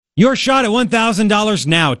Your shot at $1,000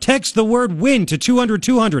 now. Text the word WIN to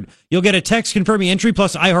 200-200. You'll get a text confirming entry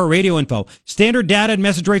plus iHeartRadio info. Standard data and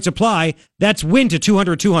message rates apply. That's WIN to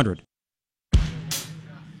 200-200.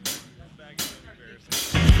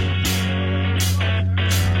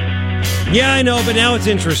 Yeah, I know, but now it's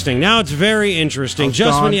interesting. Now it's very interesting.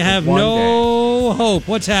 Just when you have no hope.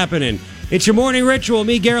 What's happening? It's your morning ritual.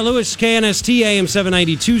 Me, Garrett Lewis, KNST, AM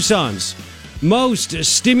 790 Tucson's most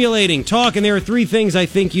stimulating talk, and there are three things I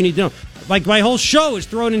think you need to know. Like, my whole show is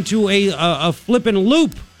thrown into a flippin'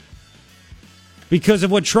 loop because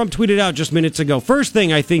of what Trump tweeted out just minutes ago. First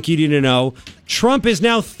thing I think you need to know, Trump is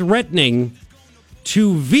now threatening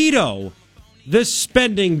to veto the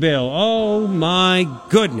spending bill. Oh, my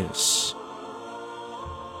goodness.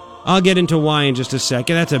 I'll get into why in just a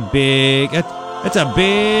second. That's a big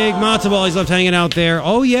matzo ball he's left hanging out there.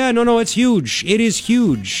 Oh, yeah, no, it's huge. It is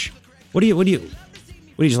huge. What do you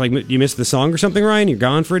just like? You missed the song or something, Ryan? You're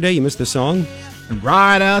gone for a day. You missed the song.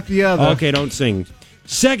 Right out the other. Okay, don't sing.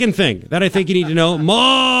 Second thing that I think you need to know: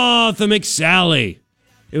 Martha McSally.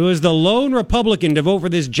 It was the lone Republican to vote for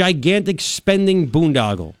this gigantic spending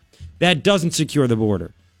boondoggle that doesn't secure the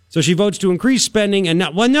border. So she votes to increase spending and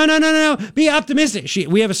not. Well, no. Be optimistic.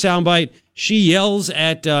 We have a soundbite. She yells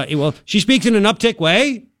at. She speaks in an uptick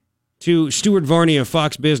way to Stuart Varney of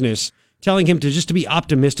Fox Business, telling him to be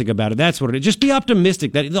optimistic about it. That's what it is. Just be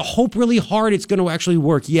optimistic that the hope really hard it's going to actually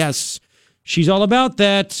work. Yes, she's all about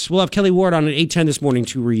that. We'll have Kelly Ward on at 8:10 this morning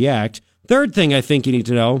to react. Third thing I think you need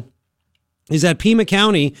to know is that Pima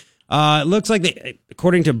County looks like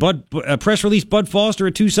according to press release Bud Foster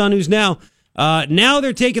at Tucson News Now, now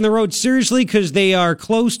they're taking the road seriously because they are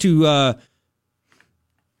close to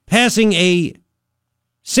passing a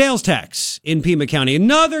sales tax in Pima County.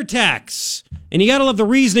 Another tax. And you got to love the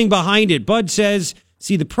reasoning behind it. Bud says,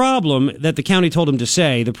 see, the problem that the county told him to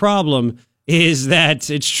say, the problem is that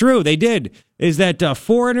it's true. They did. Is that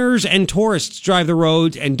foreigners and tourists drive the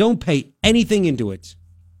roads and don't pay anything into it.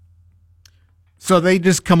 So they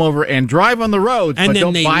just come over and drive on the roads, and but then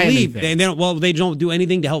don't they buy leave. anything. They don't do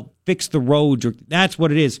anything to help fix the roads. That's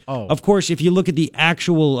what it is. Oh. Of course, if you look at the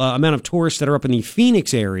actual amount of tourists that are up in the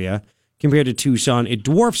Phoenix area compared to Tucson, it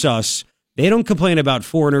dwarfs us. They don't complain about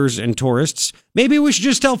foreigners and tourists. Maybe we should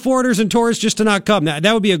just tell foreigners and tourists just to not come.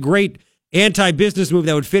 That would be a great anti-business move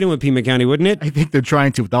that would fit in with Pima County, wouldn't it? I think they're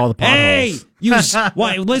trying to with all the potholes. Hey,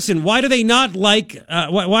 why do they not like,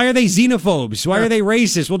 why are they xenophobes? Why are they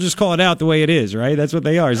racist? We'll just call it out the way it is, right? That's what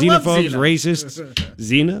they are. Xenophobes, racists,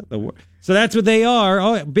 Xena. So that's what they are.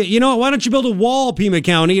 Oh, but you know what? Why don't you build a wall, Pima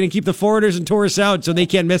County, and keep the foreigners and tourists out so they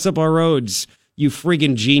can't mess up our roads, you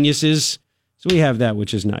friggin' geniuses. So we have that,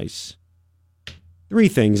 which is nice. Three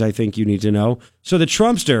things I think you need to know. So the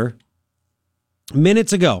Trumpster,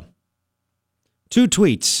 minutes ago, 2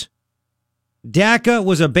 tweets. DACA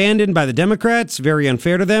was abandoned by the Democrats. Very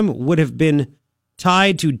unfair to them. Would have been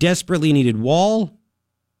tied to desperately needed wall.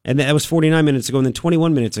 And that was 49 minutes ago. And then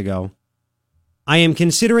 21 minutes ago, I am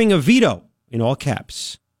considering a veto, in all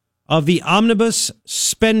caps, of the Omnibus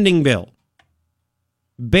spending bill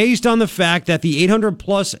based on the fact that the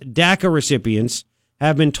 800-plus DACA recipients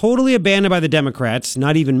have been totally abandoned by the Democrats,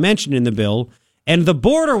 not even mentioned in the bill, and the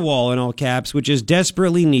border wall, in all caps, which is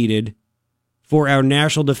desperately needed for our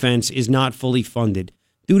national defense, is not fully funded.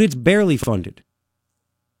 Dude, it's barely funded.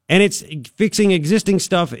 And it's fixing existing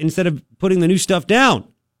stuff instead of putting the new stuff down.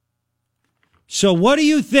 So what do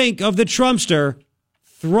you think of the Trumpster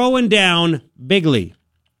throwing down bigly?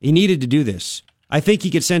 He needed to do this. I think he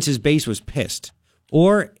could sense his base was pissed.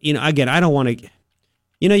 Or, again, I don't want to,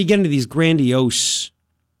 you get into these grandiose,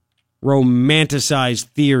 romanticized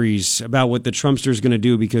theories about what the Trumpster is going to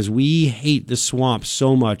do because we hate the swamp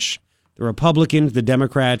so much. The Republicans, the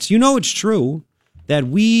Democrats, it's true that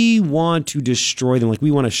we want to destroy them. Like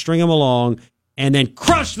we want to string them along and then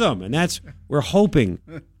crush them. And we're hoping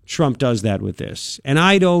Trump does that with this. And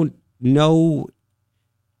I don't know.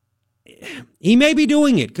 He may be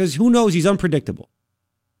doing it because who knows? He's unpredictable.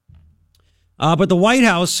 But the White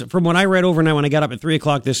House, from what I read overnight when I got up at 3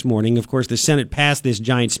 o'clock this morning, of course, the Senate passed this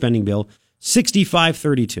giant spending bill,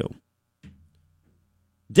 65-32.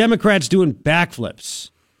 Democrats doing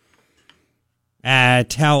backflips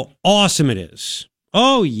at how awesome it is.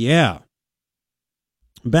 Oh, yeah.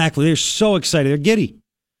 Backflip. They're so excited. They're giddy.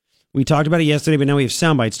 We talked about it yesterday, but now we have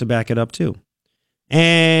sound bites to back it up, too.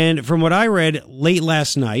 And from what I read late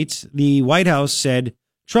last night, the White House said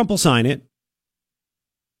Trump will sign it.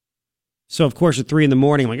 So, of course, at 3 in the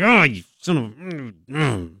morning, I'm like, oh, you son of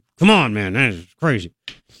come on, man, that is crazy.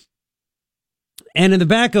 And in the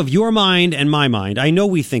back of your mind and my mind, I know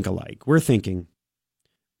we think alike. We're thinking,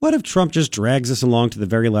 what if Trump just drags us along to the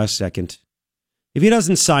very last second? If he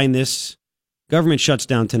doesn't sign this, government shuts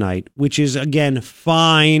down tonight, which is, again,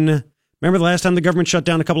 fine. Remember the last time the government shut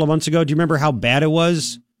down a couple of months ago? Do you remember how bad it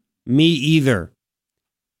was? Me either.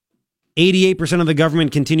 88% of the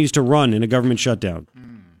government continues to run in a government shutdown.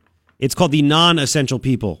 It's called the non-essential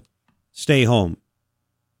people stay home.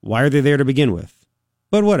 Why are they there to begin with?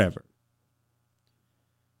 But whatever.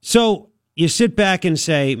 So you sit back and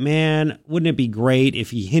say, man, wouldn't it be great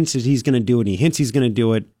if he hints that he's going to do it, and he hints he's going to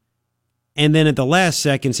do it, and then at the last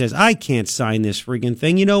second says, I can't sign this friggin'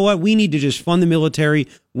 thing. You know what? We need to just fund the military.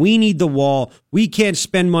 We need the wall. We can't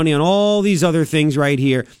spend money on all these other things right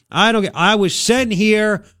here. I was sent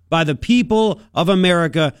here by the people of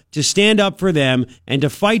America to stand up for them and to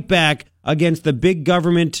fight back against the big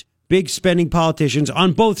government, big spending politicians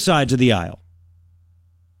on both sides of the aisle.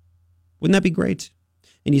 Wouldn't that be great?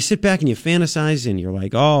 And you sit back and you fantasize and you're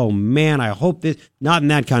like, oh man, I hope this, not in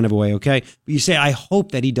that kind of a way, okay? But you say, I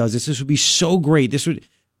hope that he does this. This would be so great. And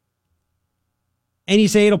you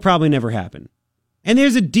say it'll probably never happen. And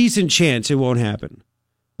there's a decent chance it won't happen.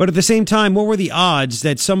 But at the same time, what were the odds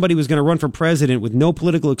that somebody was going to run for president with no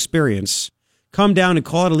political experience, come down and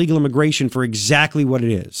call out illegal immigration for exactly what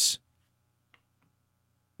it is?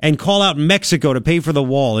 And call out Mexico to pay for the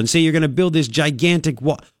wall and say you're going to build this gigantic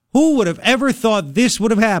wall. Who would have ever thought this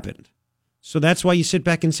would have happened? So that's why you sit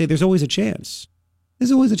back and say there's always a chance.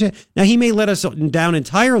 There's always a chance. Now, he may let us down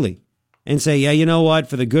entirely and say, yeah, you know what?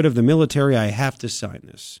 For the good of the military, I have to sign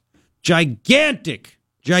this. Gigantic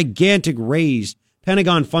raise.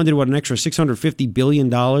 Pentagon funded, an extra $650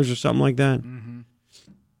 billion or something like that? Mm-hmm.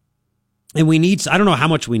 And we need, I don't know how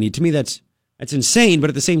much we need. To me, that's insane. But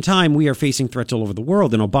at the same time, we are facing threats all over the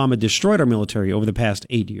world. And Obama destroyed our military over the past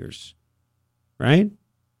 8 years. Right?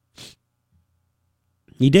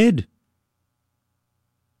 He did.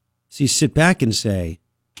 So you sit back and say,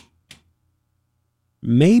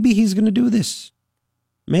 maybe he's going to do this.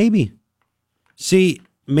 Maybe. See,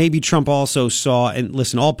 maybe Trump also saw, and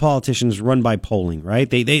listen, all politicians run by polling, right?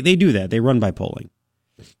 They do that. They run by polling.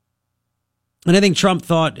 And I think Trump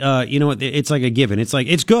thought, it's like a given. It's like,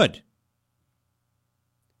 it's good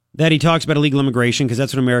that he talks about illegal immigration because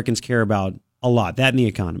that's what Americans care about a lot, that and the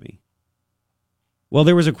economy. Well,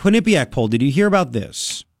 there was a Quinnipiac poll. Did you hear about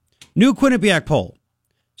this? New Quinnipiac poll.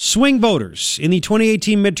 Swing voters in the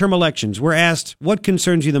 2018 midterm elections were asked, what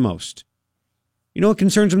concerns you the most? You know what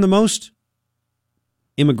concerns them the most?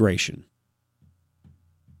 Immigration.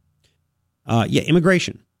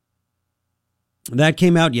 Immigration. That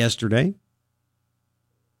came out yesterday.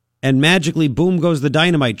 And magically, boom goes the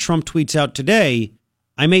dynamite. Trump tweets out today,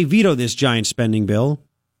 I may veto this giant spending bill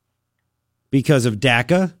because of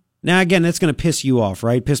DACA. Now, again, that's going to piss you off,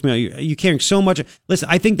 right? Piss me off. You're caring so much. Listen,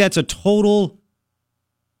 I think that's a total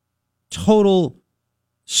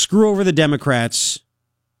screw over the Democrats,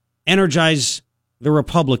 energize the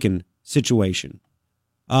Republican situation.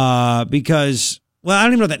 Because, well, I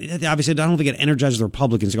don't even know that. Obviously, I don't think it energizes the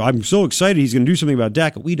Republicans. Go, I'm so excited he's going to do something about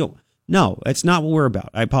DACA. We don't. No, that's not what we're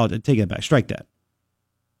about. I apologize. Take that back. Strike that.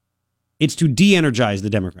 It's to de-energize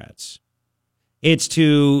the Democrats. It's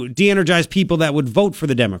to de-energize people that would vote for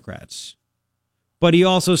the Democrats. But he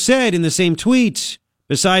also said in the same tweet,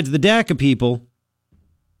 besides the DACA people,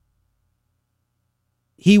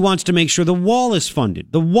 he wants to make sure the wall is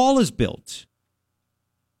funded. The wall is built.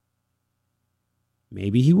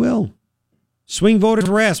 Maybe he will. Swing voters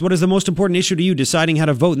were asked, what is the most important issue to you deciding how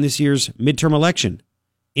to vote in this year's midterm election?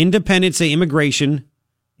 Independents say immigration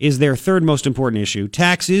is their third most important issue.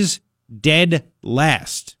 Taxes, dead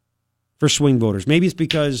last for swing voters. Maybe it's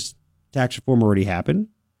because tax reform already happened.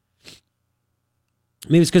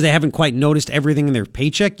 Maybe it's because they haven't quite noticed everything in their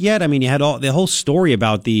paycheck yet. I mean, you had the whole story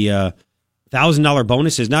about the $1,000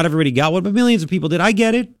 bonuses. Not everybody got one, but millions of people did. I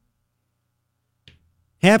get it.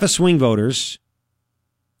 Half of swing voters,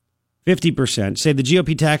 50%, say the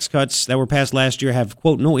GOP tax cuts that were passed last year have,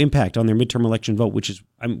 quote, no impact on their midterm election vote, which is,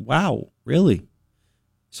 wow, really?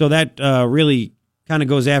 So that really kind of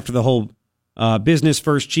goes after the whole business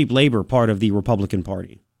first, cheap labor part of the Republican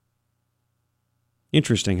Party.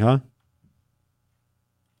 Interesting, huh?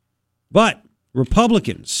 But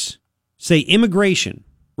Republicans say immigration,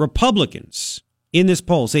 Republicans in this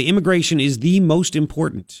poll say immigration is the most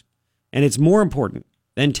important, and it's more important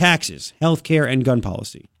than taxes, health care, and gun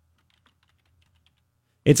policy.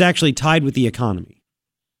 It's actually tied with the economy.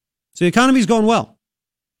 So the economy's going well.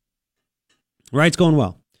 Right? It's going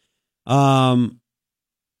well.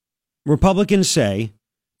 Republicans say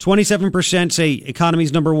 27% say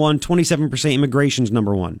economy's number one, 27% immigration's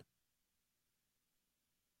number one.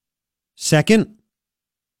 Second,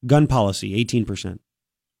 gun policy, 18%.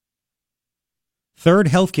 Third,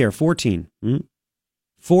 healthcare, 14%.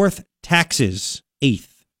 Fourth, taxes,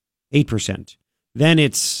 eighth, 8%. Then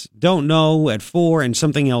it's don't know at 4 and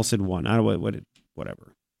something else at 1. I don't know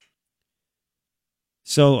whatever.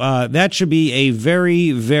 So that should be a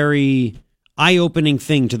very, very eye-opening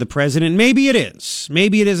thing to the president. Maybe it is.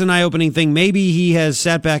 Maybe it is an eye-opening thing. Maybe he has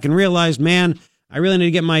sat back and realized, man, I really need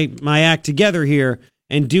to get my act together here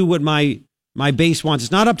and do what my base wants.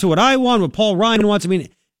 It's not up to what I want, what Paul Ryan wants. I mean,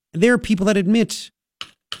 there are people that admit.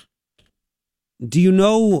 Do you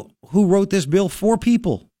know who wrote this bill? 4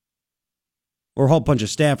 people. Or a whole bunch of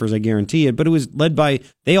staffers, I guarantee it. But it was led by,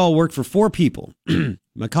 they all worked for 4 people.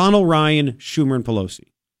 McConnell, Ryan, Schumer, and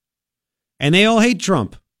Pelosi. And they all hate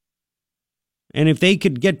Trump. And if they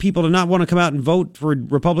could get people to not want to come out and vote for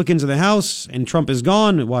Republicans in the House and Trump is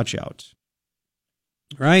gone, watch out.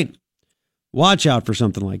 Right? Watch out for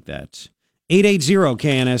something like that.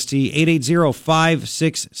 880-KNST,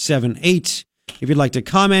 880-5678. If you'd like to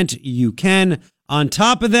comment, you can. On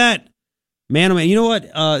top of that, man, oh man, you know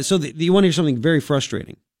what? So you want to hear something very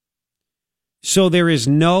frustrating. So there is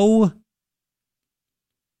no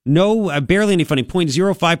barely any funding,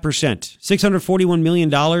 0.05%. $641 million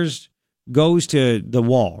goes to the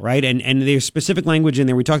wall, right? And there's specific language in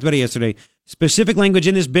there. We talked about it yesterday. Specific language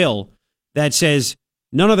in this bill that says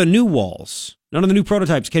none of the new walls, none of the new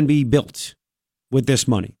prototypes can be built with this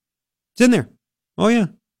money. It's in there. Oh, yeah.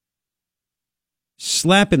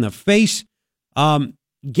 Slap in the face.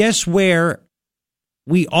 Guess where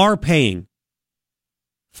we are paying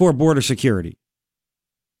for border security?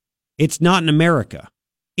 It's not in America.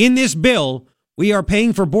 In this bill, we are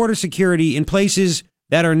paying for border security in places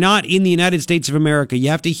that are not in the United States of America. You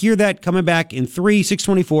have to hear that coming back in 3,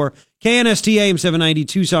 624, KNST AM 790,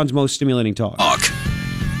 Tucson's most stimulating talk.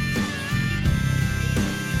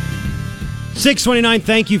 629,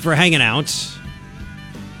 thank you for hanging out.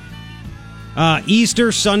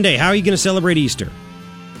 Easter Sunday. How are you going to celebrate Easter?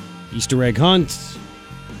 Easter egg hunts.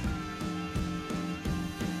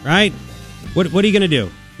 Right? What are you going to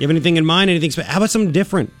do? You have anything in mind? Anything special? How about something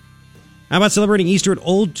different? How about celebrating Easter at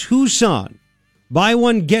Old Tucson? Buy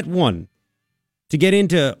one, get one. To get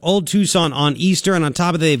into Old Tucson on Easter, and on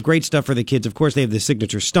top of that, they have great stuff for the kids. Of course, they have the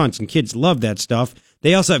signature stunts, and kids love that stuff.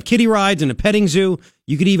 They also have kiddie rides and a petting zoo.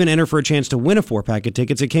 You could even enter for a chance to win a 4-pack of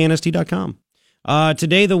tickets at knst.com.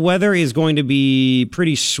 Today, the weather is going to be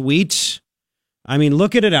pretty sweet. I mean,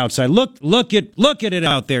 look at it outside. Look at it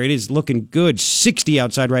out there. It is looking good. 60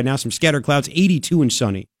 outside right now. Some scattered clouds. 82 and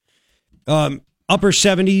sunny. Upper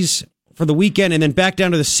 70s for the weekend, and then back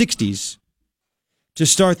down to the 60s to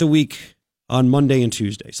start the week on Monday and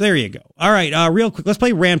Tuesday. So there you go. All right, real quick, let's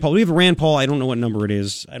play Rand Paul. We have a Rand Paul. I don't know what number it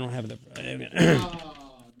is. I don't have the...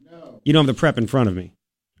 No. You don't have the prep in front of me.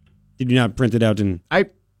 Did you not print it out? You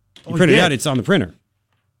printed it out. It's on the printer.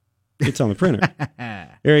 It's on the printer.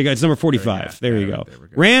 There you go. It's number 45. There you go.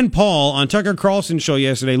 Rand Paul on Tucker Carlson's show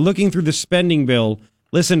yesterday, looking through the spending bill.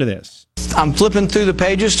 Listen to this. I'm flipping through the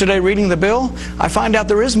pages today reading the bill. I find out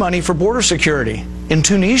there is money for border security in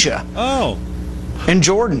Tunisia. Oh. In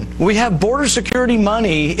Jordan. We have border security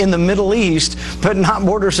money in the Middle East, but not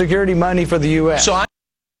border security money for the U.S.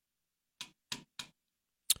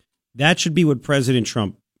 That should be what President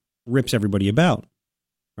Trump rips everybody about,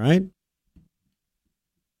 right?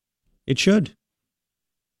 It should.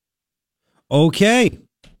 Okay.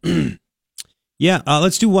 Yeah,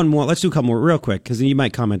 let's do one more. Let's do a couple more real quick, because you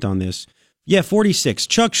might comment on this. Yeah, 46.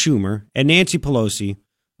 Chuck Schumer and Nancy Pelosi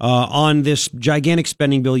on this gigantic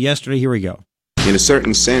spending bill yesterday. Here we go. In a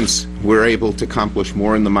certain sense, we're able to accomplish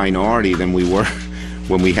more in the minority than we were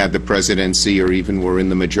when we had the presidency or even were in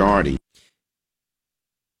the majority.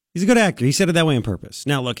 He's a good actor. He said it that way on purpose.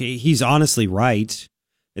 Now, look, he's honestly right.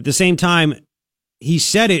 At the same time, he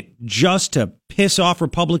said it just to piss off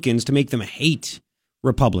Republicans, to make them hate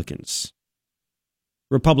Republicans.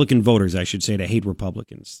 Republican voters, I should say, to hate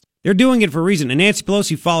Republicans. They're doing it for a reason. And Nancy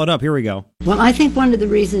Pelosi followed up. Here we go. Well, I think one of the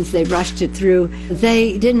reasons they rushed it through,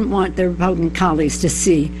 they didn't want their Republican colleagues to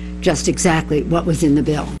see just exactly what was in the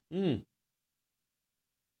bill.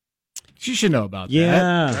 She should know about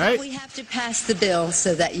that, right? We have to pass the bill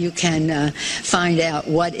so that you can find out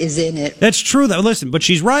what is in it. That's true, though. Listen, but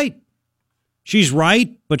she's right. She's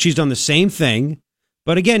right, but she's done the same thing.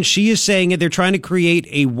 But again, she is saying it. They're trying to create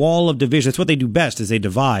a wall of division. That's what they do best, is they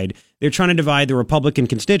divide. They're trying to divide the Republican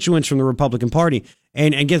constituents from the Republican Party.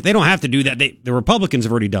 And guess they don't have to do that. The Republicans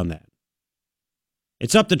have already done that.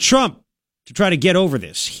 It's up to Trump to try to get over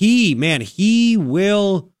this. He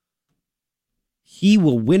will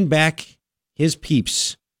win back his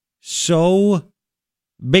peeps so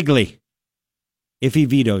bigly if he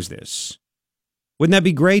vetoes this. Wouldn't that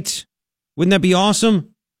be great? Wouldn't that be awesome?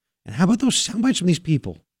 And how about those sound bites from these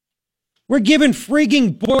people? We're giving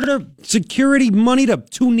freaking border security money to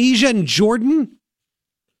Tunisia and Jordan.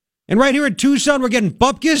 And right here in Tucson, we're getting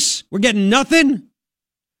bupkis. We're getting nothing.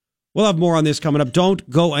 We'll have more on this coming up. Don't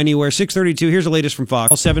go anywhere. 632. Here's the latest from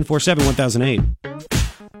Fox. 747-1008.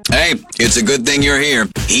 Hey, it's a good thing you're here.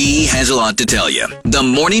 He has a lot to tell you. The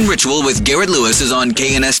Morning Ritual with Garrett Lewis is on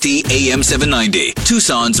KNST AM 790,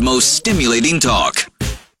 Tucson's most stimulating talk.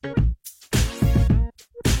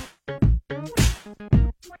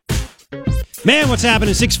 Man, what's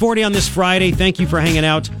happening? 640 on this Friday. Thank you for hanging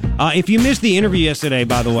out. If you missed the interview yesterday,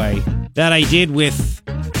 by the way, that I did with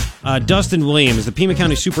Dustin Williams, the Pima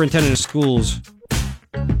County Superintendent of Schools.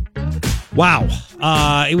 Wow.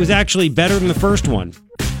 It was actually better than the first one.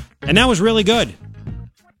 And that was really good.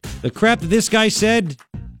 The crap that this guy said,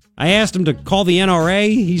 I asked him to call the NRA.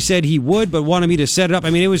 He said he would, but wanted me to set it up.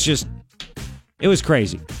 I mean, it was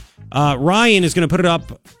crazy. Ryan is going to put it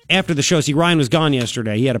up after the show. See, Ryan was gone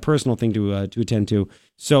yesterday. He had a personal thing to attend to.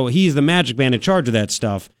 So he's the magic man in charge of that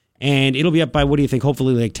stuff. And it'll be up by, what do you think,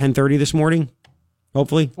 hopefully like 10:30 this morning?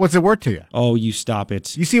 Hopefully. What's it worth to you? Oh, you stop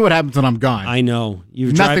it. You see what happens when I'm gone. I know.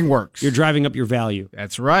 Nothing works. You're driving up your value.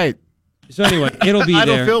 That's right. So anyway, it'll be there. I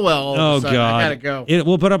don't feel well. Oh, God. I gotta go.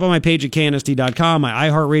 We'll put up on my page at KNST.com, my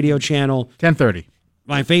iHeartRadio channel. 10:30.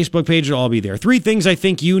 My Facebook page will all be there. 3 things I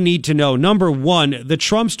think you need to know. Number 1, the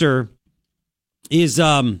Trumpster is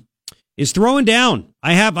throwing down.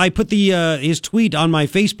 I put his tweet on my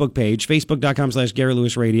Facebook page,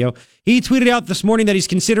 facebook.com/GarrettLewisRadio. He tweeted out this morning that he's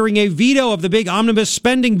considering a veto of the big omnibus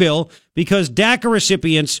spending bill because DACA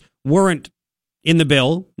recipients weren't in the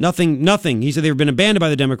bill. Nothing. He said they've been abandoned by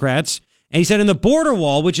the Democrats. And he said, and the border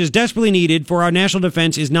wall, which is desperately needed for our national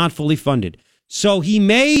defense, is not fully funded. So he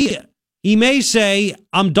may say,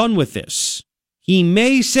 I'm done with this. He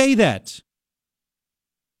may say that.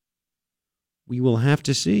 We will have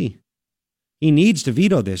to see. He needs to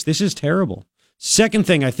veto this. This is terrible. Second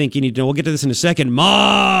thing I think you need to know, we'll get to this in a second.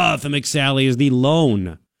 Martha McSally is the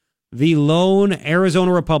lone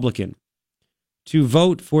Arizona Republican to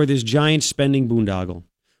vote for this giant spending boondoggle.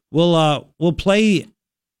 We'll play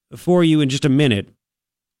for you in just a minute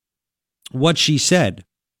what she said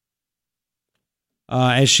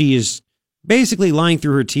as she is basically lying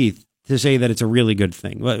through her teeth to say that it's a really good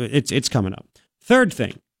thing. Well, it's coming up. Third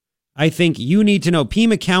thing, I think you need to know,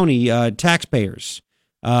 Pima County taxpayers.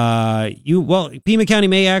 Pima County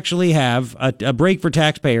may actually have a break for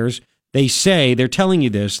taxpayers. They're telling you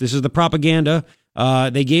this. This is the propaganda.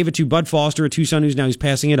 They gave it to Bud Foster at Tucson News. Now he's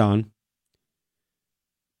passing it on.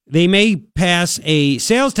 They may pass a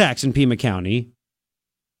sales tax in Pima County,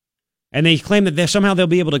 and they claim that somehow they'll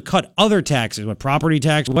be able to cut other taxes, property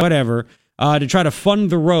tax, whatever, to try to fund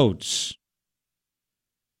the roads.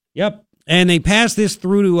 Yep. And they passed this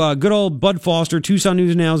through to good old Bud Foster, Tucson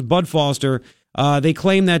News Now's Bud Foster. They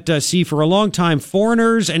claim that, for a long time,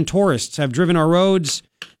 foreigners and tourists have driven our roads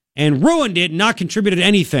and ruined it, not contributed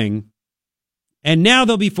anything. And now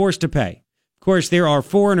they'll be forced to pay. Of course, there are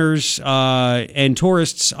foreigners and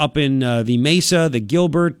tourists up in the Mesa, the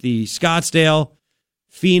Gilbert, the Scottsdale,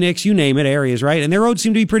 Phoenix, you name it, areas, right? And their roads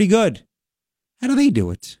seem to be pretty good. How do they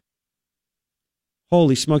do it?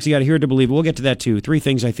 Holy smokes, you got to hear it to believe it. We'll get to that too. 3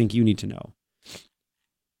 things I think you need to know.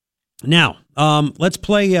 Now, let's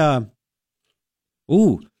play.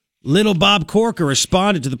 Little Bob Corker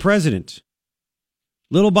responded to the president.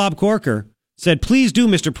 Little Bob Corker said, please do,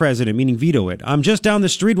 Mr. President, meaning veto it. I'm just down the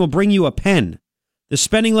street and will bring you a pen. The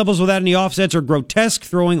spending levels without any offsets are grotesque,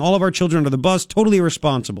 throwing all of our children under the bus, totally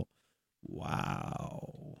irresponsible.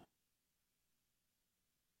 Wow.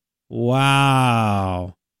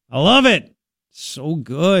 I love it. So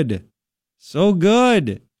good. So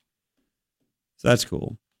that's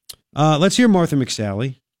cool. Let's hear Martha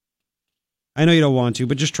McSally. I know you don't want to,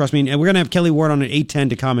 but just trust me. And we're going to have Kelly Ward on at 8:10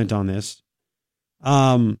 to comment on this.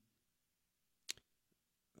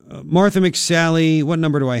 Martha McSally, what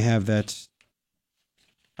number do I have that?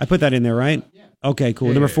 I put that in there, right? Yeah. Okay,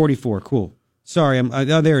 cool. Number 44. Cool. Sorry,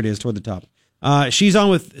 there it is toward the top. She's on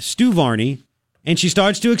with Stu Varney, and she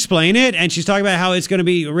starts to explain it, and she's talking about how it's going to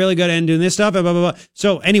be really good and doing this stuff, and blah, blah, blah.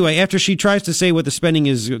 So anyway, after she tries to say what the spending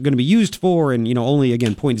is going to be used for, and, only,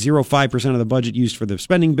 again, 0.05% of the budget used for the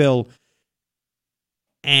spending bill,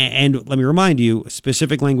 and let me remind you,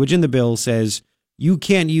 specific language in the bill says you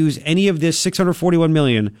can't use any of this $641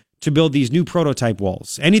 million to build these new prototype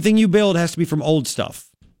walls. Anything you build has to be from old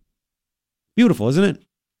stuff. Beautiful, isn't it?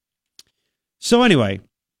 So anyway,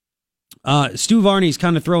 Stu Varney's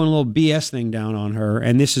kind of throwing a little BS thing down on her,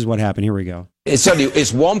 and this is what happened. Here we go. It's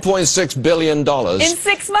 $1.6 billion. In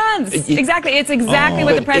 6 months. Exactly. It's exactly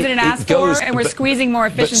what the president asked for, and we're squeezing more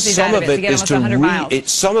efficiencies out of it to get almost 100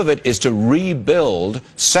 miles. Some of it is to rebuild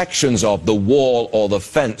sections of the wall or the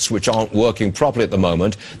fence which aren't working properly at the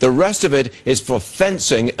moment. The rest of it is for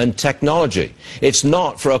fencing and technology. It's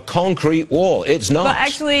not for a concrete wall. It's not. Well,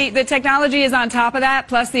 actually, the technology is on top of that,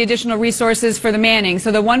 plus the additional resources for the manning.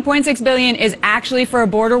 So the $1.6 billion is actually for a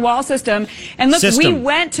border wall system. And look, we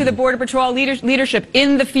went to the Border Patrol leadership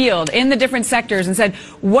in the field, in the different sectors, and said,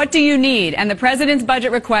 what do you need? And the president's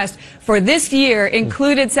budget request for this year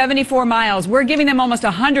included 74 miles. We're giving them almost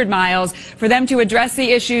 100 miles for them to address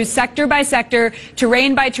the issues sector by sector,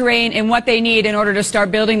 terrain by terrain, and what they need in order to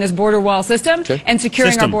start building this border wall system and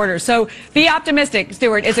securing our borders. So be optimistic,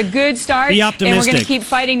 Stuart. It's a good start. Be optimistic. And we're going to keep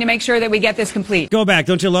fighting to make sure that we get this complete. Go back.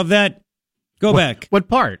 Don't you love that? Go back. What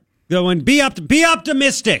part? Go and be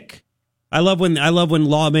optimistic. I love when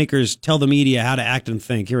lawmakers tell the media how to act and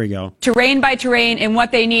think. Here we go. Terrain by terrain and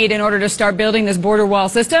what they need in order to start building this border wall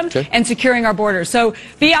system and securing our borders. So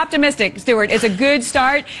be optimistic, Stuart. It's a good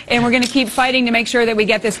start, and we're going to keep fighting to make sure that we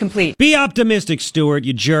get this complete. Be optimistic, Stuart,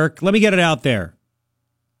 you jerk. Let me get it out there.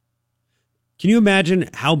 Can you imagine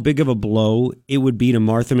how big of a blow it would be to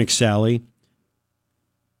Martha McSally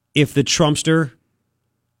if the Trumpster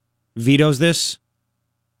vetoes this?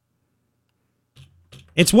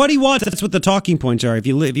 It's what he wants. That's what the talking points are. If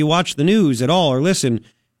you watch the news at all or listen,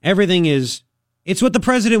 everything is, it's what the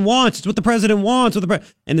president wants. It's what the president wants.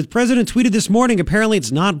 And the president tweeted this morning, apparently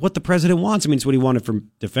it's not what the president wants. I mean, it's what he wanted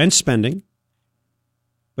from defense spending.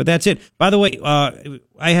 But that's it. By the way,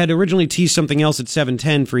 I had originally teased something else at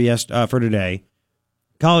 7:10 for today.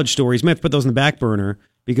 College stories. Might have to put those in the back burner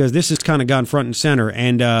because this has kind of gone front and center.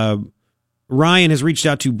 And Ryan has reached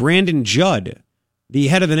out to Brandon Judd, the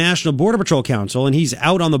head of the National Border Patrol Council, and he's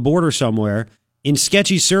out on the border somewhere in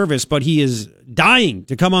sketchy service, but he is dying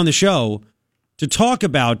to come on the show to talk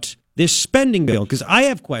about this spending bill, because I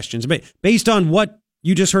have questions based on what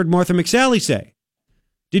you just heard Martha McSally say.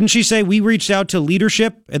 Didn't she say we reached out to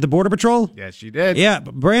leadership at the Border Patrol? Yes, she did. Yeah,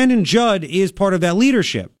 but Brandon Judd is part of that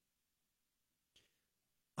leadership.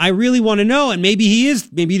 I really want to know, and maybe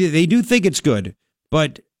they do think it's good,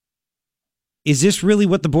 but is this really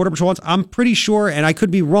what the Border Patrol wants? I'm pretty sure, and I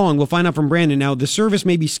could be wrong. We'll find out from Brandon. Now, the service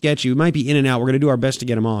may be sketchy. We might be in and out. We're going to do our best to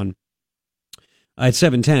get him on at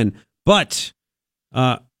 7:10. But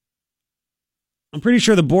I'm pretty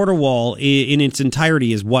sure the border wall in its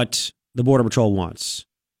entirety is what the Border Patrol wants.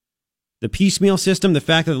 The piecemeal system, the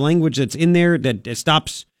fact that the language that's in there that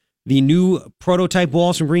stops the new prototype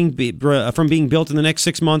walls from being built in the next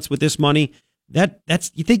 6 months with this money,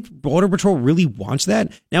 That's you think Border Patrol really wants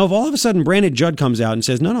that? Now, if all of a sudden Brandon Judd comes out and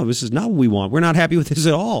says, no, this is not what we want. We're not happy with this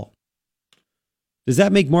at all. Does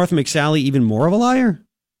that make Martha McSally even more of a liar?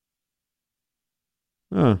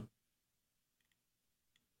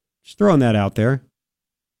 Just throwing that out there.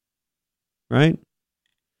 Right?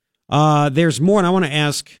 There's more, and I want to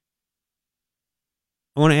ask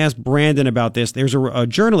Brandon about this. There's a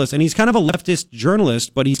journalist, and he's kind of a leftist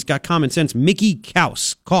journalist, but he's got common sense. Mickey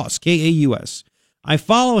Kaus, Kaus. I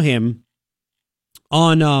follow him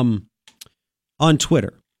on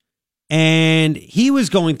Twitter, and he was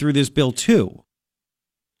going through this bill too.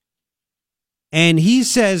 And he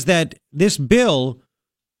says that this bill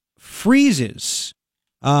freezes.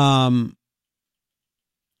 It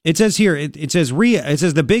says here, it says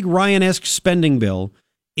the big Ryan-esque spending bill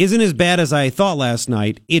isn't as bad as I thought last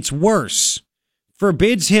night. It's worse.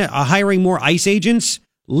 Forbids hiring more ICE agents,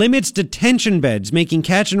 limits detention beds, making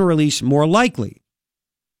catch and release more likely.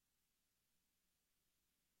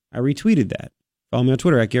 I retweeted that. Follow me on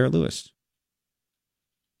Twitter at Garrett Lewis.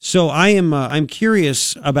 So I'm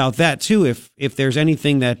curious about that too. If there's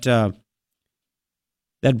anything that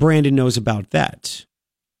Brandon knows about that.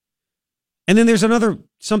 And then there's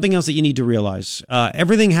something else that you need to realize.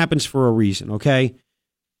 Everything happens for a reason. Okay.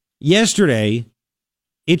 Yesterday,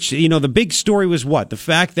 the big story was what? The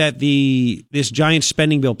fact that this giant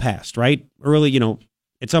spending bill passed, right? Early,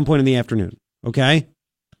 at some point in the afternoon. Okay.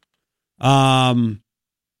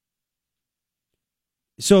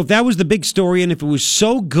 So if that was the big story, and if it was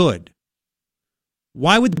so good,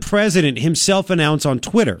 why would the president himself announce on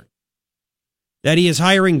Twitter that he is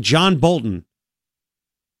hiring John Bolton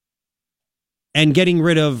and getting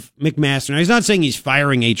rid of McMaster? Now, he's not saying he's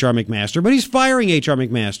firing H.R. McMaster, but he's firing H.R.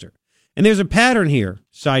 McMaster. And there's a pattern here.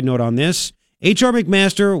 Side note on this. H.R.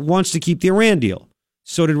 McMaster wants to keep the Iran deal.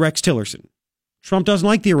 So did Rex Tillerson. Trump doesn't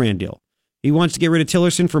like the Iran deal. He wants to get rid of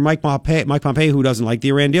Tillerson for Mike Pompeo, who doesn't like the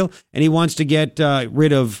Iran deal. And he wants to get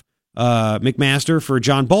rid of McMaster for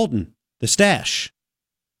John Bolton, the stash.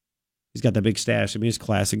 He's got that big stash. I mean, he's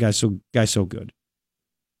classic. Guy's so good.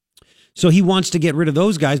 So he wants to get rid of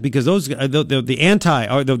those guys because those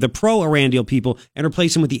the pro-Iran deal people and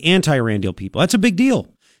replace them with the anti-Iran deal people. That's a big deal.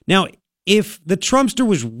 Now, if the Trumpster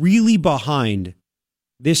was really behind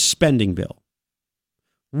this spending bill,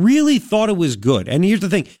 really thought it was good, and here's the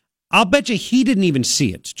thing, I'll bet you he didn't even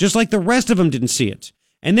see it, just like the rest of them didn't see it.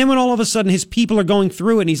 And then when all of a sudden his people are going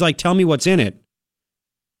through it and he's like, tell me what's in it.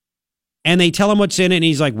 And they tell him what's in it and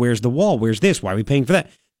he's like, where's the wall? Where's this? Why are we paying for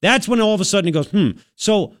that? That's when all of a sudden he goes,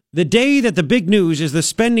 So the day that the big news is the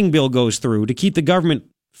spending bill goes through to keep the government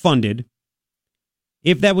funded,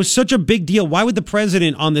 if that was such a big deal, why would the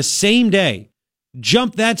president on the same day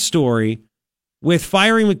jump that story with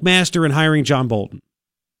firing McMaster and hiring John Bolton?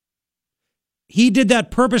 He did that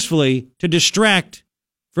purposefully to distract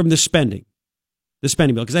from the spending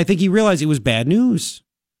bill, because I think he realized it was bad news.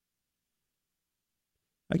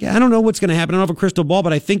 I don't know what's going to happen. I don't have a crystal ball,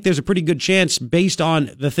 but I think there's a pretty good chance, based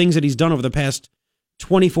on the things that he's done over the past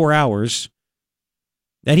 24 hours,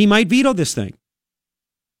 that he might veto this thing.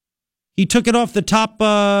 He took it off the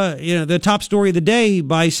top story of the day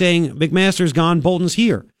by saying McMaster's gone, Bolton's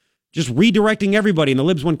here. Just redirecting everybody, and the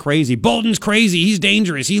libs went crazy. Bolton's crazy. He's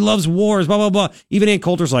dangerous. He loves wars, blah, blah, blah. Even Ann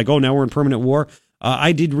Coulter's like, oh, now we're in permanent war.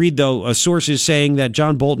 I did read, though, sources saying that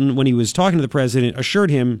John Bolton, when he was talking to the president, assured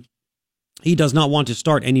him he does not want to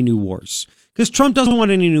start any new wars. Because Trump doesn't want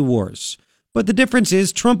any new wars. But the difference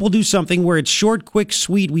is Trump will do something where it's short, quick,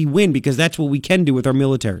 sweet, we win, because that's what we can do with our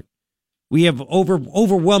military. We have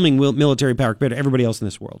overwhelming military power compared to everybody else in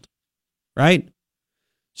this world. Right?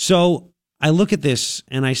 So I look at this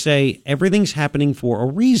and I say, everything's happening for a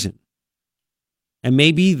reason. And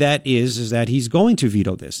maybe that is that he's going to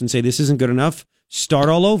veto this and say, this isn't good enough, start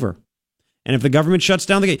all over. And if the government shuts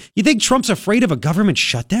down the gate, you think Trump's afraid of a government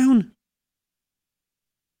shutdown?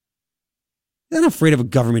 He's not afraid of a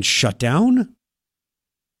government shutdown.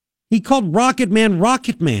 He called Rocket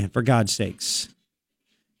Man, for God's sakes.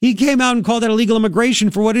 He came out and called that illegal immigration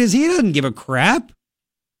for what it is. He doesn't give a crap.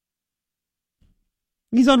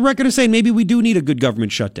 He's on record as saying maybe we do need a good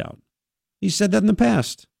government shutdown. He said that in the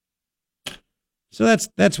past. So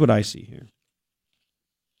that's what I see here.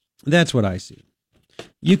 That's what I see.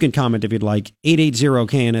 You can comment if you'd like.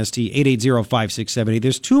 880-KNST, 880-5670.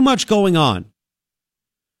 There's too much going on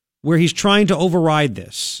where he's trying to override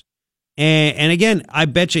this. And again, I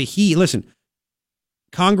bet you listen,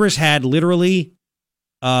 Congress had literally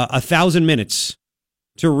 1,000 minutes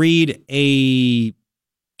to read a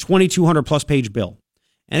 2,200 plus page bill.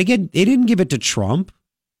 And again, they didn't give it to Trump.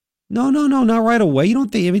 No, not right away. You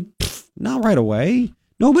don't think, not right away.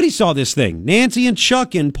 Nobody saw this thing. Nancy and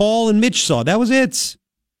Chuck and Paul and Mitch saw it. That was it.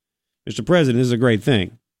 Mr. President, this is a great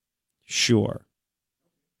thing. Sure.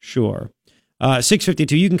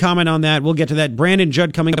 652. You can comment on that. We'll get to that. Brandon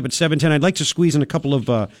Judd coming up at 7:10. I'd like to squeeze in a couple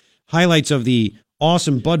of highlights of the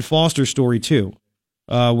awesome Bud Foster story, too,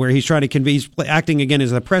 where he's trying to convey, he's acting again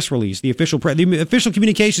as a press release, the official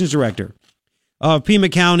communications director of Pima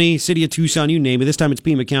County, City of Tucson, you name it. This time it's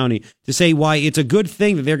Pima County, to say why it's a good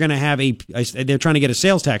thing that they're going to have they're trying to get a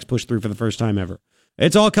sales tax pushed through for the first time ever.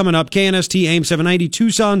 It's all coming up. KNST AM 790,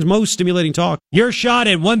 Tucson's most stimulating talk. Your shot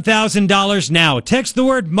at $1,000 now. Text the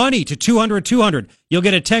word money to 200-200. You'll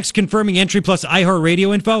get a text confirming entry plus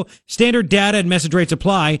iHeartRadio info. Standard data and message rates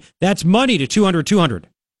apply. That's money to 200-200.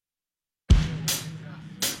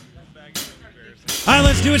 All right,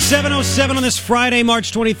 let's do it. 7:07 on this Friday,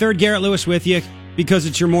 March 23rd. Garrett Lewis with you because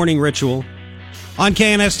it's your morning ritual. On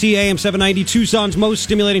KNST AM 790, Tucson's most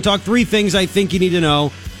stimulating talk. 3 things I think you need to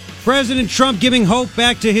know. President Trump giving hope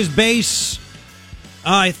back to his base,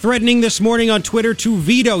 threatening this morning on Twitter to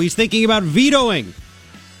veto. He's thinking about vetoing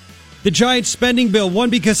the giant spending bill.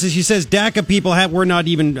 One, because he says DACA people were not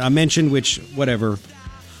even mentioned, which, whatever.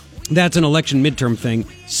 That's an election midterm thing.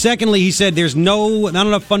 Secondly, he said there's not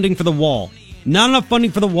enough funding for the wall. Not enough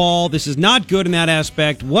funding for the wall. This is not good in that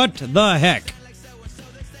aspect. What the heck?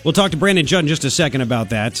 We'll talk to Brandon Judd in just a second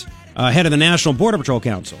about that, head of the National Border Patrol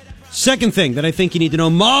Council. Second thing that I think you need to know,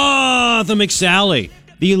 Martha McSally,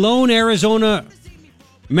 the lone Arizona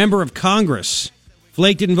member of Congress.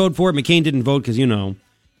 Flake didn't vote for it. McCain didn't vote because,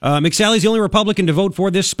 McSally's the only Republican to vote for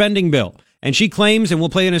this spending bill. And she claims, and we'll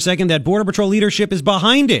play in a second, that Border Patrol leadership is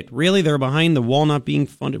behind it. Really, they're behind the wall not being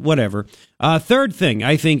funded, whatever. Third thing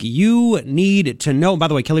I think you need to know, by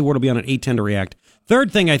the way, Kelly Ward will be on at 8:10 to react. Third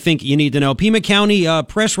thing I think you need to know, Pima County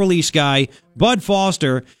press release guy, Bud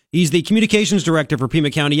Foster, he's the communications director for Pima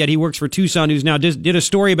County, yet he works for Tucson News Now, did a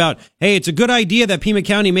story about, hey, it's a good idea that Pima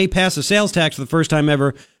County may pass a sales tax for the first time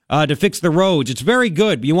ever to fix the roads. It's very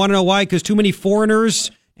good. You want to know why? Because too many foreigners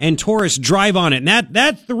and tourists drive on it. And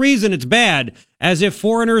that's the reason it's bad, as if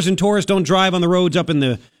foreigners and tourists don't drive on the roads up in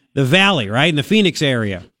the valley, right, in the Phoenix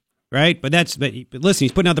area, right? But listen,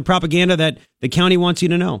 he's putting out the propaganda that the county wants you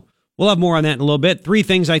to know. We'll have more on that in a little bit. 3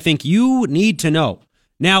 things I think you need to know.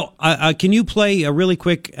 Now, can you play a really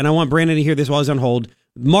quick, and I want Brandon to hear this while he's on hold,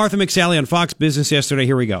 Martha McSally on Fox Business yesterday.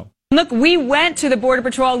 Here we go. Look, we went to the Border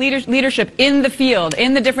Patrol leadership in the field,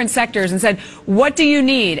 in the different sectors, and said, what do you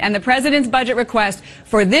need? And the president's budget request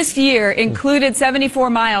for this year included 74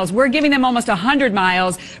 miles. We're giving them almost 100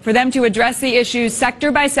 miles for them to address the issues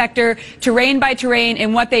sector by sector, terrain by terrain,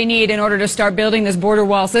 and what they need in order to start building this border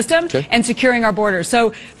wall system and securing our borders.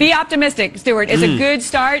 So be optimistic, Stuart. It's a good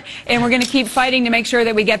start, and we're going to keep fighting to make sure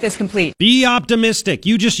that we get this complete. Be optimistic.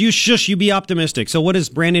 You be optimistic. So what does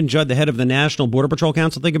Brandon Judd, the head of the National Border Patrol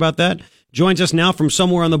Council, think about that? Joins us now from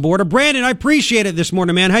somewhere on the border. Brandon, I appreciate it this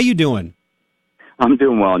morning, man. How you doing? I'm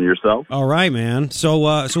doing well, and yourself? All right, man. So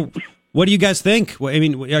what do you guys think? I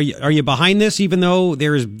mean, are you behind this, even though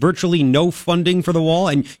there is virtually no funding for the wall?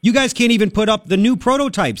 And you guys can't even put up the new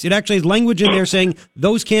prototypes. It actually has language in there saying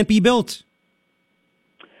those can't be built.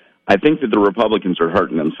 I think that the Republicans are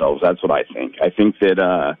hurting themselves. That's what I think. I think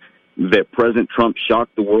that President Trump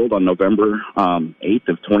shocked the world on November 8th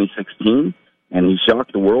of 2016. And he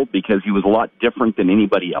shocked the world because he was a lot different than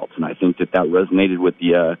anybody else. And I think that resonated with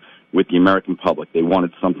the American public. They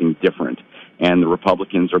wanted something different. And the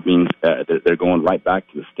Republicans are they're going right back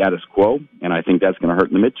to the status quo. And I think that's going to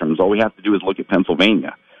hurt in the midterms. All we have to do is look at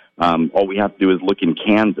Pennsylvania. All we have to do is look in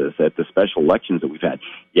Kansas at the special elections that we've had.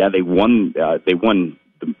 Yeah, they won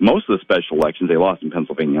most of the special elections. They lost in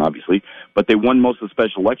Pennsylvania, obviously, but they won most of the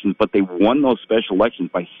special elections. But they won those special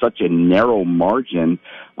elections by such a narrow margin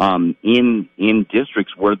in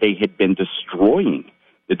districts where they had been destroying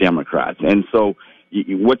the Democrats. And so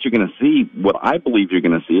what you're going to see, what I believe you're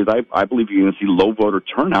going to see, is I believe you're going to see low voter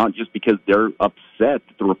turnout just because they're upset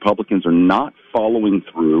that the Republicans are not following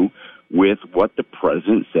through with what the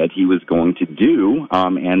president said he was going to do,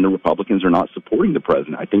 and the Republicans are not supporting the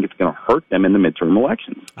president. I think it's going to hurt them in the midterm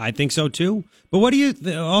elections. I think so, too. But what do you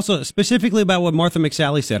also specifically about what Martha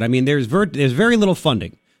McSally said? I mean, there's very little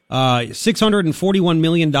funding, $641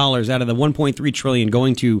 million out of the $1.3 trillion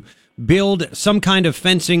going to build some kind of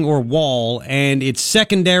fencing or wall, and it's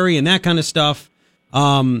secondary and that kind of stuff.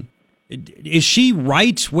 Is she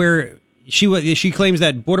right where she claims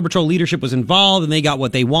that Border Patrol leadership was involved and they got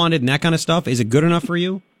what they wanted and that kind of stuff? Is it good enough for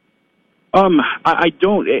you? I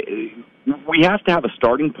don't. We have to have a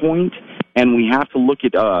starting point, and we have to look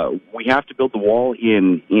at. We have to build the wall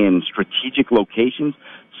in strategic locations.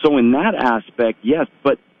 So in that aspect, yes.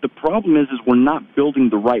 But the problem is we're not building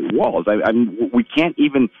the right walls. I mean, we can't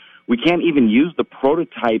even use the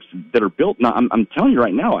prototypes that are built. Now, I'm telling you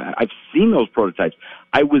right now, I've seen those prototypes.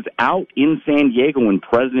 I was out in San Diego when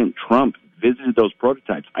President Trump visited those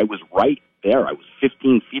prototypes. I was right there. I was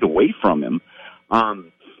 15 feet away from him.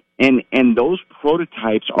 And those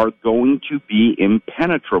prototypes are going to be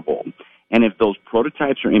impenetrable. And if those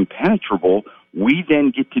prototypes are impenetrable, we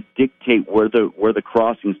then get to dictate where the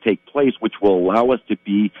crossings take place, which will allow us to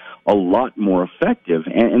be a lot more effective.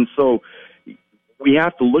 And so we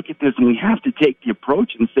have to look at this, and we have to take the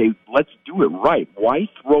approach and say, let's do it right. Why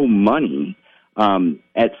throw money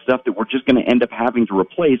at stuff that we're just going to end up having to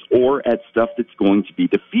replace, or at stuff that's going to be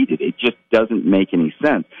defeated? It just doesn't make any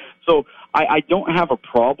sense. So I don't have a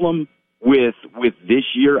problem with this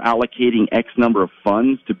year allocating X number of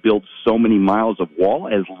funds to build so many miles of wall,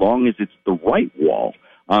 as long as it's the right wall.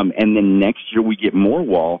 And then next year we get more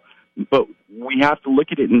wall. But we have to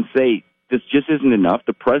look at it and say, this just isn't enough.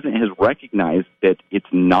 The president has recognized that it's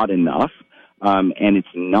not enough, and it's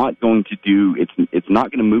not going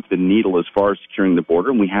to move the needle as far as securing the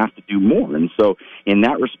border, and we have to do more. And so in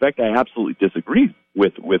that respect, I absolutely disagree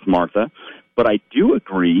with Martha, but I do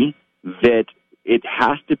agree that it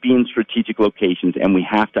has to be in strategic locations, and we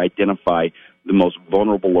have to identify the most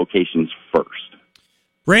vulnerable locations first.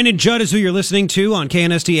 Brandon Judd is who you're listening to on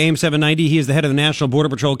KNST AM 790. He is the head of the National Border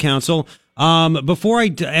Patrol Council. Before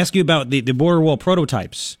I ask you about the border wall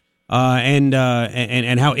prototypes and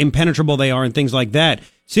how impenetrable they are and things like that,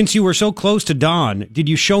 since you were so close to Don, did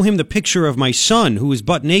you show him the picture of my son who was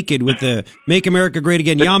butt naked with the "Make America Great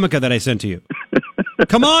Again" yarmulke that I sent to you?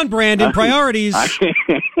 Come on, Brandon, priorities.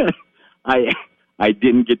 I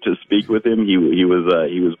didn't get to speak with him. He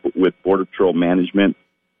was with Border Patrol Management,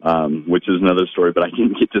 which is another story, but I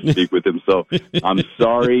didn't get to speak with him. So I'm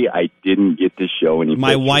sorry I didn't get to show any.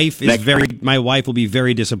 My wife will be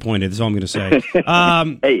very disappointed. That's all I'm going to say.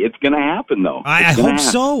 Hey, it's going to happen though. I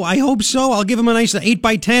hope so. I'll give him a nice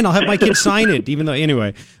 8x10. I'll have my kids sign it. Even though,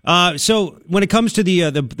 anyway. So when it comes to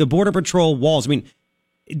the Border Patrol walls, I mean,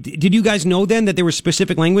 did you guys know then that there was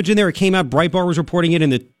specific language in there? It came out, Breitbart was reporting it in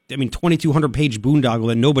the 2,200-page boondoggle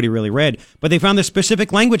that nobody really read. But they found the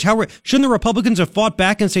specific language. Shouldn't the Republicans have fought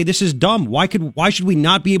back and say, this is dumb? Why should we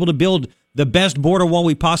not be able to build the best border wall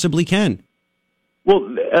we possibly can?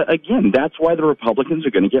 Well, again, that's why the Republicans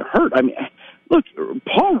are going to get hurt. I mean, look,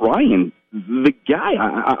 Paul Ryan, the guy,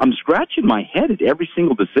 I'm scratching my head at every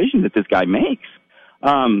single decision that this guy makes.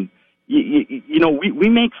 We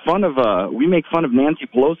make fun of Nancy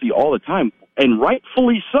Pelosi all the time, and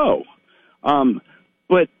rightfully so.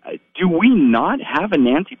 But do we not have a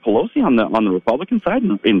Nancy Pelosi on the Republican side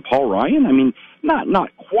in Paul Ryan? I mean,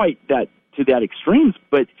 not quite that to that extremes,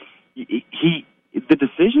 but the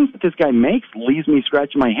decisions that this guy makes leaves me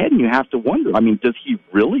scratching my head, and you have to wonder, I mean, does he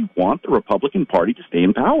really want the Republican Party to stay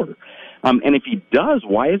in power? And if he does,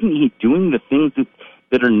 why isn't he doing the things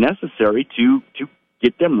that are necessary to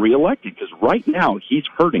get them reelected? Because right now, he's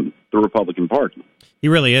hurting the Republican Party. He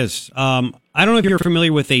really is. I don't know if you're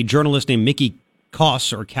familiar with a journalist named Mickey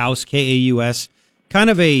Kaus, K-A-U-S, kind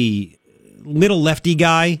of a little lefty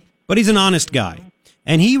guy, but he's an honest guy.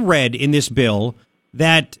 And he read in this bill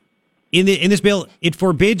that in this bill, it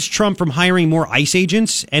forbids Trump from hiring more ICE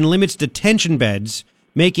agents and limits detention beds,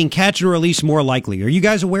 making catch and release more likely. Are you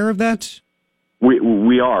guys aware of that?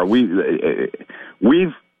 We are. We've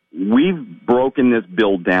broken this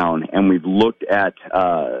bill down, and we've looked at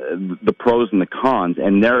the pros and the cons,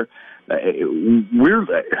 and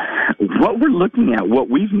what we're looking at, what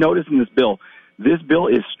we've noticed in this bill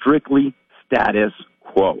is strictly status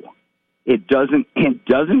quo. It doesn't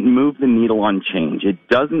move the needle on change. It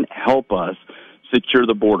doesn't help us secure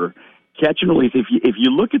the border. Catch and release. If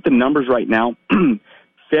you look at the numbers right now,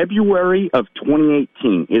 February of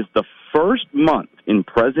 2018 is the first month in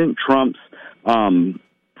President Trump's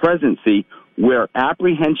presidency where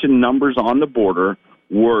apprehension numbers on the border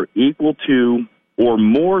were equal to or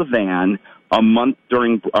more than a month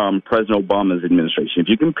during President Obama's administration. If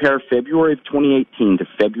you compare February of 2018 to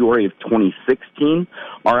February of 2016,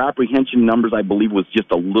 our apprehension numbers, I believe, was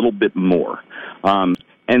just a little bit more.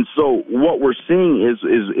 And so what we're seeing is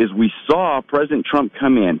we saw President Trump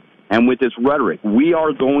come in, and with this rhetoric, we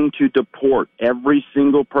are going to deport every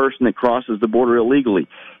single person that crosses the border illegally.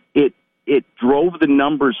 It drove the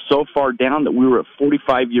numbers so far down that we were at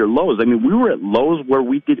 45-year lows. I mean, we were at lows where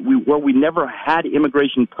we never had illegal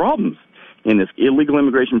immigration problems in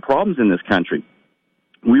this country.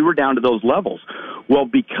 We were down to those levels. Well,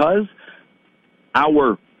 because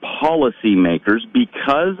our policymakers,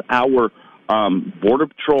 because our Border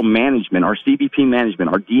Patrol management, our CBP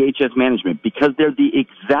management, our DHS management, because they're the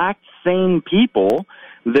exact same people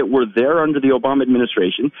that were there under the Obama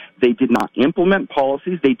administration, they did not implement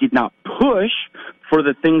policies. They did not push for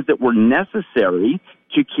the things that were necessary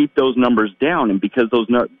to keep those numbers down. And because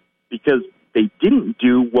they didn't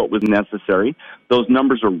do what was necessary, those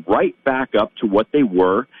numbers are right back up to what they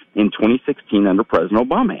were in 2016 under President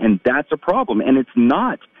Obama. And that's a problem. And it's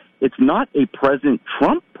not a President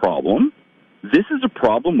Trump problem. This is a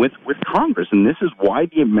problem with Congress. And this is why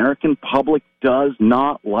the American public does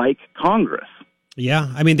not like Congress.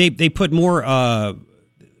 Yeah, I mean, they put more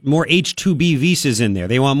H-2B visas in there.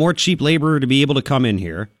 They want more cheap labor to be able to come in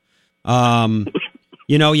here. You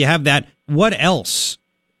have that. What else?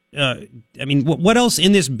 What else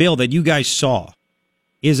in this bill that you guys saw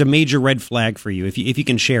is a major red flag for you, if you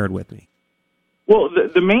can share it with me? Well,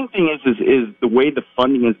 the main thing is the way the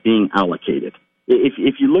funding is being allocated.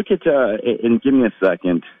 If you look at, and give me a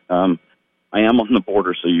second, I am on the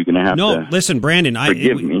border, so you're going to have to. No, listen, Brandon.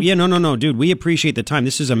 Forgive me. Yeah, no, dude. We appreciate the time.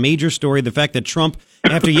 This is a major story. The fact that Trump,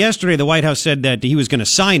 after yesterday, the White House said that he was going to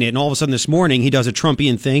sign it, and all of a sudden this morning he does a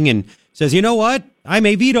Trumpian thing and says, "You know what? I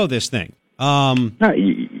may veto this thing."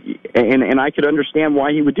 And I could understand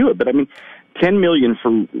why he would do it, but I mean, $10 million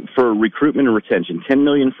for recruitment and retention, $10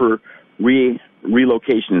 million for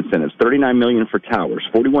relocation incentives, $39 million for towers,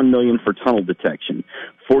 $41 million for tunnel detection,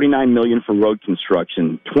 $49 million for road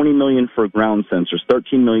construction, $20 million for ground sensors,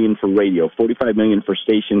 $13 million for radio, $45 million for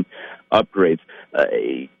station upgrades.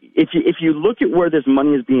 If you look at where this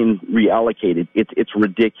money is being reallocated, it's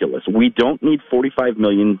ridiculous. We don't need $45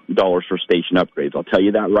 million for station upgrades. I'll tell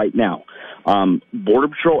you that right now. Border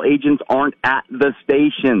Patrol agents aren't at the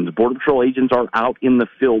stations. Border Patrol agents are out in the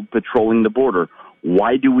field patrolling the border.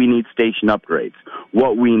 Why do we need station upgrades?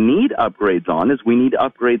 What we need upgrades on is we need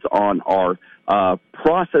upgrades on our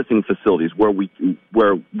processing facilities where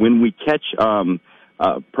when we catch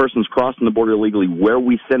persons crossing the border illegally, where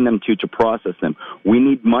we send them to process them. We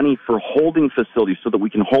need money for holding facilities so that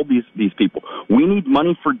we can hold these people. We need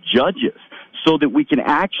money for judges so that we can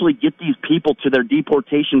actually get these people to their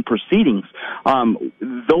deportation proceedings.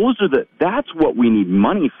 That's what we need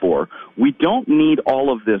money for. We don't need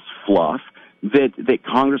all of this fluff that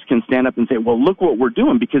Congress can stand up and say, well, look what we're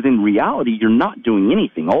doing, because in reality, you're not doing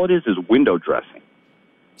anything. All it is window dressing.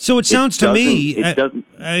 So it sounds to me,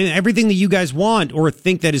 everything that you guys want or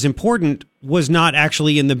think that is important was not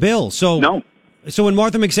actually in the bill. So when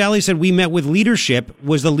Martha McSally said we met with leadership,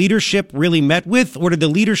 was the leadership really met with, or did the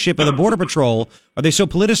leadership of the Border Patrol, are they so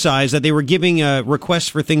politicized that they were giving requests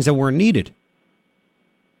for things that weren't needed?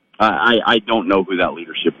 I don't know who that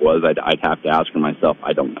leadership was. I'd have to ask her myself.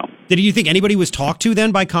 I don't know. Did you think anybody was talked to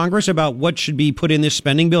then by Congress about what should be put in this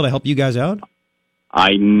spending bill to help you guys out?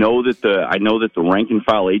 I know that the rank and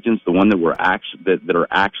file agents, the one that were that are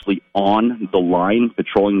actually on the line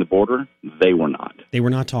patrolling the border, they were not. They were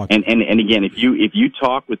not talking. And again, if you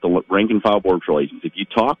talk with the rank and file border patrol agents, if you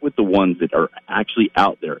talk with the ones that are actually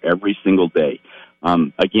out there every single day,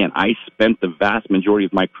 again, I spent the vast majority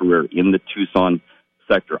of my career in the Tucson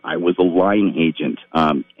sector. I was a line agent,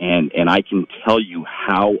 and I can tell you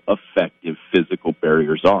how effective physical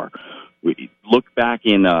barriers are. We look back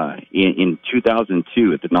in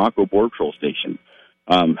 2002 at the Naco Border Patrol Station.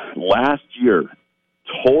 Last year,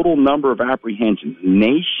 total number of apprehensions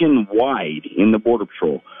nationwide in the Border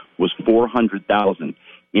Patrol was 400,000.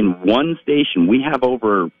 In one station, we have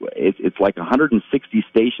it's like 160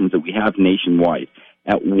 stations that we have nationwide.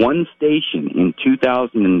 At one station in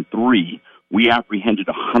 2003, we apprehended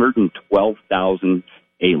 112,000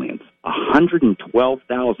 aliens.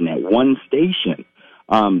 112,000 at one station.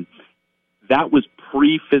 That was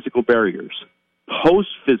pre-physical barriers.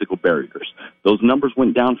 Post-physical barriers, those numbers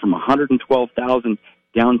went down from 112,000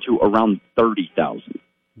 down to around 30,000.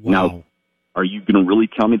 Wow. Now, are you going to really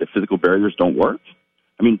tell me that physical barriers don't work?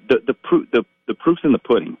 I mean, the proof's in the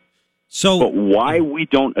pudding. But why we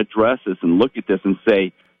don't address this and look at this and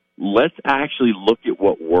say, let's actually look at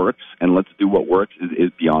what works and let's do what works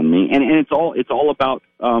is beyond me. And it's all about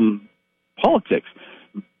politics.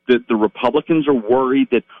 The Republicans are worried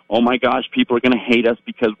that, oh my gosh, people are going to hate us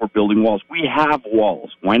because we're building walls. We have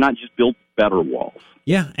walls. Why not just build better walls?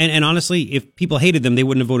 Yeah, and honestly, if people hated them, they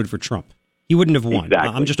wouldn't have voted for Trump. He wouldn't have won. Exactly.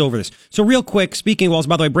 I'm just over this. So real quick, speaking of walls,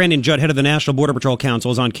 by the way, Brandon Judd, head of the National Border Patrol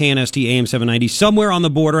Council, is on KNST AM 790, somewhere on the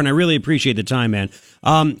border, and I really appreciate the time, man.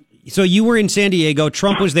 So you were in San Diego.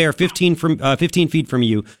 Trump was there 15 feet from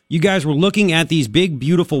you. You guys were looking at these big,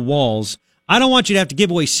 beautiful walls. I don't want you to have to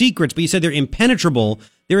give away secrets, but you said they're impenetrable.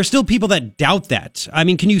 There are still people that doubt that. I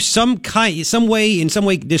mean, can you in some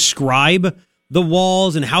way describe the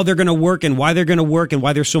walls and how they're going to work and why they're going to work and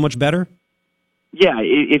why they're so much better? Yeah,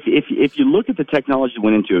 if you look at the technology that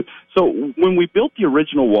went into it. So when we built the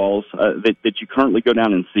original walls that you currently go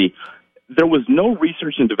down and see, there was no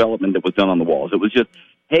research and development that was done on the walls. It was just,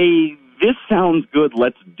 hey, this sounds good,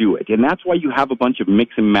 let's do it. And that's why you have a bunch of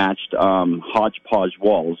mix and matched hodgepodge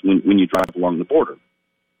walls when you drive along the border.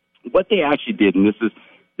 What they actually did, and this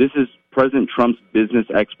is President Trump's business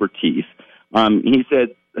expertise, he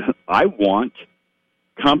said, I want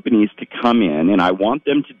companies to come in and I want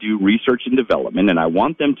them to do research and development and I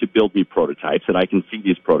want them to build me prototypes that I can see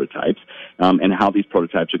these prototypes and how these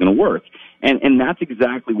prototypes are going to work. And that's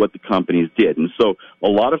exactly what the companies did. And so a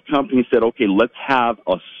lot of companies said, okay, let's have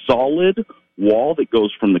a solid wall that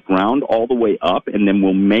goes from the ground all the way up, and then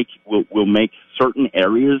we'll make certain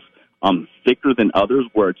areas thicker than others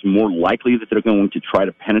where it's more likely that they're going to try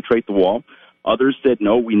to penetrate the wall. Others said,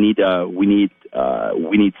 no, we need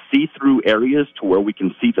see-through areas to where we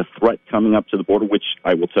can see the threat coming up to the border, which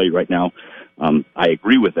I will tell you right now, I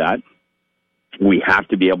agree with that. We have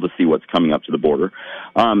to be able to see what's coming up to the border.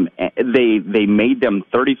 They made them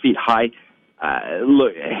 30 feet high.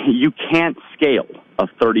 Look, you can't scale a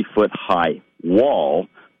 30-foot high wall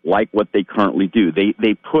like what they currently do.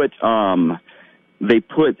 They put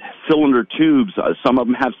cylinder tubes. Some of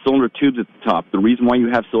them have cylinder tubes at the top. The reason why you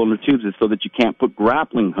have cylinder tubes is so that you can't put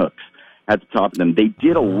grappling hooks at the top of them. They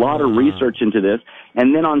did a lot of research into this,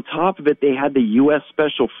 and then on top of it, they had the U.S.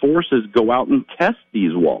 Special Forces go out and test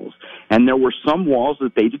these walls. And there were some walls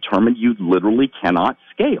that they determined you literally cannot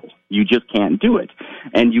scale. You just can't do it,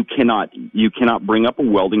 and you cannot bring up a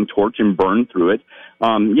welding torch and burn through it.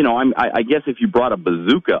 I guess if you brought a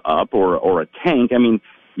bazooka up or a tank, I mean,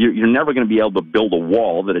 you're never going to be able to build a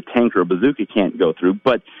wall that a tank or a bazooka can't go through.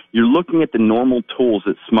 But you're looking at the normal tools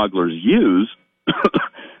that smugglers use.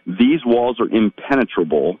 These walls are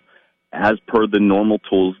impenetrable as per the normal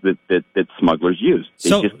tools that smugglers use. They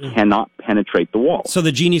just cannot penetrate the wall. So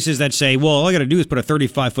the geniuses that say, well, all I got to do is put a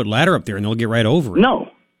 35-foot ladder up there and they'll get right over it. No,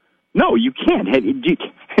 you can't.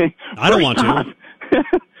 I don't want to.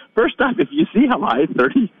 First off, if you see how high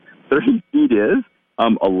 30 feet is,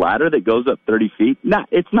 a ladder that goes up 30 feet,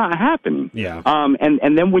 it's not happening. Yeah.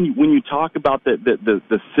 And then when you talk about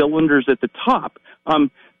the cylinders at the top,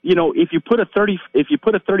 if you put a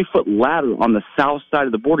 30-foot ladder on the south side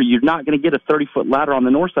of the border, you're not going to get a 30-foot ladder on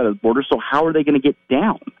the north side of the border. So how are they going to get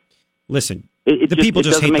down? Listen, people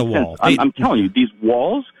just hate the wall. I'm telling you, these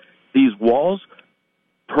walls,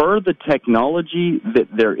 per the technology that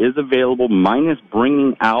there is available, minus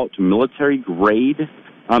bringing out military grade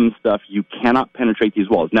stuff, you cannot penetrate these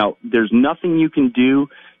walls. Now, there's nothing you can do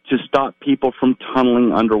to stop people from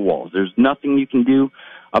tunneling under walls. There's nothing you can do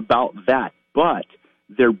about that. But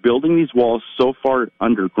they're building these walls so far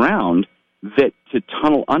underground that to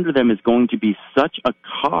tunnel under them is going to be such a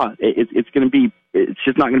cost. It's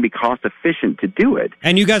just not going to be cost efficient to do it.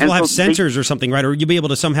 And you guys will have sensors or something, right? Or you'll be able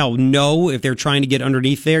to somehow know if they're trying to get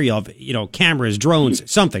underneath there. You'll have, cameras, drones,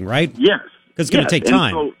 something, right? Yes. Because it's going to take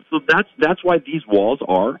time. And so that's why these walls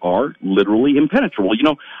are literally impenetrable.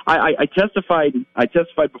 I testified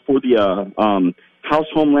before the House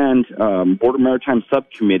Homeland Border Maritime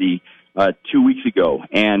Subcommittee 2 weeks ago,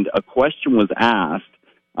 and a question was asked.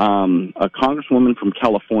 A congresswoman from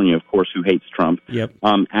California, of course, who hates Trump,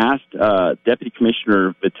 asked Deputy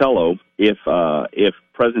Commissioner Vitello if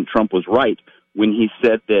President Trump was right when he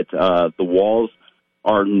said that the walls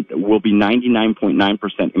will be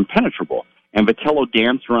 99.9% impenetrable. And Vitello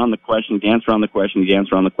danced around the question.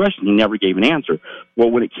 He never gave an answer.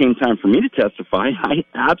 Well, when it came time for me to testify, I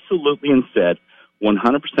absolutely and said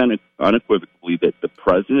 100% unequivocally that the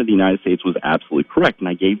President of the United States was absolutely correct, and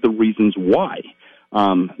I gave the reasons why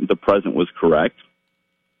the President was correct.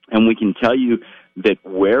 And we can tell you that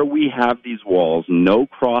where we have these walls, no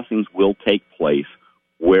crossings will take place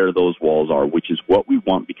where those walls are, which is what we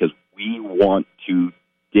want, because we want to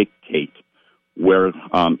dictate where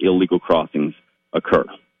illegal crossings occur.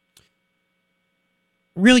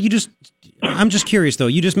 Really, I'm just curious, though.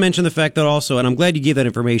 You just mentioned the fact that also, and I'm glad you gave that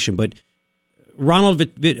information, but Ronald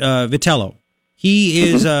Vitello, he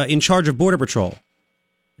is in charge of Border Patrol.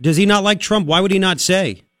 Does he not like Trump? Why would he not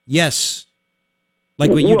say yes, like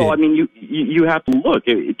what you did? Well, I mean, you have to look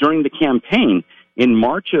during the campaign in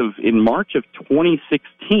March of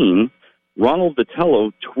 2016. Ronald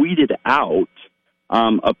Vitello tweeted out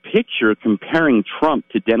a picture comparing Trump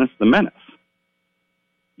to Dennis the Menace.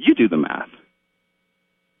 You do the math.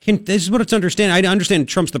 This is what it's understand. I understand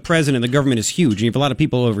Trump's the president, the government is huge, and you have a lot of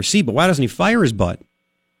people overseas, but why doesn't he fire his butt?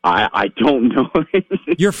 I don't know.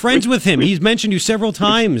 You're friends with him. He's mentioned you several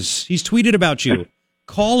times. He's tweeted about you.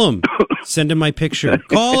 Call him. Send him my picture.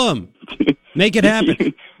 Call him. Make it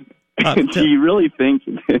happen. Do you really think?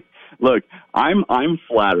 Look, I'm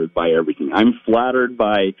flattered by everything. I'm flattered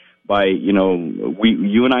by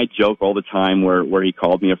you and I joke all the time where he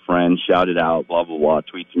called me a friend, shouted out, blah blah blah,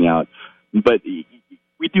 tweets me out. But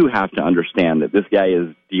we do have to understand that this guy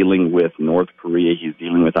is dealing with North Korea. He's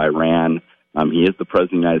dealing with Iran. He is the president of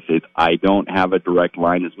the United States. I don't have a direct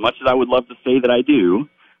line. As much as I would love to say that I do,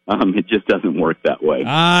 it just doesn't work that way.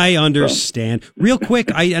 I understand. Real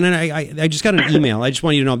quick, I just got an email. I just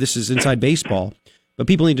want you to know this is inside baseball, but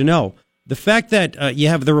people need to know. The fact that you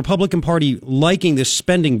have the Republican Party liking this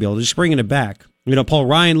spending bill, just bringing it back. Paul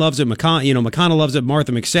Ryan loves it. McConnell loves it.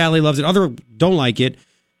 Martha McSally loves it. Others don't like it.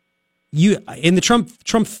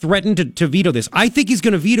 Trump threatened to veto this. I think he's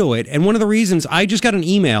going to veto it. And one of the reasons, I just got an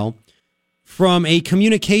email from a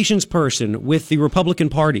communications person with the Republican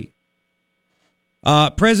Party.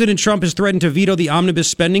 President Trump has threatened to veto the omnibus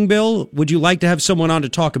spending bill. Would you like to have someone on to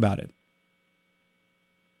talk about it?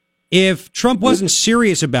 If Trump wasn't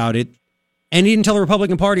serious about it, and he didn't tell the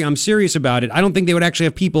Republican Party, I'm serious about it, I don't think they would actually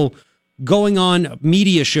have people going on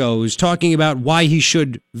media shows talking about why he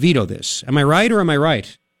should veto this. Am I right or am I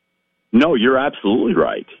right? No, you're absolutely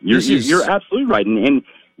right. You're absolutely right.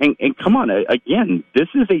 And come on, again, this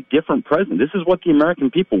is a different president. This is what the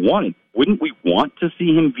American people wanted. Wouldn't we want to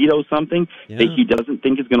see him veto something that he doesn't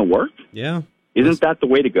think is going to work? Yeah. Isn't that the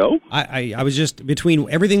way to go? I was just, between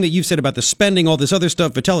everything that you've said about the spending, all this other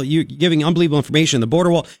stuff, Vitello, you giving unbelievable information, the border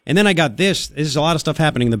wall, and then I got this. There's a lot of stuff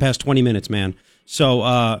happening in the past 20 minutes, man.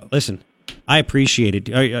 So, listen, I appreciate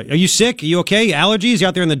it. Are you sick? Are you okay? Allergies? You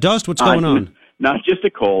out there in the dust? What's going on? No, just a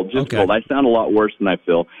cold. Just a cold. I sound a lot worse than I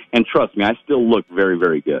feel. And trust me, I still look very,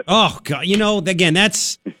 very good. Oh, God. Again,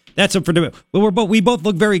 that's up for debate. Well, we both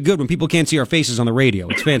look very good when people can't see our faces on the radio.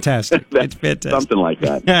 It's fantastic. It's fantastic. Something like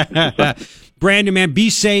that. Brandon, man,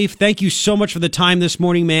 be safe. Thank you so much for the time this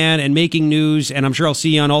morning, man, and making news. And I'm sure I'll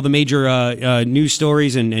see you on all the major news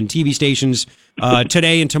stories and TV stations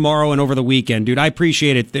today and tomorrow and over the weekend. Dude, I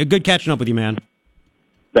appreciate it. Good catching up with you, man.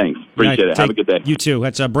 Thanks. Appreciate it. Have a good day. You too.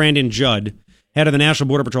 That's Brandon Judd. head of the National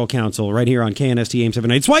Border Patrol Council, right here on KNST AM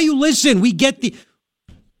 790. It's why you listen. We get the,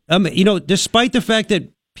 despite the fact that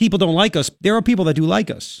people don't like us, there are people that do like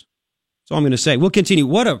us. That's all I'm going to say. We'll continue.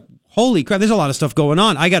 Holy crap, there's a lot of stuff going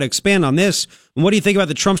on. I got to expand on this. And what do you think about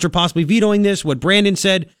the Trumpster possibly vetoing this? What Brandon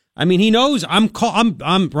said? I mean, he knows. I'm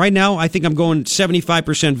right now, I think I'm going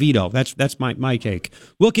 75% veto. That's my take.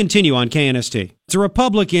 We'll continue on KNST. It's a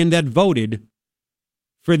Republican that voted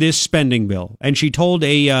for this spending bill. And she told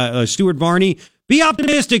Stuart Varney, be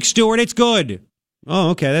optimistic, Stuart. It's good.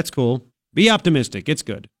 Oh, okay. That's cool. Be optimistic. It's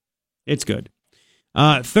good. It's good.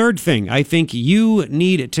 Third thing I think you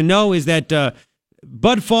need to know is that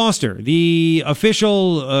Bud Foster, the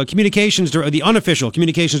official communications, the unofficial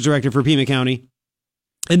communications director for Pima County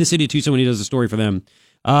in the city of Tucson when he does the story for them,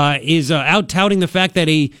 is out touting the fact that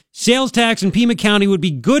a sales tax in Pima County would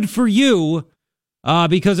be good for you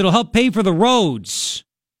because it'll help pay for the roads.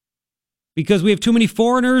 Because we have too many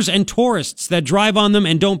foreigners and tourists that drive on them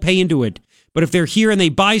and don't pay into it. But if they're here and they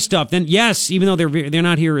buy stuff, then yes, even though they're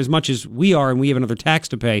not here as much as we are and we have another tax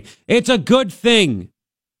to pay, it's a good thing.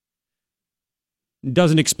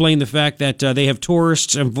 Doesn't explain the fact that they have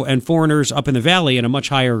tourists and foreigners up in the valley at a much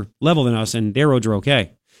higher level than us, and their roads are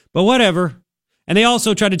okay. But whatever. And they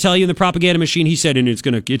also try to tell you in the propaganda machine, he said, and it's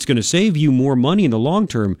gonna save you more money in the long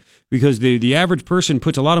term because the average person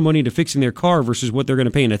puts a lot of money into fixing their car versus what they're going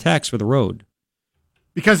to pay in a tax for the road.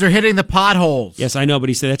 Because they're hitting the potholes. Yes, I know, but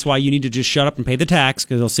he said that's why you need to just shut up and pay the tax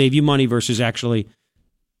because it'll save you money versus actually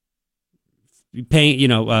paying.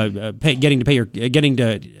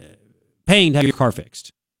 Paying to have your car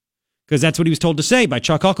fixed. Because that's what he was told to say by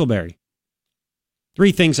Chuck Huckleberry.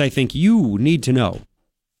 3 things I think you need to know.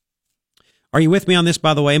 Are you with me on this,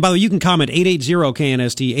 by the way? And by the way, you can comment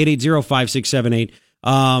 880-KNST,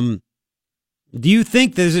 880-5678. Do you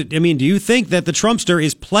think that the Trumpster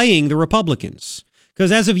is playing the Republicans?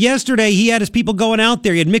 Because as of yesterday, he had his people going out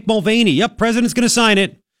there. He had Mick Mulvaney. Yep, president's going to sign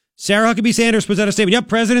it. Sarah Huckabee Sanders puts out a statement. Yep,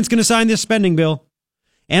 president's going to sign this spending bill.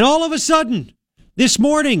 And all of a sudden, this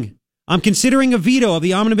morning, I'm considering a veto of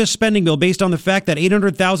the omnibus spending bill based on the fact that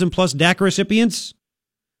 800,000 plus DACA recipients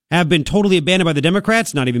have been totally abandoned by the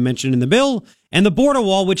Democrats, not even mentioned in the bill, and the border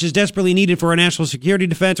wall, which is desperately needed for our national security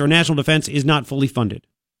defense or national defense, is not fully funded.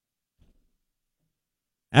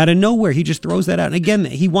 Out of nowhere, he just throws that out. And again,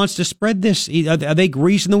 he wants to spread this. Are they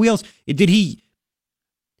greasing the wheels? Did he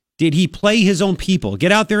play his own people?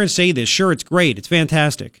 Get out there and say this. Sure, it's great. It's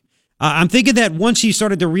fantastic. I'm thinking that once he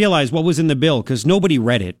started to realize what was in the bill, because nobody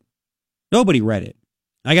read it. Nobody read it.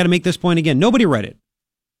 I got to make this point again. Nobody read it.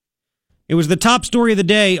 It was the top story of the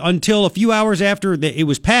day until a few hours after it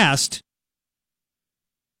was passed.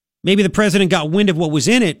 Maybe the president got wind of what was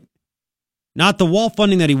in it. Not the wall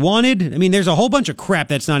funding that he wanted. I mean, there's a whole bunch of crap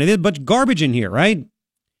that's not in it. There's a bunch of garbage in here, right?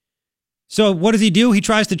 So what does he do? He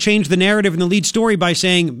tries to change the narrative in the lead story by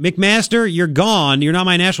saying, McMaster, you're gone. You're not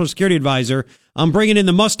my national security advisor. I'm bringing in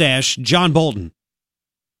the mustache, John Bolton.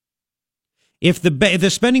 If the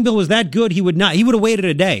spending bill was that good, he would have waited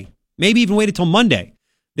a day. Maybe even waited till Monday.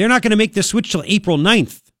 They're not going to make the switch till April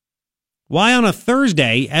 9th. Why on a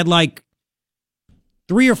Thursday at like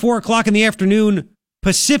 3 or 4 o'clock in the afternoon,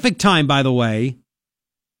 Pacific time, by the way,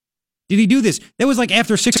 did he do this? That was like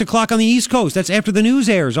after 6 o'clock on the East Coast. That's after the news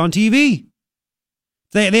airs on TV.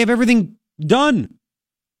 They have everything done.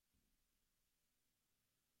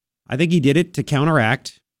 I think he did it to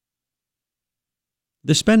counteract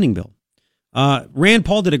the spending bill. Rand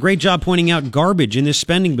Paul did a great job pointing out garbage in this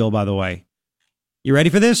spending bill, by the way. You ready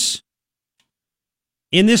for this?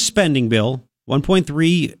 In this spending bill,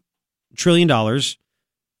 $1.3 trillion,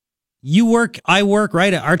 you work, I work,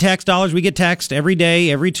 right? Our tax dollars, we get taxed every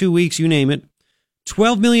day, every 2 weeks, you name it.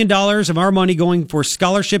 $12 million of our money going for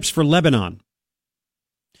scholarships for Lebanon.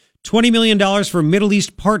 $20 million for Middle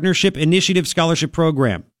East Partnership Initiative Scholarship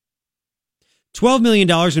Program. $12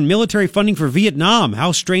 million in military funding for Vietnam.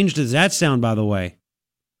 How strange does that sound, by the way?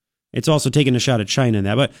 It's also taking a shot at China in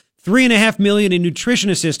that. But $3.5 million in nutrition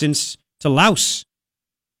assistance to Laos.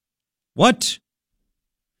 What?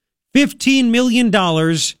 $15 million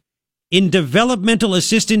in developmental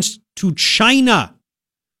assistance to China,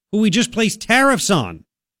 who we just placed tariffs on.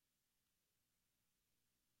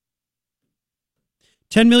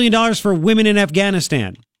 $10 million for women in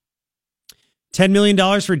Afghanistan. $10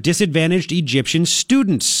 million for disadvantaged Egyptian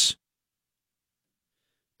students.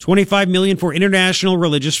 $25 million for international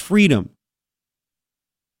religious freedom.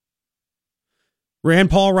 Rand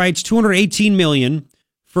Paul writes $218 million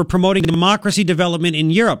for promoting democracy development in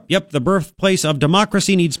Europe. Yep, the birthplace of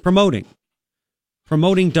democracy needs promoting.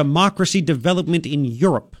 Promoting democracy development in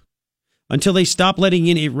Europe. Until they stop letting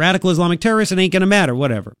in radical Islamic terrorists, it ain't going to matter,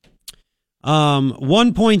 whatever.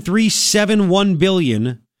 $1.371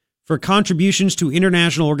 billion for contributions to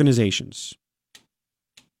international organizations.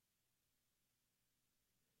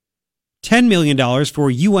 $10 million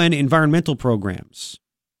for UN environmental programs.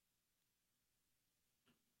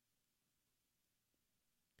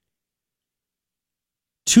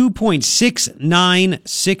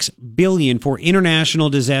 $2.696 billion for international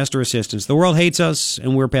disaster assistance. The world hates us,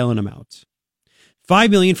 and we're bailing them out. $5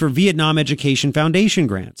 million for Vietnam Education Foundation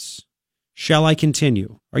grants. Shall I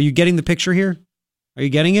continue? Are you getting the picture here? Are you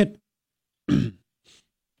getting it? Are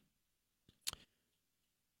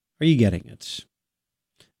you getting it?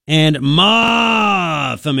 And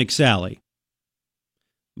Martha McSally.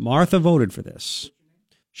 Martha voted for this.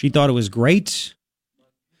 She thought it was great.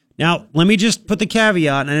 Now, let me just put the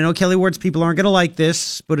caveat, and I know Kelly Ward's people aren't going to like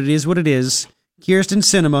this, but it is what it is. Kirsten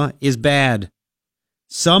Sinema is bad.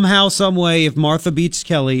 Somehow, some way, if Martha beats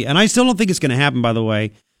Kelly, and I still don't think it's going to happen, by the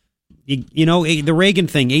way, you know, the Reagan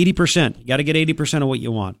thing, 80%. You got to get 80% of what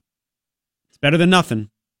you want. It's better than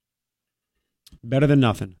nothing. Better than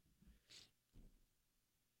nothing.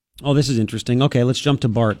 Oh, this is interesting. Okay, let's jump to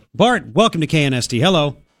Bart. Bart, welcome to KNST.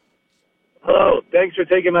 Hello. Hello. Thanks for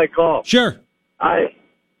taking my call. Sure.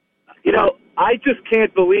 I just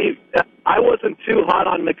can't believe I wasn't too hot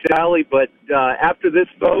on McSally, but after this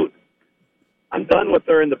vote, I'm done with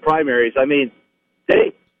her in the primaries. I mean,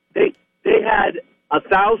 they had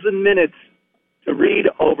 1,000 minutes to read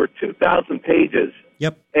over 2,000 pages.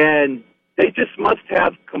 Yep. And they just must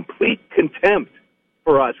have complete contempt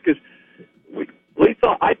for us because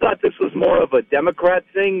I thought this was more of a Democrat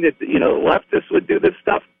thing that leftists would do this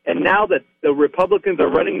stuff, and now that the Republicans are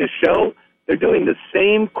running the show, they're doing the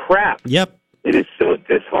same crap. Yep. It is so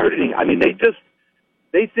disheartening. I mean, they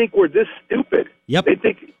think we're this stupid. Yep. They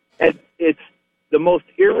think it's the most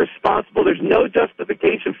irresponsible. There's no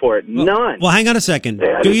justification for it. None. Well, hang on a second.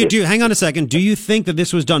 Hang on a second. Do you think that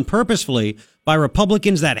this was done purposefully by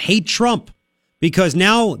Republicans that hate Trump? Because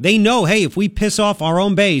now they know, hey, if we piss off our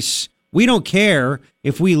own base, we don't care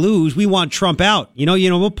if we lose. We want Trump out.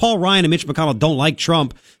 Paul Ryan and Mitch McConnell don't like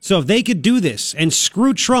Trump. So if they could do this and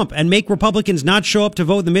screw Trump and make Republicans not show up to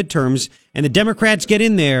vote in the midterms, and the Democrats get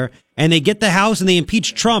in there and they get the House and they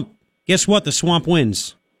impeach Trump, guess what? The swamp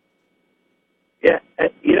wins. Yeah,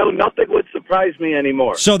 nothing would surprise me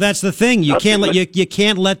anymore. So that's the thing. You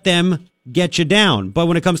can't let them get you down. But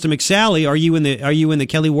when it comes to McSally, are you in the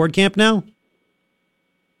Kelly Ward camp now?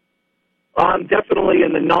 I'm definitely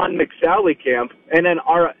in the non-McSally camp, and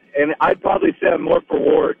I'd probably say I'm more for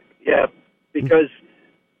Ward. Yeah, because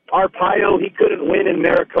Arpaio, he couldn't win in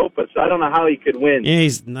Maricopa, so I don't know how he could win. Yeah,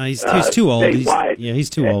 he's too old. He's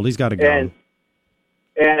too old. He's got to go.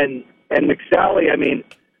 And McSally, I mean,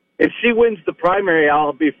 if she wins the primary,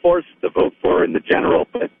 I'll be forced to vote for her in the general.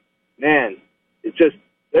 But man,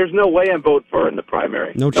 there's no way I'm voting for her in the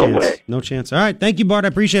primary. No chance. All right, thank you, Bart. I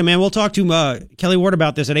appreciate it, man. We'll talk to Kelly Ward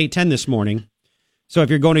about this at 8:10 this morning. So if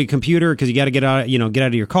you're going to your computer because you got to get out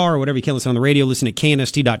of your car or whatever, you can't listen on the radio. Listen at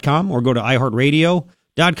knst.com or go to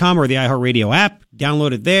iHeartRadio.com or the iHeartRadio app.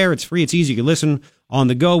 Download it there. It's free. It's easy. You can listen on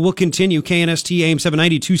the go. We'll continue. KNST AM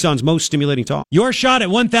 790, Tucson's most stimulating talk. Your shot at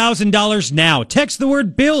 $1,000 now. Text the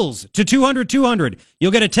word BILLS to 200-200.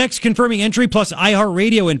 You'll get a text confirming entry plus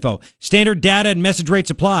iHeartRadio info. Standard data and message rates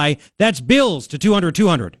apply. That's BILLS to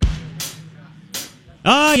 200-200.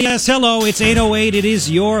 Ah, yes. Hello. It's 8:08. It is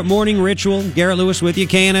your morning ritual. Garrett Lewis with you.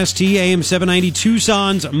 KNST AM 790,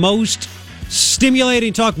 Tucson's most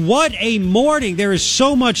stimulating talk. What a morning. There is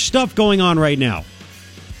so much stuff going on right now.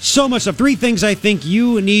 So much stuff. 3 things I think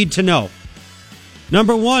you need to know.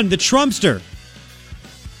 Number 1, the Trumpster.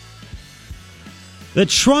 The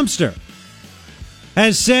Trumpster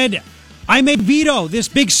has said, I may veto this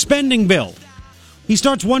big spending bill. He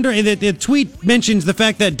starts wondering, the tweet mentions the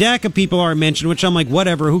fact that DACA people aren't mentioned, which I'm like,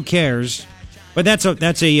 whatever, who cares? But that's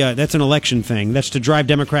an election thing. That's to drive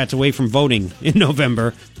Democrats away from voting in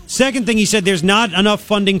November. Second thing he said, there's not enough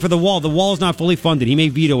funding for the wall. The wall is not fully funded. He may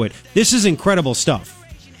veto it. This is incredible stuff.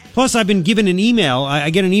 Plus, I've been given an email.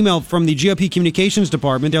 I get an email from the GOP communications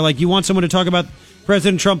department. They're like, you want someone to talk about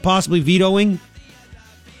President Trump possibly vetoing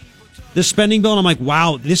the spending bill? And I'm like,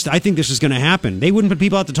 wow, I think this is going to happen. They wouldn't put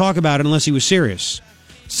people out to talk about it unless he was serious.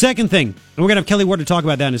 Second thing, and we're going to have Kelly Ward to talk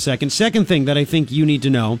about that in a second. Second thing that I think you need to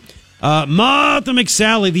know, Martha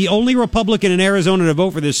McSally, the only Republican in Arizona to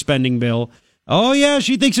vote for this spending bill. Oh, yeah,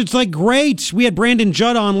 she thinks it's like great. We had Brandon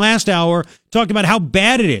Judd on last hour, talked about how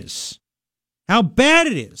bad it is. How bad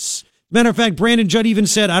it is. Matter of fact, Brandon Judd even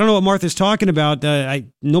said, I don't know what Martha's talking about.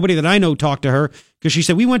 Nobody that I know talked to her because she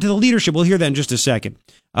said, we went to the leadership. We'll hear that in just a second.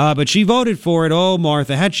 But she voted for it. Oh,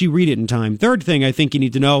 Martha, how'd she read it in time? Third thing I think you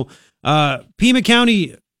need to know, Pima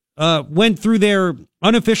County went through their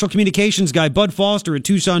unofficial communications guy, Bud Foster at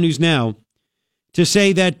Tucson News Now, to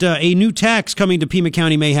say that a new tax coming to Pima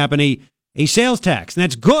County may happen, a sales tax. And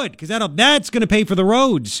that's good, because that's going to pay for the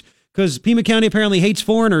roads, because Pima County apparently hates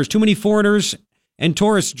foreigners. Too many foreigners and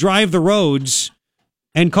tourists drive the roads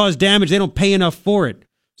and cause damage. They don't pay enough for it.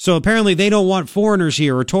 So apparently they don't want foreigners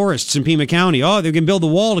here or tourists in Pima County. Oh, they can build a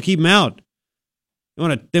wall to keep them out. They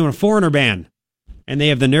want a foreigner ban. And they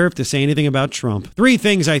have the nerve to say anything about Trump. 3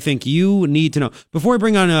 things I think you need to know. Before we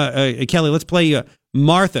bring on Kelly, let's play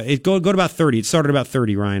Martha. Go to about 30. It started about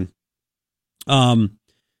 30, Ryan. A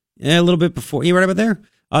little bit before. You right about there?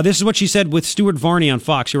 This is what she said with Stuart Varney on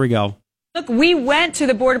Fox. Here we go. Look, we went to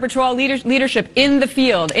the Border Patrol leadership in the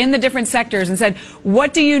field, in the different sectors, and said,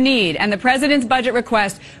 what do you need? And the president's budget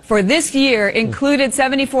request for this year included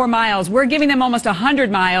 74 miles. We're giving them almost 100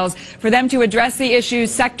 miles for them to address the issues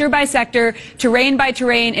sector by sector, terrain by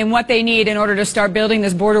terrain, in what they need in order to start building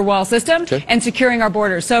this border wall system and securing our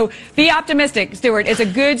borders. So be optimistic, Stuart. It's a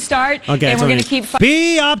good start, and we're going to keep...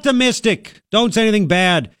 Be optimistic. Don't say anything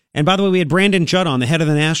bad. And by the way, we had Brandon Judd on, the head of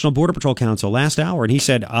the National Border Patrol Council, last hour, and he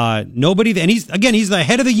said nobody. And he's the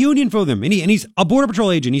head of the union for them, and he's a Border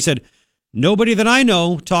Patrol agent. He said nobody that I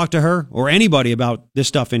know talked to her or anybody about this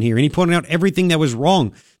stuff in here, and he pointed out everything that was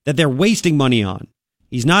wrong, that they're wasting money on.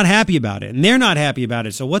 He's not happy about it, and they're not happy about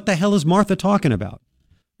it. So what the hell is Martha talking about?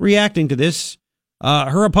 Reacting to this,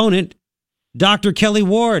 her opponent, Dr. Kelli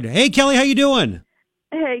Ward. Hey, Kelly, how you doing?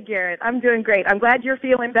 Hey, Garrett, I'm doing great. I'm glad you're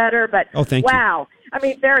feeling better, but thank you. Wow. I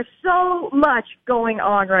mean, there's so much going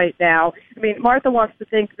on right now. I mean, Martha wants to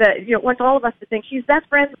think that, wants all of us to think she's best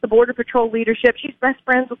friends with the Border Patrol leadership. She's best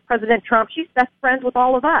friends with President Trump. She's best friends with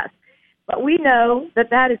all of us. But we know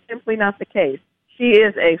that is simply not the case. She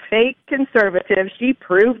is a fake conservative. She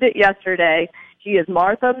proved it yesterday. She is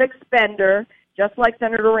Martha McSpender, just like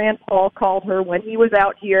Senator Rand Paul called her when he was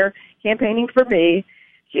out here campaigning for me.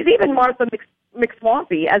 She's even Martha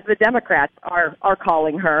McSwampy, as the Democrats are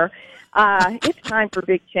calling her. It's time for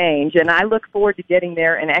big change, and I look forward to getting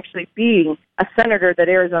there and actually being a senator that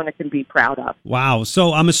Arizona can be proud of. Wow.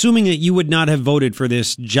 So I'm assuming that you would not have voted for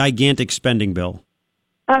this gigantic spending bill.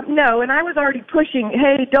 No, and I was already pushing,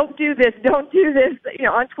 hey, don't do this,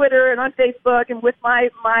 on Twitter and on Facebook and with my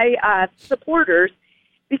supporters,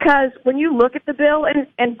 because when you look at the bill,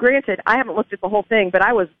 and granted, I haven't looked at the whole thing, but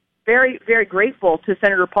I was very, very grateful to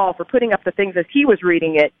Senator Paul for putting up the things as he was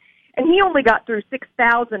reading it. And he only got through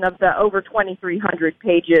 6,000 of the over 2,300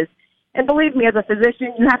 pages. And believe me, as a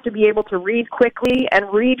physician, you have to be able to read quickly and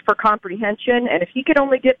read for comprehension. And if he could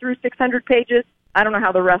only get through 600 pages, I don't know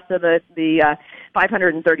how the rest of the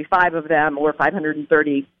 535 of them or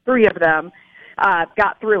 533 of them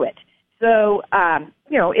got through it. So,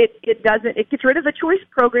 it gets rid of the choice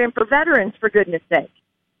program for veterans, for goodness sake.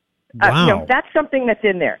 Wow. That's something that's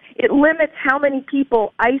in there. It limits how many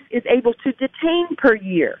people ICE is able to detain per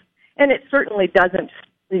year. And it certainly doesn't,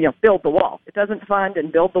 build the wall. It doesn't fund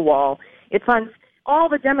and build the wall. It funds all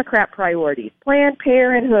the Democrat priorities, Planned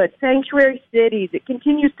Parenthood, sanctuary cities. It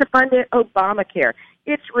continues to fund Obamacare.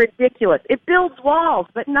 It's ridiculous. It builds walls,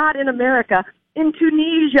 but not in America, in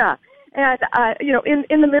Tunisia, and,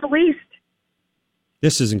 in the Middle East.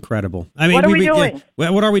 This is incredible. I mean, what are we doing?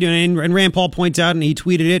 What are we doing? And Rand Paul points out, and he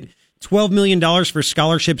tweeted it, $12 million for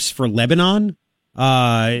scholarships for Lebanon.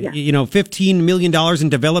 $15 million in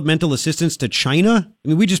developmental assistance to China. I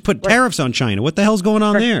mean, we just put tariffs on China. What the hell's going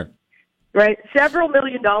on there? Right. Several $1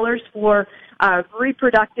 million for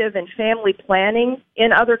reproductive and family planning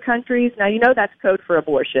in other countries. Now, that's code for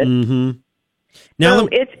abortion. Mm-hmm. Now,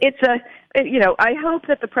 so I hope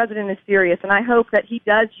that the president is serious, and I hope that he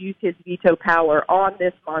does use his veto power on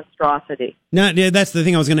this monstrosity. Now, that's the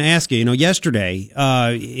thing I was going to ask you. Yesterday,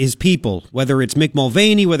 his people, whether it's Mick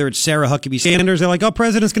Mulvaney, whether it's Sarah Huckabee Sanders, they're like,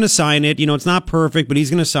 president's going to sign it. It's not perfect, but he's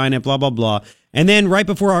going to sign it, blah, blah, blah. And then right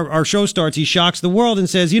before our show starts, he shocks the world and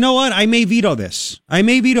says, you know what? I may veto this. And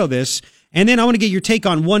then I want to get your take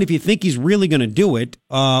on, one, if you think he's really going to do it,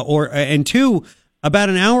 and two, about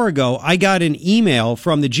an hour ago, I got an email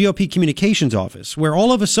from the GOP communications office where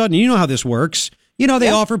all of a sudden, you know how this works. They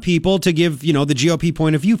offer people to give, the GOP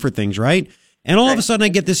point of view for things, right? And all of a sudden I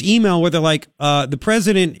get this email where they're like, the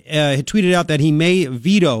president had tweeted out that he may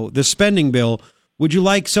veto the spending bill. Would you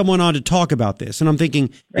like someone on to talk about this? And I'm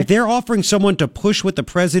thinking, if they're offering someone to push what the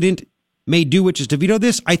president may do, which is to veto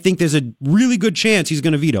this, I think there's a really good chance he's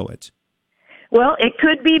going to veto it. Well, it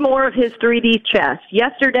could be more of his 3D chess.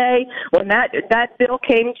 Yesterday, when that bill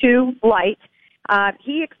came to light,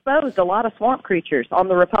 he exposed a lot of swamp creatures on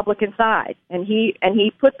the Republican side, and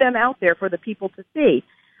he put them out there for the people to see.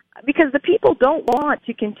 because the people don't want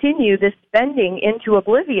to continue this spending into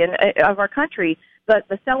oblivion of our country,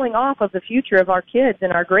 the selling off of the future of our kids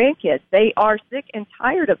and our grandkids. They are sick and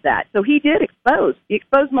tired of that. So he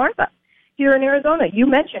exposed Martha here in Arizona. You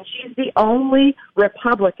mentioned she's the only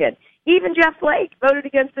Republican. Even Jeff Flake voted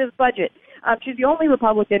against his budget. She's the only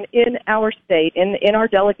Republican in our state, in our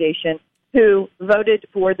delegation, who voted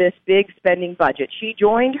for this big spending budget. She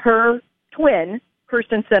joined her twin,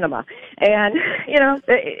 Kirsten Sinema. And,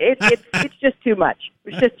 it's just too much.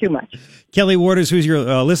 It's just too much. Kelli Ward is who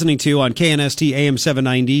you're listening to on KNST AM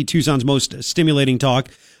 790, Tucson's most stimulating talk.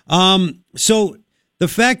 So the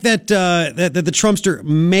fact that the Trumpster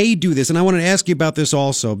may do this, and I wanted to ask you about this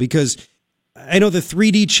also, because I know the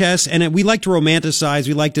 3D chess, and we like to romanticize.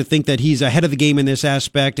 We like to think that he's ahead of the game in this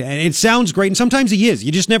aspect, and it sounds great, and sometimes he is.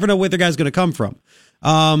 You just never know where the guy's going to come from.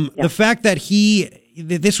 The fact that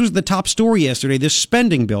this was the top story yesterday, this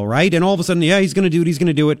spending bill, right? And all of a sudden, he's going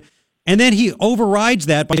to do it. And then he overrides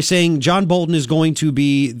that by saying John Bolton is going to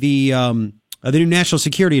be the new national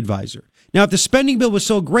security advisor. Now, if the spending bill was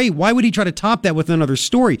so great, why would he try to top that with another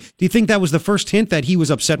story? Do you think that was the first hint that he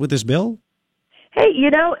was upset with this bill? Hey,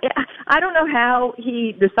 I don't know how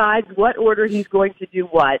he decides what order he's going to do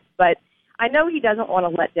what, but I know he doesn't want to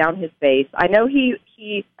let down his base. I know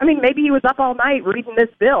maybe he was up all night reading this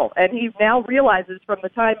bill, and he now realizes from the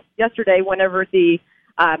time yesterday whenever the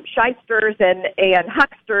shysters and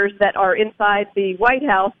hucksters that are inside the White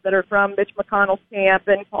House that are from Mitch McConnell's camp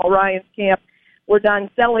and Paul Ryan's camp were done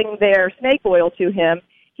selling their snake oil to him,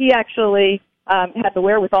 he actually had the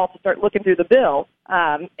wherewithal to start looking through the bill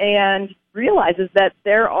and realizes that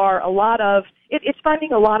there are it's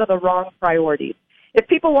funding a lot of the wrong priorities. If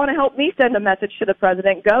people want to help me send a message to the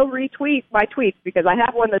president, go retweet my tweets, because I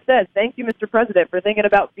have one that says, "Thank you, Mr. President, for thinking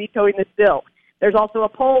about vetoing this bill." There's also a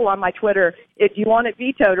poll on my Twitter. If you want it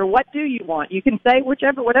vetoed, or what do you want? You can say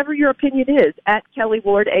whatever your opinion is, at Kelli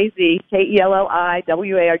Ward AZ, KELLI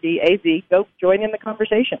WARD AZ. Go join in the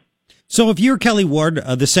conversation. So if you're Kelli Ward,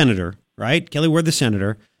 the senator, right? Kelli Ward, the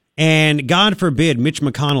senator, and God forbid Mitch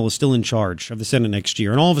McConnell is still in charge of the Senate next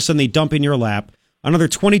year, and all of a sudden they dump in your lap another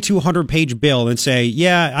 2,200-page bill and say,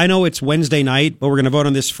 yeah, I know it's Wednesday night, but we're going to vote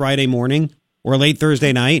on this Friday morning or late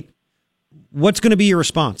Thursday night. What's going to be your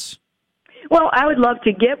response? Well, I would love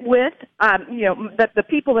to get with, the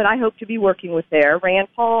people that I hope to be working with there, Rand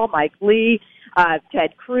Paul, Mike Lee,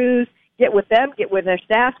 Ted Cruz, get with them, get with their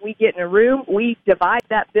staff. We get in a room, we divide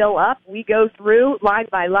that bill up, we go through line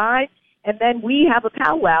by line, and then we have a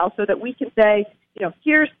powwow so that we can say,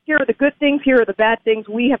 here are the good things, here are the bad things.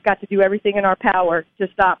 We have got to do everything in our power to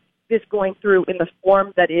stop this going through in the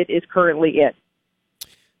form that it is currently in.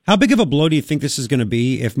 How big of a blow do you think this is going to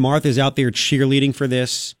be if Martha's out there cheerleading for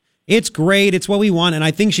this? It's great. It's what we want. And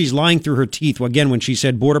I think she's lying through her teeth. Again, when she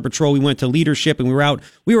said Border Patrol, we went to leadership and we were out,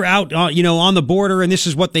 on the border, and this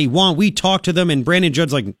is what they want. We talked to them, and Brandon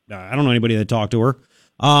Judd's like, I don't know anybody that talked to her.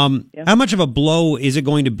 How much of a blow is it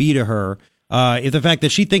going to be to her if the fact that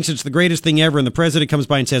she thinks it's the greatest thing ever and the president comes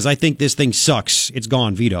by and says, I think this thing sucks, it's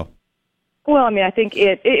gone, veto? Well, I think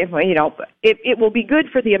it will be good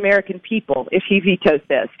for the American people if he vetoes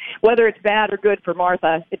this. Whether it's bad or good for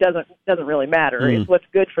Martha, it doesn't really matter. It's what's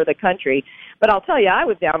good for the country. But I'll tell you, I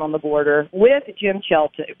was down on the border with Jim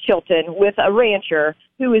Chilton, with a rancher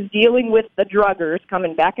who is dealing with the druggers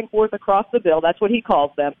coming back and forth across the bill. That's what he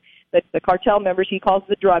calls them. The cartel members he calls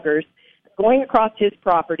the druggers, going across his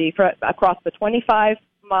property, across the 25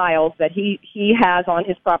 miles that he has on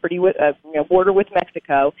his property with border with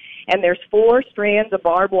Mexico, and there's 4 strands of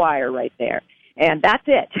barbed wire right there, and that's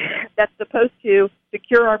it. That's supposed to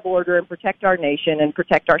secure our border and protect our nation and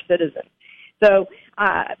protect our citizens. So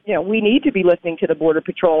we need to be listening to the Border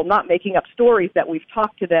Patrol, not making up stories that we've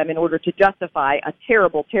talked to them in order to justify a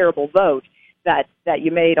terrible, terrible vote that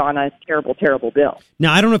you made on a terrible, terrible bill.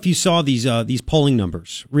 Now, I don't know if you saw these polling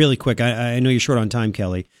numbers really quick. I know you're short on time,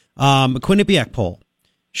 Kelly. Quinnipiac poll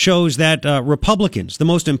shows that Republicans, the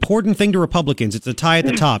most important thing to Republicans, it's a tie at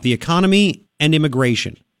the top, the economy and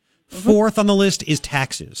immigration. Fourth on the list is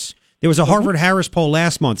taxes. There was a Harvard-Harris poll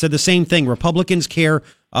last month, said the same thing. Republicans care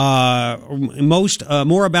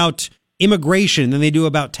more about immigration than they do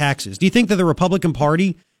about taxes. Do you think that the Republican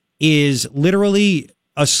Party is literally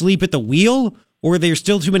asleep at the wheel, or are there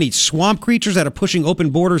still too many swamp creatures that are pushing open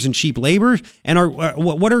borders and cheap labor? And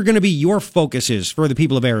what are going to be your focuses for the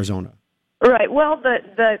people of Arizona? Right. Well,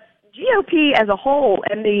 the GOP as a whole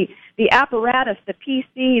and the apparatus, the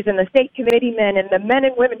PCs and the state committeemen and the men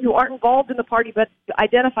and women who aren't involved in the party but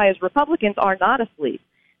identify as Republicans are not asleep.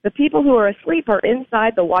 The people who are asleep are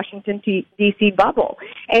inside the Washington, D.C. bubble,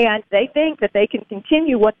 and they think that they can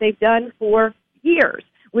continue what they've done for years,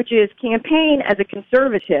 which is campaign as a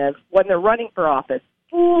conservative when they're running for office,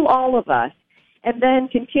 fool all of us, and then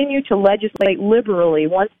continue to legislate liberally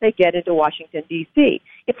once they get into Washington, D.C.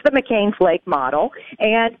 It's the McCain-Flake model,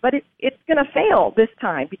 but it's going to fail this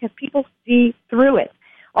time because people see through it.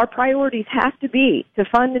 Our priorities have to be to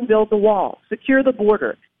fund and build the wall, secure the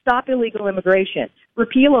border, stop illegal immigration,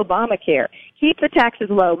 repeal Obamacare, keep the taxes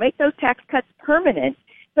low, make those tax cuts permanent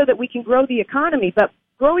so that we can grow the economy. But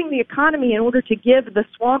growing the economy in order to give the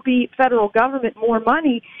swampy federal government more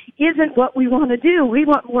money isn't what we want to do. We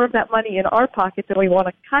want more of that money in our pockets, and we want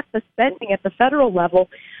to cut the spending at the federal level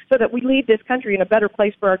so that we leave this country in a better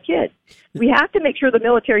place for our kids. We have to make sure the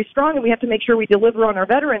military is strong, and we have to make sure we deliver on our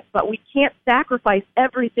veterans, but we can't sacrifice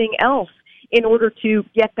everything else in order to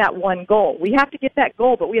get that one goal. We have to get that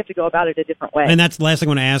goal, but we have to go about it a different way. And that's the last thing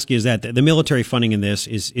I want to ask you is that the military funding in this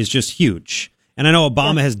is just huge. And I know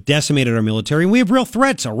Obama has decimated our military, and we have real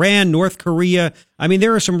threats. Iran, North Korea. I mean,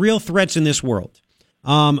 there are some real threats in this world.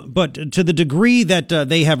 But to the degree that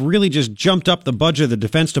they have really just jumped up the budget of the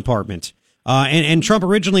Defense Department, and Trump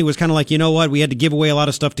originally was kind of like, you know what, we had to give away a lot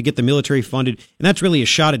of stuff to get the military funded. And that's really a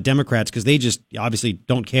shot at Democrats because they just obviously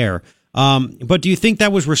don't care. But do you think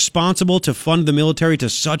that was responsible to fund the military to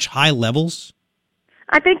such high levels?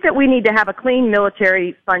 I think that we need to have a clean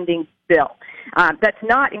military funding bill that's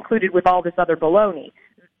not included with all this other baloney.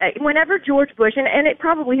 Whenever George Bush, and it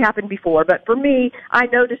probably happened before, but for me, I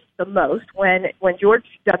noticed the most when George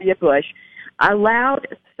W. Bush allowed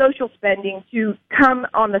social spending to come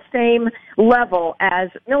on the same level as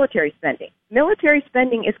military spending. Military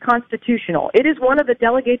spending is constitutional. It is one of the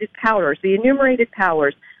delegated powers, the enumerated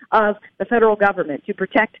powers of the federal government to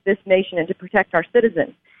protect this nation and to protect our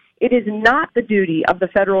citizens. It is not the duty of the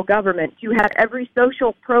federal government to have every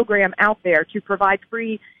social program out there to provide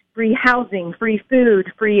free housing, free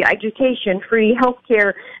food, free education, free health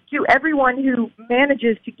care to everyone who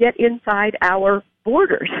manages to get inside our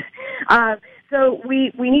borders. So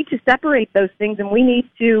we need to separate those things, and we need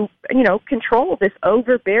to, control this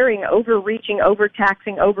overbearing, overreaching,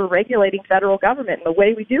 overtaxing, overregulating federal government. And the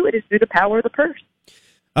way we do it is through the power of the purse.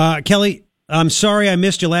 Kelly, I'm sorry I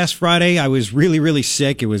missed you last Friday. I was really, really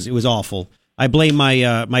sick. It was awful. I blame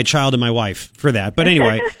my child and my wife for that. But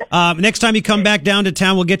anyway, next time you come back down to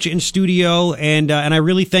town, we'll get you in studio. And I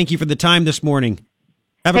really thank you for the time this morning.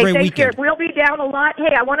 Have a great weekend. Care. We'll be down a lot.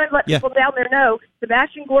 Hey, I want to let people down there know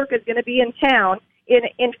Sebastian Gorka is going to be in town in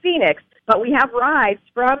Phoenix, but we have rides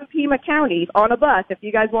from Pima County on a bus. If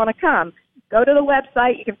you guys want to come, go to the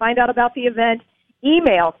website. You can find out about the event.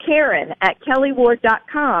 Email Karen at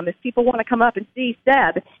kellyward.com if people want to come up and see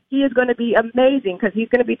Seb. He is going to be amazing because he's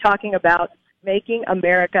going to be talking about making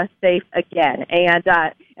America safe again and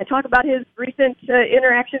talk about his recent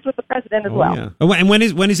interactions with the president as well. Yeah. And when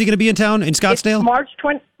is he going to be in town in Scottsdale?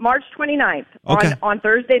 It's March 29th on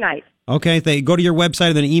Thursday night. Okay, they go to your website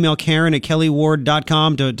and then email Karen at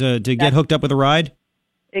kellyward.com to get hooked up with a ride?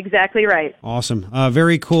 Exactly right. Awesome.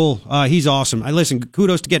 Very cool. He's awesome. Listen,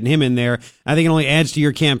 kudos to getting him in there. I think it only adds to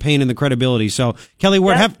your campaign and the credibility. So, Kelly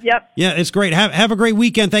Ward, yeah, it's great. Have a great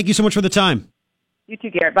weekend. Thank you so much for the time. You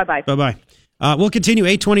too, Garrett. Bye-bye. Bye-bye. We'll continue,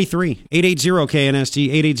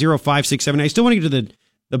 823-880-KNST, 880-5678. I still want to get to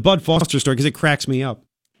the Bud Foster story because it cracks me up.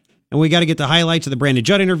 And we got to get the highlights of the Brandon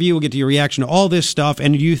Judd interview. We'll get to your reaction to all this stuff.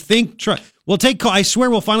 And do you think Trump... I swear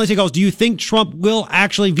we'll finally take calls. Do you think Trump will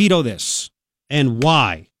actually veto this? And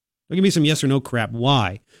why? Don't give me some yes or no crap.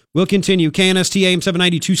 Why? We'll continue. KNST AM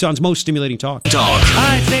 790, Tucson's most stimulating talk. All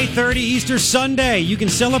right, it's 8:30 Easter Sunday. You can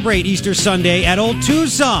celebrate Easter Sunday at Old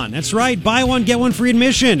Tucson. That's right. Buy one, get one free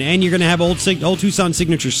admission. And you're going to have Old Tucson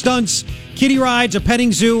signature stunts, kiddie rides, a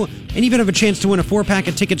petting zoo, and even have a chance to win a 4-pack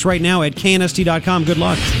of tickets right now at knst.com. Good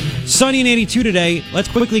luck. Sunny and 82 today. Let's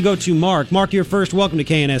quickly go to Mark. Mark, you're first. Welcome to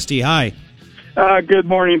KNST. Hi. Good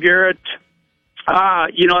morning, Garrett.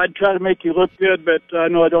 I'd try to make you look good, but I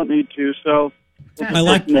know I don't need to, so...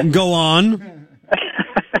 Go on.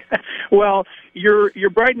 Well, you're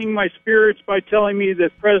brightening my spirits by telling me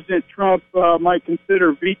that President Trump might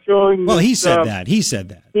consider vetoing. Well, he said that. He said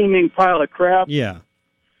that. Steaming pile of crap. Yeah.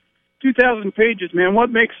 2,000 pages, man.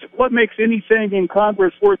 What makes anything in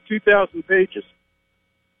Congress worth 2,000 pages?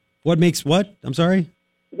 What makes what? I'm sorry.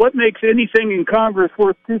 What makes anything in Congress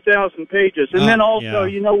worth 2,000 pages? And then also,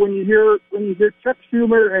 when you hear Chuck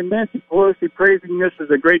Schumer and Nancy Pelosi praising this as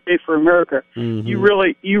a great day for America, you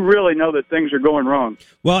really know that things are going wrong.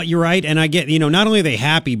 Well, you're right, and I get, not only are they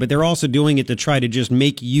happy, but they're also doing it to try to just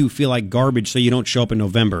make you feel like garbage so you don't show up in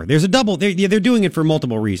November. There's a double. They're doing it for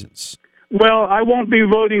multiple reasons. Well, I won't be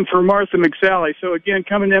voting for Martha McSally. So again,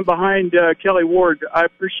 coming in behind Kelli Ward, I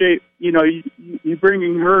appreciate you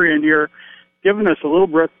bringing her in here. giving us a little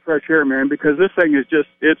breath of fresh air, man, because this thing is just,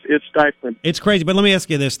 it's stifling. It's crazy. But let me ask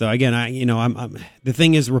you this, though. Again, the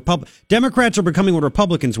thing is, Democrats are becoming what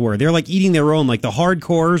Republicans were. They're like eating their own. Like the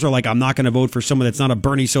hardcores are like, I'm not going to vote for someone that's not a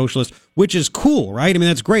Bernie socialist, which is cool, right? I mean,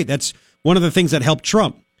 that's great. That's one of the things that helped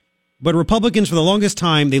Trump. But Republicans, for the longest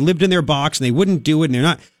time, they lived in their box and they wouldn't do it. And they're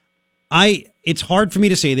not. It's hard for me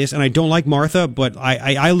to say this, and I don't like Martha, but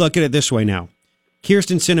I look at it this way now.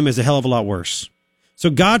 Kyrsten Sinema is a hell of a lot worse. So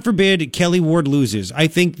God forbid Kelly Ward loses. I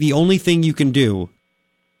think the only thing you can do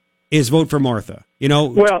is vote for Martha. You know?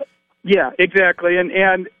 Well, yeah, exactly.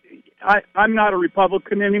 And I'm not a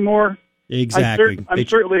Republican anymore. Exactly. I'm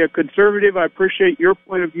certainly a conservative. I appreciate your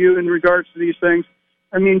point of view in regards to these things.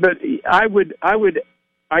 I mean, but I would,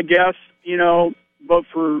 I guess, vote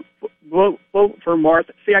for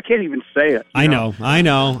Martha. See, I can't even say it. I know.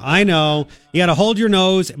 You got to hold your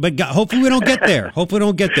nose, but hopefully we don't get there.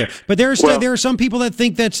 But there are some people that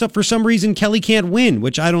think that for some reason Kelly can't win,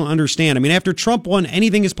 which I don't understand. I mean, after Trump won,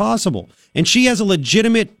 anything is possible, and she has a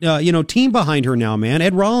legitimate, team behind her now. Man,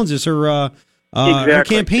 Ed Rollins is her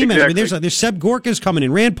campaign manager. I mean, there's Seb Gorka's coming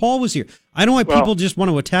in. Rand Paul was here. I don't know why people just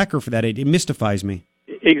want to attack her for that. It mystifies me.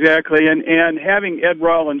 Exactly, and having Ed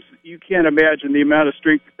Rollins, you can't imagine the amount of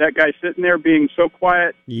strength that guy's sitting there, being so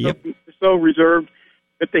quiet, so reserved.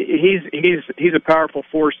 But he's a powerful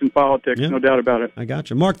force in politics, no doubt about it. I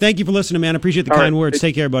got you, Mark. Thank you for listening, man. I appreciate the kind words.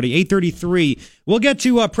 Take care, buddy. 8:33. We'll get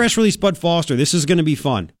to press release Bud Foster. This is going to be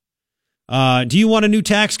fun. Do you want a new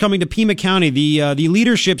tax coming to Pima County? The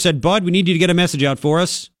leadership said, Bud, we need you to get a message out for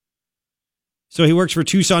us. So he works for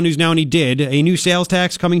Tucson News Now, and he did. A new sales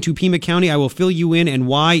tax coming to Pima County. I will fill you in and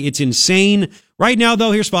why. It's insane. Right now,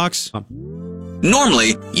 though, here's Fox.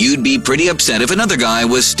 Normally, you'd be pretty upset if another guy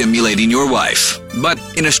was stimulating your wife. But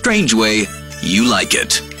in a strange way, you like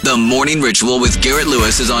it. The Morning Ritual with Garrett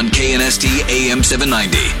Lewis is on KNST AM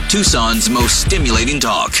 790, Tucson's most stimulating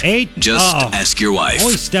talk. Ask your wife.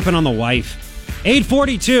 Always stepping on the wife.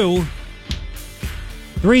 8:42.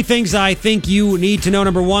 3 things I think you need to know.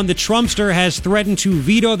 Number 1, the Trumpster has threatened to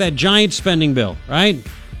veto that giant spending bill, right?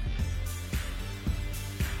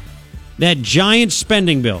 That giant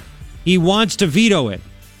spending bill. He wants to veto it.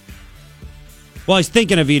 Well, he's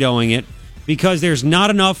thinking of vetoing it because there's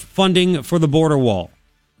not enough funding for the border wall.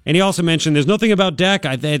 And he also mentioned there's nothing about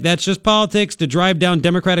DAC. That's just politics to drive down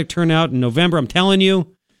Democratic turnout in November. I'm telling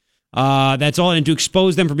you, that's all, and to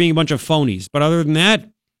expose them for being a bunch of phonies. But other than that,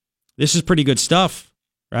 this is pretty good stuff.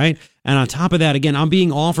 Right? And on top of that, again, I'm being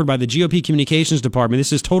offered by the GOP communications department.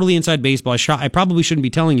 This is totally inside baseball. I probably shouldn't be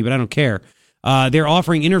telling you, but I don't care. They're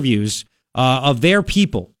offering interviews of their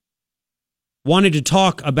people wanted to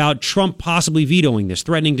talk about Trump possibly vetoing this,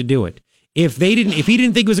 threatening to do it. If he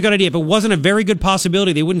didn't think it was a good idea, if it wasn't a very good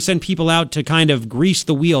possibility, they wouldn't send people out to kind of grease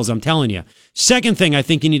the wheels, I'm telling you. Second thing I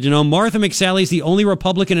think you need to know, Martha McSally is the only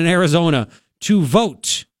Republican in Arizona to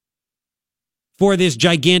vote for this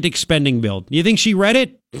gigantic spending bill. Do you think she read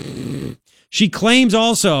it? She claims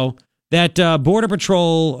also that Border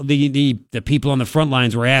Patrol, the people on the front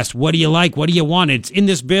lines were asked, what do you like? What do you want? It's in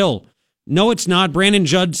this bill. No, it's not. Brandon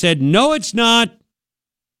Judd said, no, it's not.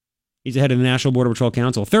 He's the head of the National Border Patrol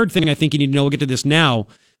Council. Third thing I think you need to know, we'll get to this now.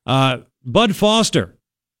 Bud Foster.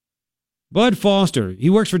 He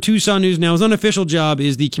works for Tucson News Now. His unofficial job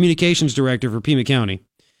is the communications director for Pima County.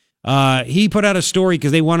 He put out a story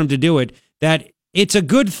because they want him to do it, that it's a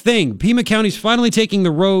good thing. Pima County's finally taking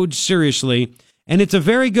the roads seriously, and it's a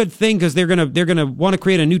very good thing because they're gonna want to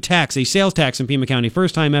create a new tax, a sales tax in Pima County,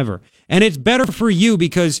 first time ever. And it's better for you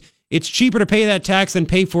because it's cheaper to pay that tax than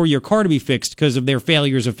pay for your car to be fixed because of their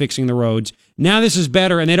failures of fixing the roads. Now this is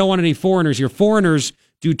better, and they don't want any foreigners. Your foreigners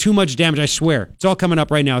do too much damage, I swear. It's all coming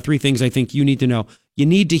up right now. 3 things I think you need to know. You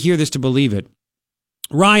need to hear this to believe it.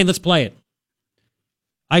 Ryan, let's play it.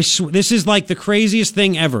 This is like the craziest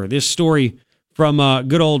thing ever. This story from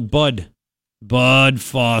good old Bud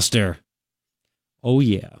Foster. Oh,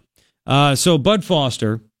 yeah. So Bud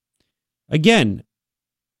Foster, again,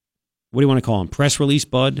 what do you want to call him? Press release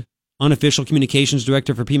Bud? Unofficial communications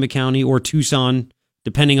director for Pima County or Tucson,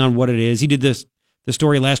 depending on what it is. He did the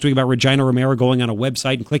story last week about Regina Romero going on a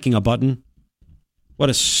website and clicking a button. What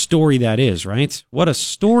a story that is, right? What a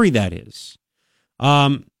story that is.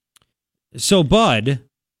 So Bud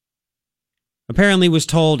apparently was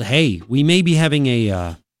told, hey, we may be having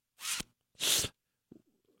a,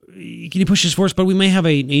 can you push this for us? But we may have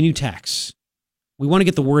a new tax. We want to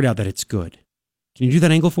get the word out that it's good. Can you do that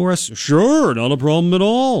angle for us? Sure, not a problem at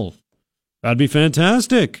all. That'd be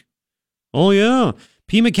fantastic. Oh, yeah.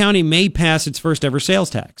 Pima County may pass its first ever sales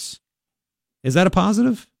tax. Is that a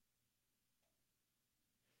positive?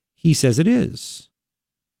 He says it is.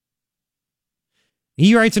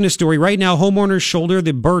 He writes in his story, right now, homeowners shoulder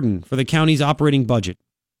the burden for the county's operating budget.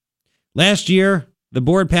 Last year, the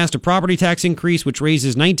board passed a property tax increase, which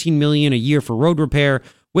raises $19 million a year for road repair,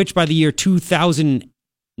 which by the year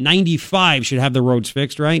 2095 should have the roads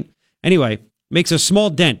fixed, right? Anyway, makes a small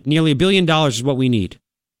dent. Nearly $1 billion is what we need.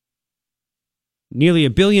 Nearly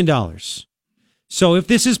 $1 billion. So if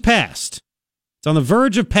this is passed, it's on the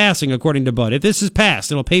verge of passing, according to Bud. If this is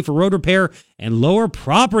passed, it'll pay for road repair and lower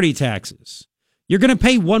property taxes. You're going to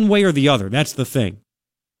pay one way or the other. That's the thing.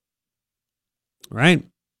 Right?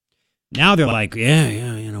 Now they're like, yeah,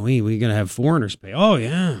 we're going to have foreigners pay. Oh,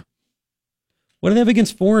 yeah. What do they have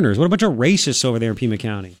against foreigners? What a bunch of racists over there in Pima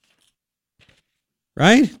County.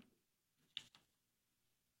 Right?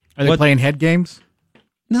 Are they playing head games?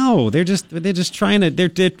 No, they're just trying to,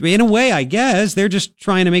 they're in a way, I guess, they're just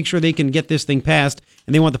trying to make sure they can get this thing passed,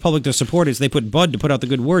 and they want the public to support it, so they put Bud to put out the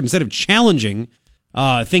good word. Instead of challenging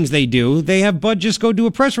things they do, they have Bud just go do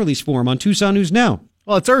a press release for him on Tucson News Now.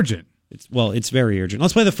 Well, it's urgent. It's very urgent.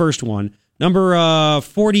 Let's play the first one. Number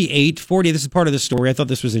 48. 40, this is part of the story. I thought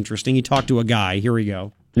this was interesting. He talked to a guy. Here we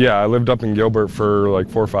go. Yeah, I lived up in Gilbert for like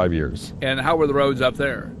 4 or 5 years. And how were the roads up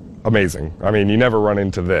there? Amazing. I mean, you never run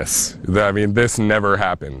into this. I mean, this never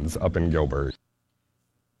happens up in Gilbert.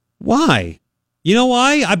 Why? You know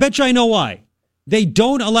why? I bet you I know why. They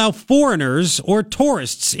don't allow foreigners or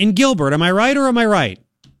tourists in Gilbert. Am I right or am I right?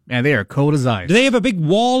 Man, they are cold as ice. Do they have a big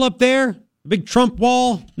wall up there? A big Trump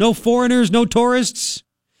wall? No foreigners, no tourists?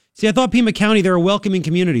 See, I thought Pima County, they're a welcoming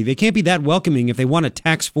community. They can't be that welcoming if they want to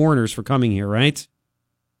tax foreigners for coming here, right?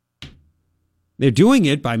 They're doing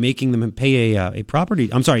it by making them pay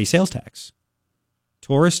a sales tax.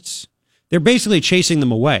 Tourists, they're basically chasing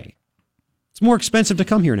them away. It's more expensive to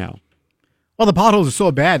come here now. Well, the potholes are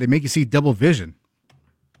so bad, they make you see double vision.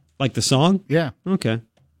 Like the song? Yeah. Okay.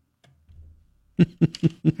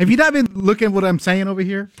 Have you not been looking at what I'm saying over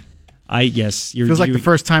here? Yes. Feels like the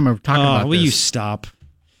first time I'm talking about will this. you stop?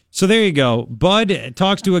 So there you go. Bud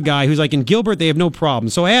talks to a guy who's like, in Gilbert, they have no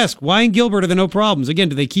problems. So I ask, why in Gilbert are there no problems? Again,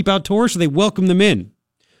 do they keep out tourists or they welcome them in?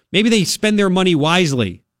 Maybe they spend their money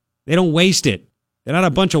wisely. They don't waste it. They're not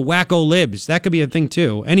a bunch of wacko libs. That could be a thing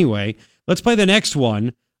too. Anyway, let's play the next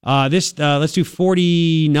one. Let's do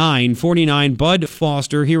 49. 49, Bud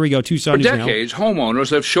Foster. Here we go. Tucson For decades, homeowners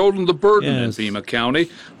have shouldered the burden in Pima County,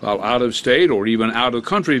 while out-of-state or even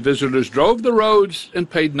out-of-country visitors drove the roads and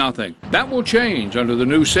paid nothing. That will change under the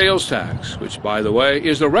new sales tax, which, by the way,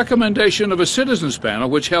 is the recommendation of a citizens panel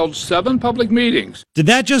which held 7 public meetings. Did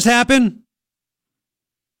that just happen?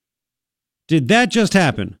 Did that just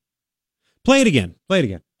happen? Play it again. Play it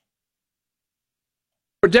again.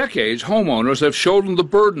 For decades, homeowners have shouldered the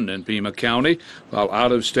burden in Pima County, while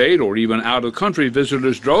out-of-state or even out-of-country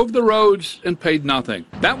visitors drove the roads and paid nothing.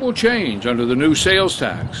 That will change under the new sales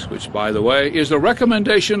tax, which, by the way, is the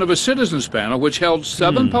recommendation of a citizens panel which held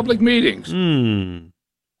 7 public meetings.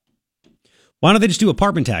 Why don't they just do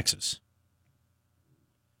apartment taxes?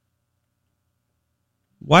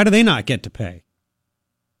 Why do they not get to pay?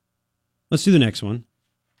 Let's do the next one.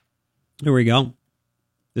 Here we go.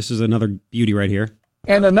 This is another beauty right here.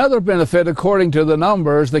 And another benefit, according to the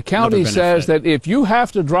numbers, the county says that if you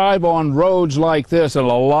have to drive on roads like this, and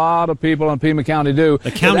a lot of people in Pima County do,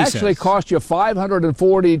 it actually costs you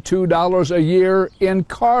 $542 a year in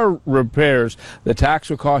car repairs. The tax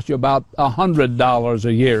will cost you about $100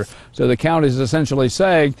 a year. So the county is essentially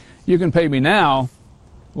saying, you can pay me now,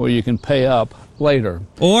 or you can pay up later.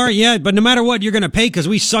 Or, yeah, but no matter what, you're going to pay because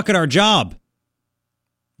we suck at our job.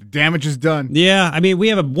 The damage is done. Yeah, I mean, we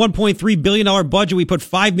have a $1.3 billion budget. We put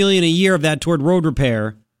 $5 million a year of that toward road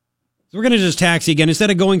repair. So we're going to just tax you again. Instead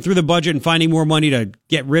of going through the budget and finding more money to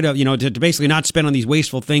get rid of, to basically not spend on these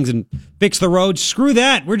wasteful things and fix the roads, screw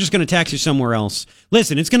that. We're just going to tax you somewhere else.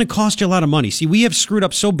 Listen, it's going to cost you a lot of money. See, we have screwed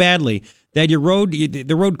up so badly that the road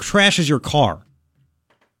trashes your car.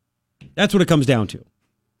 That's what it comes down to.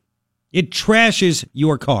 It trashes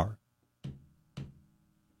your car.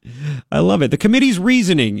 I love it. The committee's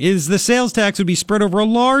reasoning is the sales tax would be spread over a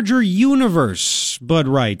larger universe, Bud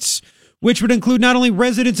writes, which would include not only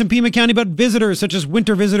residents in Pima County, but visitors such as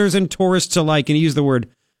winter visitors and tourists alike. And he used the word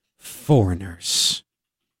foreigners.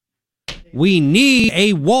 We need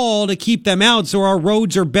a wall to keep them out so our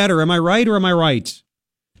roads are better. Am I right or am I right?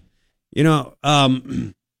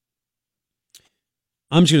 I'm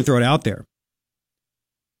just going to throw it out there.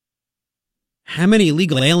 How many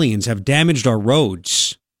illegal aliens have damaged our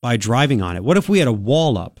roads by driving on it? What if we had a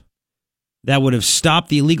wall up that would have stopped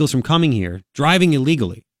the illegals from coming here, driving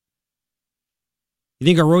illegally? You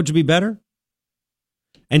think our roads would be better?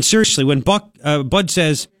 And seriously, when Bud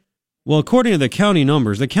says, Well, according to the county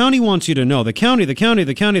numbers, the county wants you to know. The county.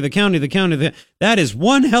 That is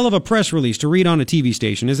one hell of a press release to read on a TV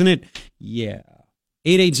station, isn't it? Yeah.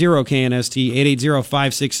 880-KNST,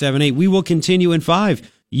 880-5678. We will continue in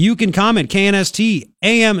 5. You can comment. KNST,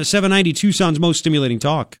 AM 790, Tucson's most stimulating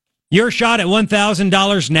talk. Your shot at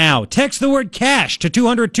 $1,000 now. Text the word cash to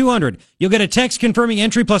 200-200. You'll get a text confirming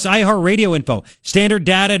entry plus iHeartRadio info. Standard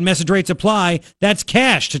data and message rates apply. That's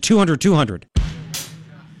cash to 200-200.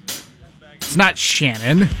 It's not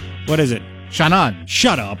Shannon. What is it? Shannon.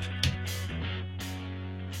 Shut up.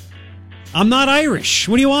 I'm not Irish.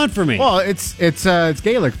 What do you want from me? Well, it's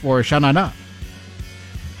Gaelic for Shanana.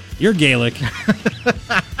 You're Gaelic.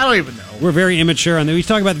 I don't even know. We're very immature on that. We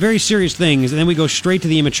talk about very serious things, and then we go straight to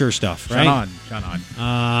the immature stuff, right? Shannon.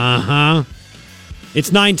 Uh-huh.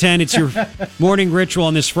 It's 9:10. It's your morning ritual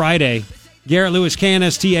on this Friday. Garrett Lewis,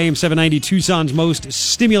 KNST, AM 790, Tucson's most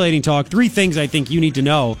stimulating talk. 3 things I think you need to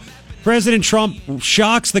know. President Trump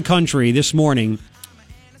shocks the country this morning.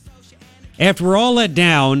 After we're all let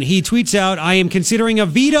down, he tweets out, I am considering a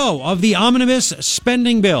veto of the omnibus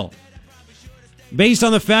spending bill. Based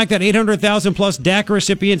on the fact that 800,000 plus DACA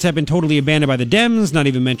recipients have been totally abandoned by the Dems, not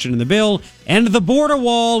even mentioned in the bill, and the border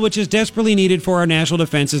wall, which is desperately needed for our national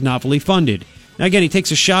defense, is not fully funded. Now, again, he takes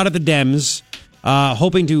a shot at the Dems,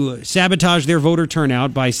 hoping to sabotage their voter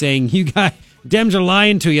turnout by saying, you guys, Dems are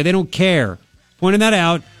lying to you. They don't care. Pointing that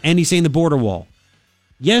out, and he's saying the border wall.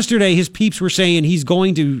 Yesterday, his peeps were saying he's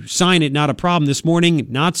going to sign it, not a problem. This morning,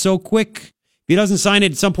 not so quick. If he doesn't sign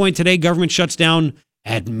it at some point today, government shuts down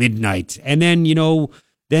at midnight. And then,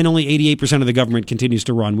 then only 88% of the government continues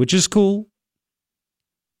to run, which is cool.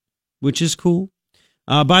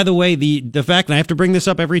 By the way, the fact, and I have to bring this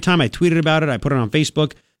up every time I tweeted about it, I put it on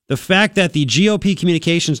Facebook, the fact that the GOP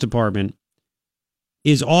communications department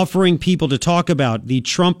is offering people to talk about the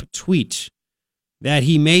Trump tweet that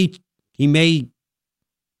he may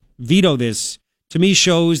veto this, to me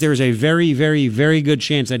shows there's a very, very, very good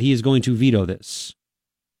chance that he is going to veto this.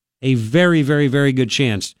 A very, very, very good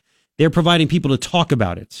chance. They're providing people to talk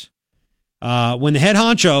about it. When the head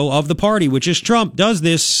honcho of the party, which is Trump, does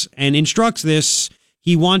this and instructs this,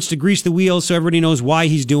 he wants to grease the wheels so everybody knows why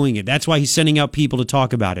he's doing it. That's why he's sending out people to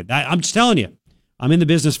talk about it. I'm just telling you, I'm in the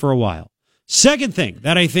business for a while. Second thing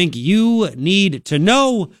that I think you need to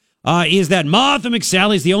know is that Martha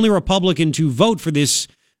McSally is the only Republican to vote for this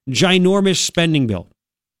ginormous spending bill.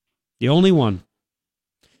 The only one.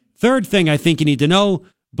 Third thing I think you need to know,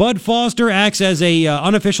 Bud Foster acts as a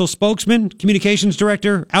unofficial spokesman, communications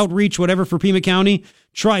director, outreach, whatever, for Pima County.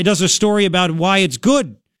 Does a story about why it's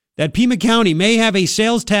good that Pima County may have a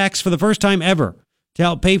sales tax for the first time ever to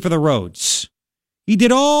help pay for the roads. He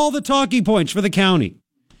did all the talking points for the county,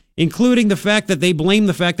 including the fact that they blame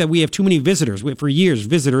the fact that we have too many visitors. For years,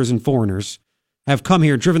 visitors and foreigners have come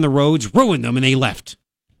here, driven the roads, ruined them, and they left.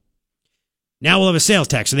 Now we'll have a sales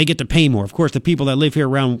tax, so they get to pay more. Of course, the people that live here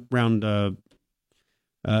the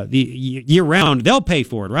year-round, they'll pay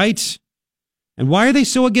for it, right? And why are they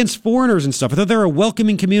so against foreigners and stuff? I thought they're a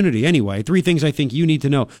welcoming community. Anyway, 3 things I think you need to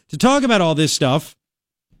know. To talk about all this stuff,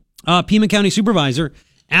 Pima County Supervisor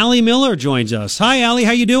Ally Miller joins us. Hi, Ally.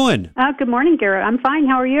 How you doing? Good morning, Garrett. I'm fine.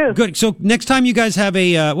 How are you? Good. So next time you guys have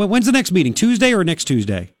when's the next meeting? Tuesday or next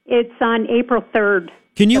Tuesday? It's on April 3rd.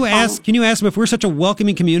 Can you ask them, if we're such a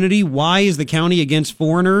welcoming community, why is the county against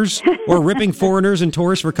foreigners or ripping foreigners and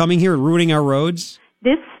tourists for coming here and ruining our roads?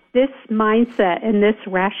 This mindset and this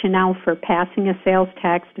rationale for passing a sales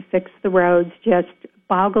tax to fix the roads just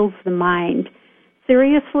boggles the mind.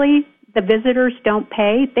 Seriously, the visitors don't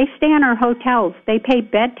pay. They stay in our hotels. They pay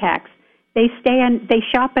bed tax. They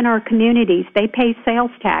shop in our communities. They pay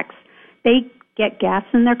sales tax. They get gas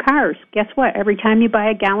in their cars. Guess what? Every time you buy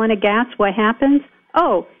a gallon of gas, what happens?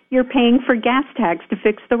 Oh, you're paying for gas tax to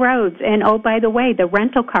fix the roads. And oh, by the way, the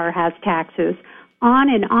rental car has taxes,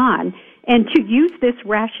 on and on. And to use this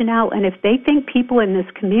rationale, and if they think people in this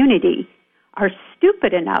community are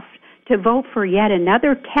stupid enough to vote for yet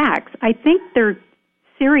another tax, I think they're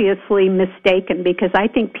seriously mistaken, because I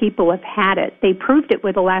think people have had it. They proved it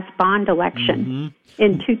with the last bond election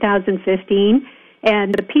in 2015,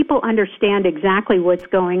 and the people understand exactly what's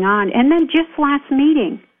going on. And then just last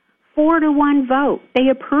meeting, 4-1 vote, they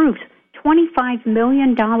approved $25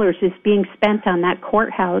 million is being spent on that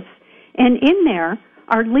courthouse. And in there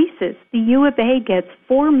are leases. The U of A gets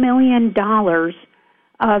 $4 million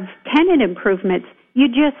of tenant improvements. You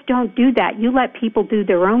just don't do that. You let people do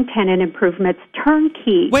their own tenant improvements,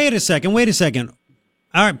 turnkey. Wait a second.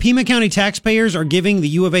 All right, Pima County taxpayers are giving the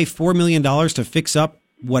U of A $4 million to fix up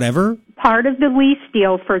whatever? Part of the lease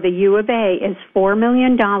deal for the U of A is $4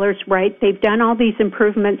 million, right? They've done all these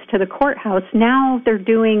improvements to the courthouse. Now they're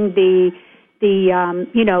doing they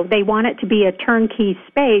want it to be a turnkey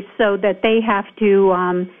space so that they have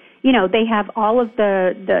to, they have all of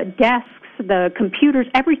the desks, the computers,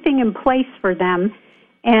 everything in place for them.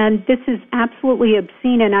 And this is absolutely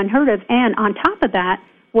obscene and unheard of. And on top of that,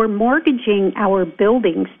 we're mortgaging our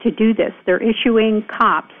buildings to do this. They're issuing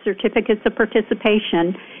COPs, certificates of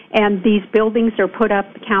participation, and these buildings are put up,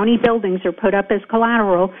 county buildings are put up as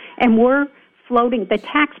collateral, and we're floating, the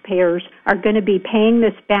taxpayers are going to be paying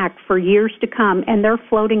this back for years to come, and they're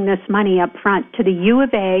floating this money up front to the U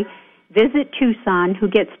of A, Visit Tucson, who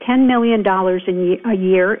gets $10 million a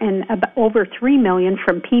year, and over $3 million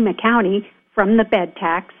from Pima County from the bed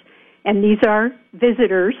tax, and these are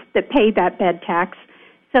visitors that pay that bed tax.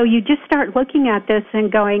 So you just start looking at this and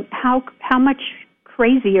going, how much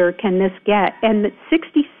crazier can this get? And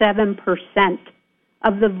 67%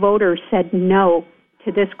 of the voters said no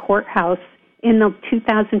to this courthouse in the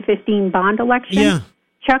 2015 bond election. Yeah.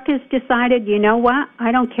 Chuck has decided, you know what?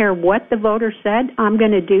 I don't care what the voters said. I'm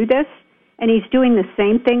going to do this. And he's doing the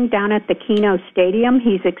same thing down at the Keno Stadium.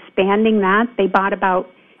 He's expanding that. They bought about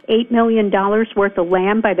 $8 million worth of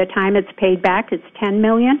land. By the time it's paid back, it's $10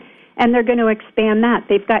 million. And they're going to expand that.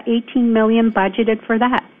 They've got $18 million budgeted for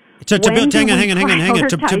that. To build, hang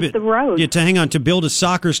on. To build a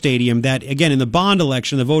soccer stadium that, again, in the bond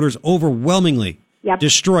election, the voters overwhelmingly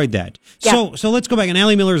destroyed that. Yep. So let's go back. And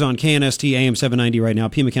Ally Miller's on KNST AM 790 right now,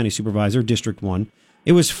 Pima County Supervisor, District 1.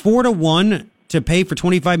 It was 4-1 to pay for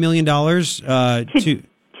 $25 million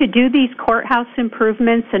to do these courthouse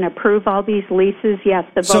improvements and approve all these leases. Yes,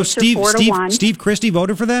 the votes are 4-1. Steve Christie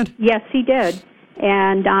voted for that? Yes, he did.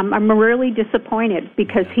 And I'm really disappointed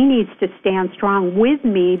because he needs to stand strong with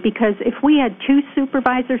me, because if we had two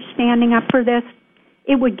supervisors standing up for this,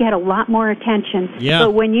 it would get a lot more attention. Yeah.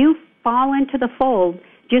 But when you fall into the fold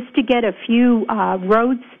just to get a few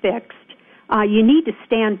roads fixed, you need to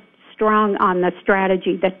stand strong on the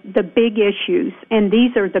strategy, the big issues, and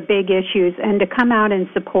these are the big issues, and to come out and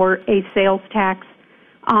support a sales tax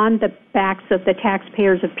on the backs of the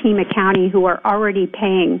taxpayers of Pima County who are already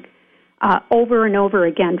paying over and over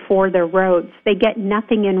again for their roads. They get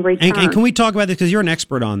nothing in return. And can we talk about this, because you're an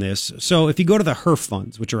expert on this? So if you go to the HERF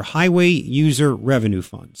funds, which are Highway User Revenue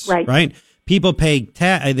Funds, right? People pay,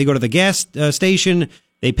 they go to the gas station,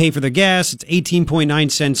 they pay for their gas, it's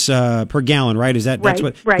 18.9 cents per gallon, right? That's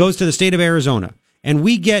what goes to the state of Arizona. And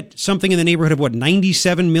we get something in the neighborhood of, what,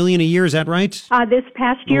 $97 million a year, is that right? This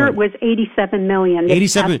past year it was $87 million.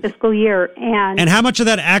 This past fiscal year. And how much of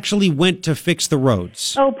that actually went to fix the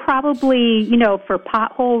roads? Oh, probably, for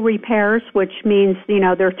pothole repairs, which means,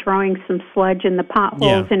 they're throwing some sludge in the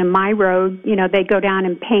potholes. And in my road, they go down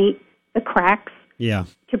and paint the cracks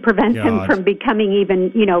to prevent them from becoming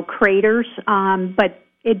even, craters. But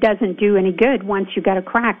it doesn't do any good. Once you got a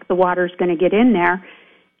crack, the water's going to get in there.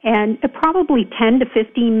 And probably $10 to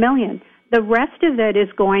 $15 million. The rest of it is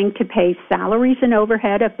going to pay salaries and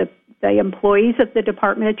overhead of the employees of the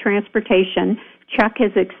Department of Transportation. Chuck has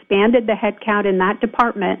expanded the headcount in that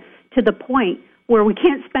department to the point where we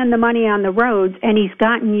can't spend the money on the roads, and he's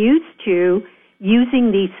gotten used to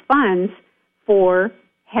using these funds for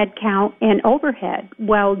headcount and overhead.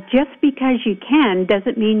 Well, just because you can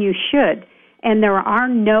doesn't mean you should. And there are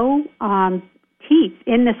no teeth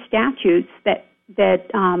in the statutes that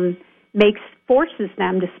forces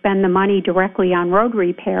them to spend the money directly on road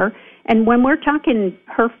repair. And when we're talking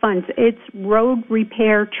HERF funds, it's road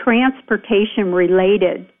repair transportation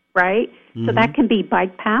related, right? Mm-hmm. So that can be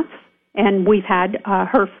bike paths, and we've had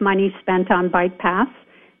HERF money spent on bike paths.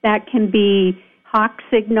 That can be hawk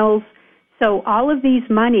signals. So all of these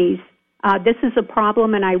monies, this is a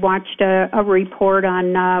problem, and I watched a report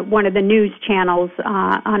on one of the news channels,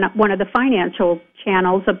 on one of the financial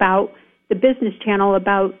channels about the business channel,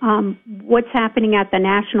 about what's happening at the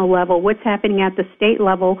national level, what's happening at the state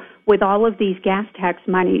level with all of these gas tax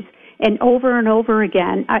monies. And over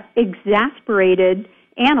again, exasperated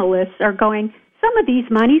analysts are going, some of these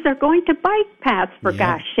monies are going to bike paths, for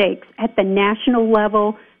gosh sakes. At the national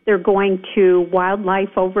level, they're going to wildlife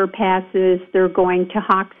overpasses, they're going to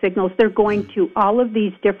hawk signals, they're going to all of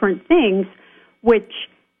these different things, which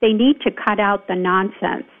they need to cut out the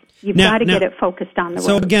nonsense. You've got to get it focused on the road.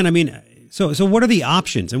 So again, So what are the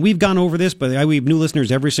options? And we've gone over this, but we have new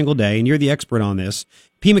listeners every single day, and you're the expert on this.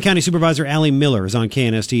 Pima County Supervisor Ally Miller is on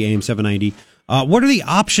KNST AM 790. What are the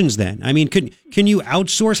options then? I mean, can you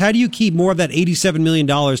outsource? How do you keep more of that $87 million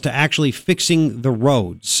to actually fixing the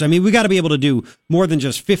roads? I mean, we got to be able to do more than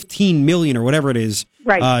just $15 million or whatever it is,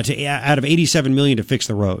 right? Out of $87 million to fix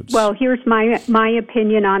the roads. Well, here's my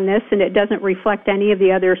opinion on this, and it doesn't reflect any of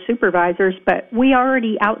the other supervisors, but we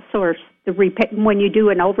already outsource when you do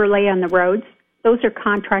an overlay on the roads. Those are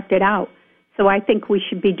contracted out. So I think we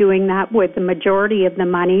should be doing that with the majority of the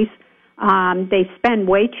monies. They spend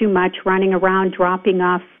way too much running around dropping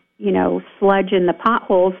off, sludge in the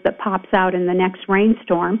potholes that pops out in the next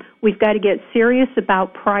rainstorm. We've got to get serious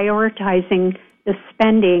about prioritizing the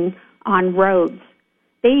spending on roads.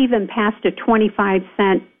 They even passed a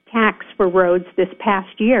 25-cent tax for roads this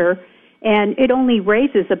past year, and it only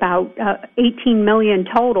raises about $18 million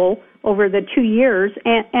total over the 2 years,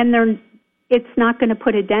 and it's not going to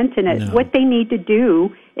put a dent in it. No. What they need to do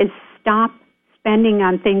is stop spending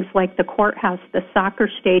on things like the courthouse, the soccer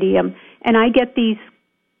stadium. And I get these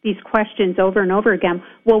questions over and over again.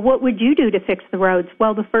 Well, what would you do to fix the roads?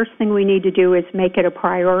 Well, the first thing we need to do is make it a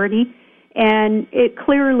priority. And it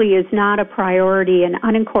clearly is not a priority in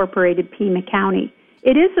unincorporated Pima County.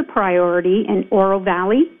 It is a priority in Oro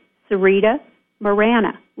Valley, Sarita,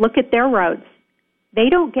 Marana. Look at their roads. They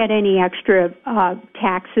don't get any extra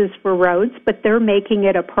taxes for roads, but they're making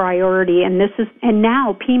it a priority. And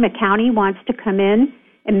now Pima County wants to come in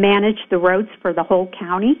and manage the roads for the whole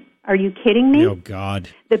county. Are you kidding me? Oh, God.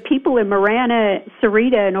 The people in Marana,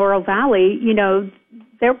 Sarita, and Oro Valley,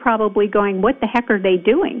 they're probably going, what the heck are they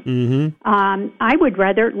doing? Mm-hmm. I would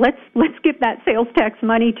rather, let's give that sales tax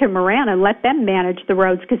money to Marana and let them manage the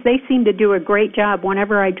roads, because they seem to do a great job.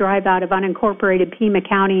 Whenever I drive out of unincorporated Pima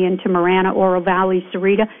County into Marana, Oro Valley,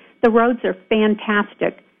 Sarita, the roads are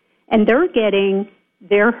fantastic. And they're getting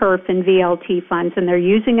their HERF and VLT funds, and they're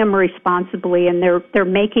using them responsibly, and they're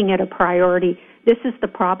making it a priority. This is the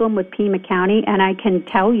problem with Pima County, and I can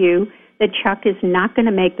tell you that Chuck is not going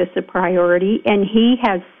to make this a priority, and he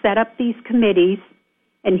has set up these committees,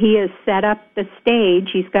 and he has set up the stage.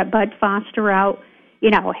 He's got Bud Foster out.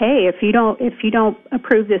 Hey, if you don't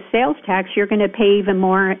approve this sales tax, you're going to pay even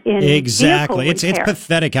more in exactly. It's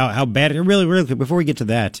pathetic how bad it really. Before we get to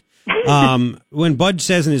that, when Bud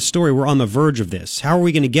says in his story, we're on the verge of this. How are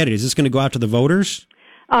we going to get it? Is this going to go out to the voters?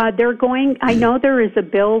 I know there is a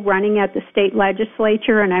bill running at the state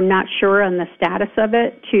legislature, and I'm not sure on the status of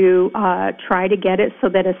it, to try to get it so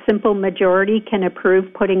that a simple majority can approve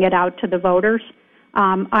putting it out to the voters.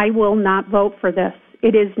 I will not vote for this.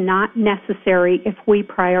 It is not necessary if we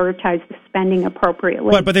prioritize the spending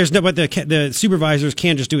appropriately. But the supervisors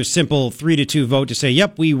can't just do a simple 3-2 vote to say,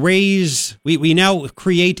 yep, we now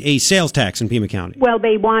create a sales tax in Pima County. Well,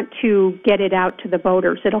 they want to get it out to the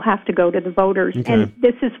voters. It'll have to go to the voters. Okay. And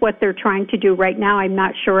this is what they're trying to do right now. I'm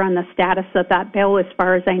not sure on the status of that bill. As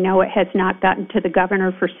far as I know, it has not gotten to the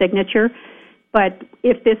governor for signature. But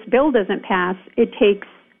if this bill doesn't pass, it takes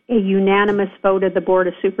a unanimous vote of the Board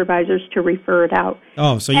of Supervisors to refer it out.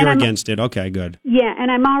 Oh, so you're against it. Okay, good. Yeah,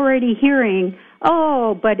 and I'm already hearing,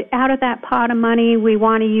 but out of that pot of money, we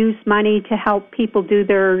want to use money to help people do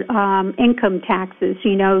their income taxes,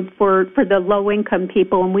 for the low-income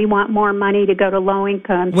people, and we want more money to go to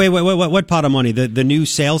low-income. Wait, what pot of money? The new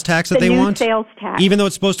sales tax that they want? The new sales tax. Even though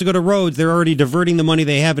it's supposed to go to roads, they're already diverting the money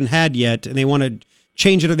they haven't had yet, and they want to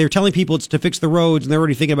change it. They're telling people it's to fix the roads, and they're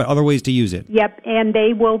already thinking about other ways to use it. Yep, and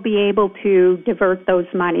they will be able to divert those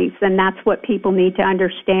monies, and that's what people need to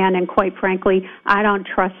understand. And quite frankly, I don't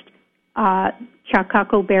trust Chuck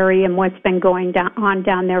Huckleberry and what's been going on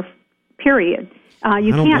down there, period.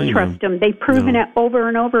 You can't trust them. They've proven it over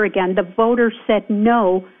and over again. The voters said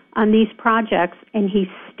no on these projects, and he's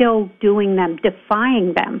still doing them,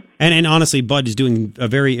 defying them. And honestly, Bud is doing a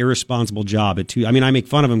very irresponsible job I make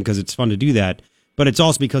fun of him because it's fun to do that, but it's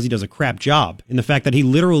also because he does a crap job in the fact that he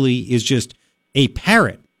literally is just a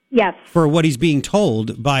parrot. Yes. For what he's being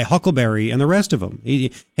told by Huckleberry and the rest of them.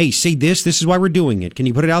 Hey, say this is why we're doing it. Can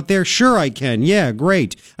you put it out there? Sure, I can. Yeah,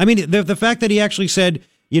 great. I mean, the fact that he actually said,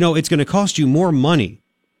 it's going to cost you more money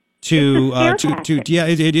you're going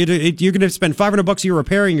to spend $500 a year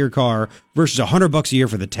repairing your car versus $100 a year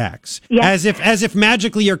for the tax. Yes. As if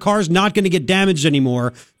magically your car's not going to get damaged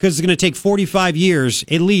anymore because it's going to take 45 years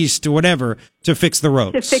at least or whatever to fix the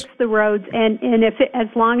roads. To fix the roads, and as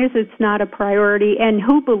long as it's not a priority, and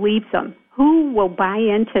who believes them? Who will buy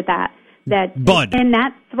into that? That Bud. And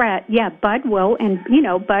that threat, Bud will, and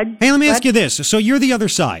Bud. Hey, let me ask you this: so you're the other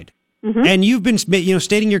side, and you've been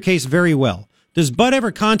stating your case very well. Does Bud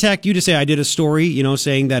ever contact you to say, I did a story,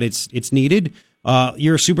 saying that it's needed?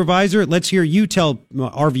 You're a supervisor. Let's hear you tell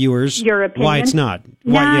our viewers your opinion. Why it's not.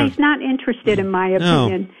 No, he's not interested in my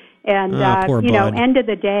opinion. And, poor Bud. end of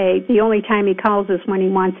the day, the only time he calls is when he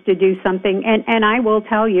wants to do something. And I will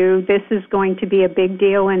tell you, this is going to be a big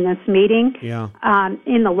deal in this meeting. Yeah.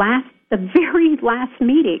 In the very last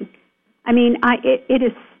meeting. I mean,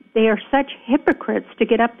 they are such hypocrites to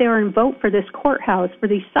get up there and vote for this courthouse, for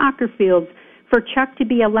these soccer fields, for Chuck to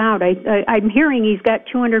be allowed. I'm hearing he's got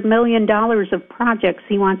 $200 million of projects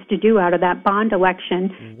he wants to do out of that bond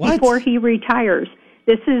election before he retires.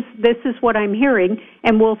 This is what I'm hearing,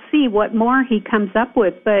 and we'll see what more he comes up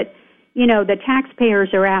with. But, the taxpayers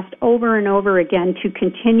are asked over and over again to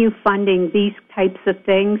continue funding these types of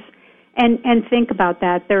things. And think about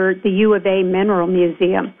that. They're the U of A Mineral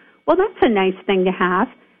Museum. Well, that's a nice thing to have.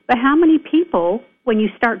 But how many people, when you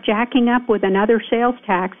start jacking up with another sales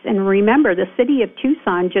tax, and remember, the city of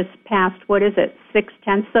Tucson just passed, 0.6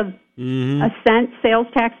 a cent sales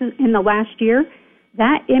taxes in the last year?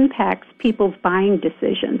 That impacts people's buying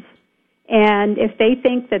decisions. And if they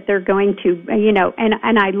think that they're going to,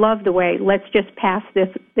 and I love the way, let's just pass this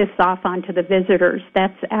off onto the visitors.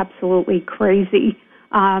 That's absolutely crazy.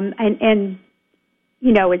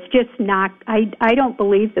 It's just not, I don't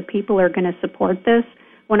believe the people are going to support this.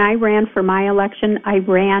 When I ran for my election, I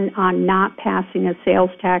ran on not passing a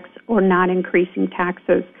sales tax or not increasing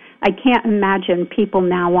taxes. I can't imagine people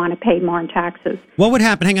now want to pay more in taxes. What would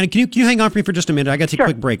happen? Hang on. Can you hang on for me for just a minute? I got to take a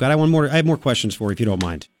quick break. I have more questions for you if you don't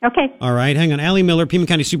mind. Okay. All right. Hang on. Ally Miller, Pima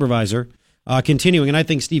County Supervisor, continuing, and I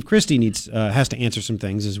think Steve Christie has to answer some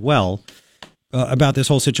things as well about this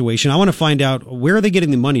whole situation. I want to find out, where are they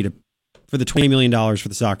getting the money for the $20 million for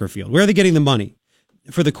the soccer field? Where are they getting the money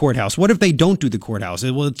for the courthouse? What if they don't do the courthouse?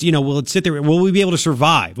 Will it sit there? Will we be able to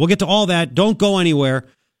survive? We'll get to all that. Don't go anywhere.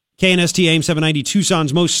 KNST AM 790,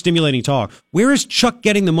 Tucson's most stimulating talk. Where is Chuck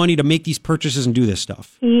getting the money to make these purchases and do this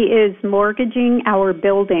stuff? He is mortgaging our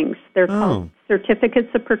buildings. They're called certificates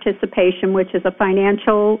of participation, which is a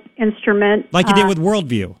financial instrument. Like you did with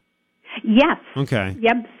Worldview. Yes. Okay.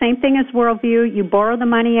 Yep, same thing as Worldview. You borrow the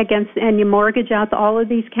money and you mortgage out all of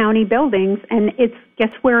these county buildings, and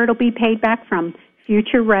guess where it'll be paid back from?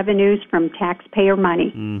 Future revenues from taxpayer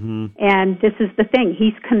money. Mm-hmm. And this is the thing.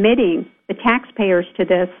 He's committing the taxpayers to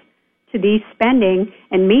these spending,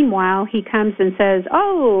 and meanwhile he comes and says,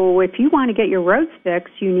 if you want to get your roads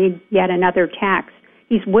fixed, you need yet another tax.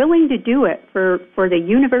 He's willing to do it for the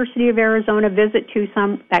University of Arizona Visit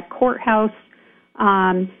Tucson, that courthouse,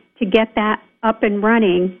 to get that up and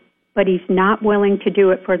running, but he's not willing to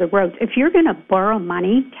do it for the roads. If you're going to borrow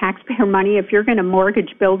money, taxpayer money, if you're going to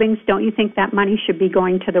mortgage buildings, don't you think that money should be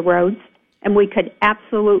going to the roads? And we could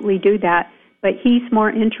absolutely do that. But he's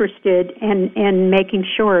more interested in making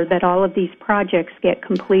sure that all of these projects get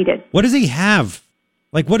completed. What does he have?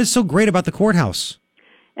 What is so great about the courthouse?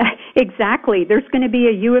 Exactly. There's going to be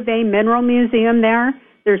a U of A Mineral Museum there.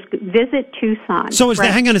 There's Visit Tucson. So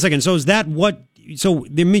hang on a second. So is that what? So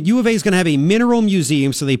the U of A is going to have a mineral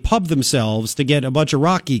museum, so they pub themselves to get a bunch of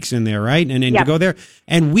rock geeks in there, right? And to go there.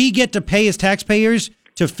 And we get to pay as taxpayers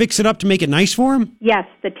to fix it up to make it nice for them? Yes,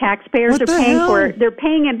 the taxpayers are paying for it. They're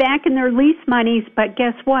paying it back in their lease monies, but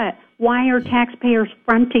guess what? Why are taxpayers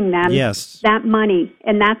fronting them that money?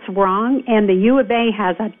 And that's wrong. And the U of A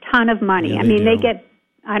has a ton of money. Yeah, they get,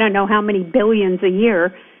 I don't know how many billions a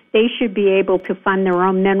year. They should be able to fund their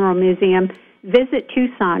own mineral museum. Visit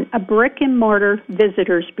Tucson, a brick-and-mortar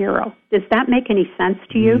visitors bureau. Does that make any sense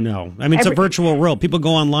to you? No. It's a virtual world. People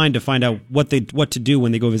go online to find out what to do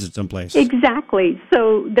when they go visit someplace. Exactly.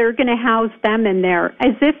 So they're going to house them in there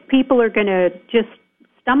as if people are going to just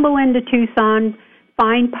stumble into Tucson,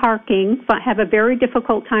 find parking, have a very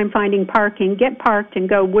difficult time finding parking, get parked, and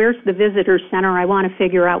go, where's the visitor center? I want to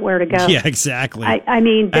figure out where to go. Yeah, exactly.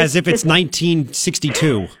 As if it's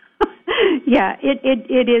 1962. Yeah,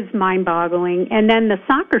 it is mind-boggling. And then the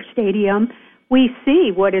soccer stadium, we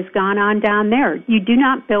see what has gone on down there. You do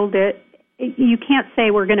not build it. You can't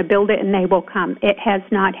say we're going to build it and they will come. It has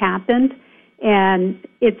not happened, and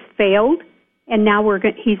it's failed. And now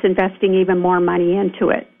he's investing even more money into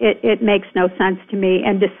it. It makes no sense to me.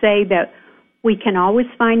 And to say that we can always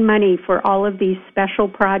find money for all of these special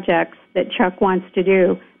projects that Chuck wants to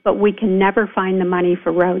do, but we can never find the money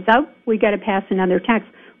for roads. We got to pass another tax.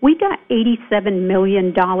 We got $87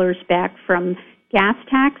 million back from gas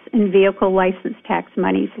tax and vehicle license tax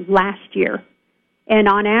monies last year. And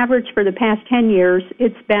on average for the past 10 years,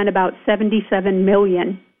 it's been about $77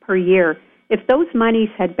 million per year. If those monies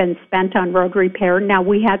had been spent on road repair, now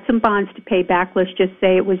we had some bonds to pay back, let's just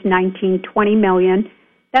say it was $19, $20 million,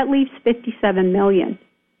 that leaves $57 million.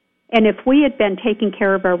 And if we had been taking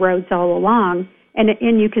care of our roads all along,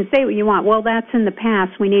 and you can say what you want, well, that's in the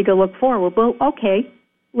past, we need to look forward. Well, okay.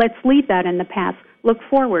 Let's leave that in the past. Look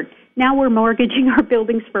forward. Now we're mortgaging our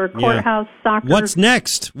buildings for a courthouse, soccer. What's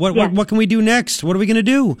next? What can we do next? What are we going to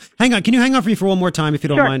do? Hang on. Can you hang on for me for one more time if you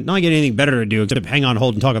don't mind? Not get anything better to do except hang on,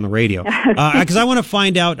 hold, and talk on the radio. Because I want to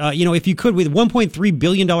find out, if you could, with a $1.3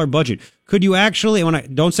 billion budget, could you actually,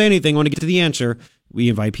 don't say anything, I want to get to the answer. We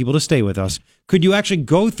invite people to stay with us. Could you actually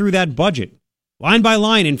go through that budget line by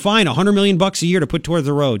line and find $100 million a year to put towards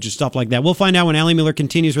the road, just stuff like that? We'll find out when Ally Miller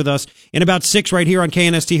continues with us in about 6 right here on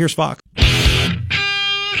KNST. Here's Fox.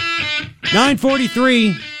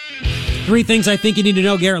 9:43. 3 things I think you need to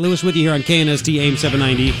know. Garrett Lewis with you here on KNST AM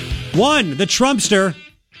 790. 1, the Trumpster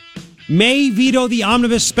may veto the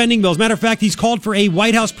omnibus spending bill. As a matter of fact, he's called for a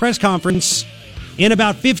White House press conference in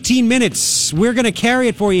about 15 minutes. We're going to carry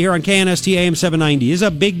it for you here on KNST AM 790. It's a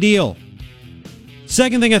big deal.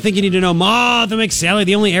 Second thing I think you need to know, Martha McSally,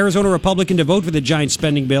 the only Arizona Republican to vote for the giant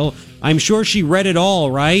spending bill. I'm sure she read it all,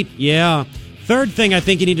 right? Yeah. Third thing I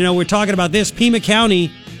think you need to know, we're talking about this. Pima County,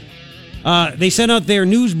 they sent out their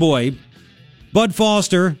newsboy, Bud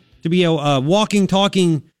Foster, to be a walking,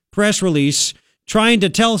 talking press release, trying to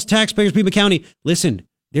tell taxpayers, Pima County, listen,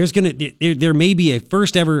 there may be a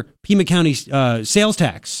first ever Pima County sales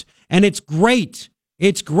tax. And it's great.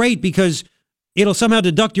 It's great because it'll somehow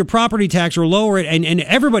deduct your property tax or lower it. And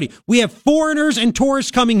everybody, we have foreigners and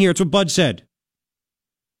tourists coming here. It's what Bud said.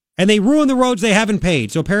 And they ruin the roads they haven't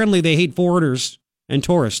paid. So apparently they hate foreigners and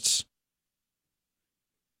tourists.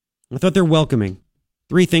 I thought they're welcoming.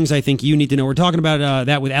 3 things I think you need to know. We're talking about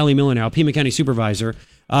that with Ally Miller now, Pima County Supervisor.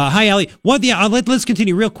 Hi, Ally. Let's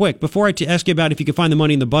continue real quick before I ask you about if you can find the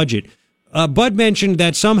money in the budget. Bud mentioned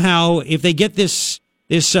that somehow if they get this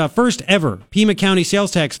first ever Pima County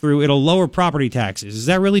sales tax through, it'll lower property taxes. Is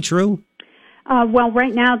that really true? Well,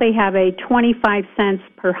 right now they have a 25 cents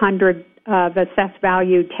per hundred of assessed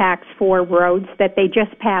value tax for roads that they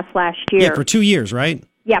just passed last year. Yeah, for 2 years, right?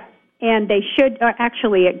 Yep. And they should,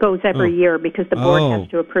 actually it goes every year because the board has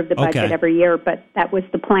to approve the budget every year, but that was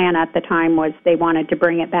the plan at the time, was they wanted to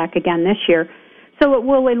bring it back again this year. So it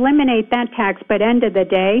will eliminate that tax, but end of the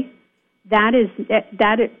day,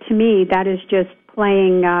 to me, that is just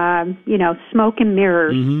playing, smoke and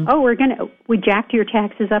mirrors. Mm-hmm. We jacked your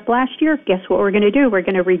taxes up last year. Guess what we're going to do? We're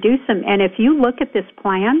going to reduce them. And if you look at this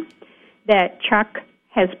plan that Chuck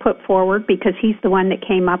has put forward, because he's the one that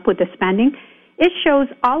came up with the spending, it shows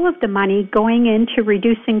all of the money going into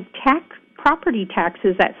reducing property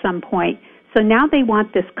taxes at some point. So now they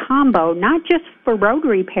want this combo, not just for road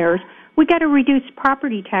repairs. We got to reduce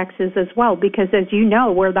property taxes as well, because as you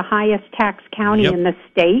know, we're the highest tax county in the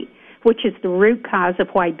state, which is the root cause of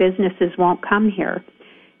why businesses won't come here.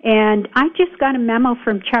 And I just got a memo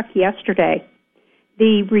from Chuck yesterday.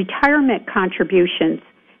 The retirement contributions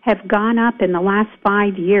have gone up in the last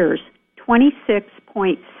 5 years,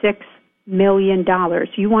 $26.6 million.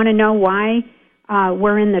 You want to know why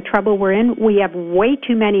we're in the trouble we're in? We have way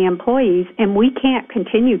too many employees, and we can't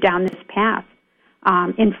continue down this path.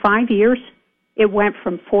 In 5 years, it went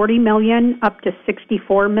from $40 million up to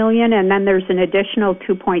 $64 million, and then there's an additional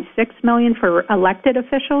 $2.6 million for elected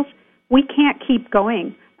officials. We can't keep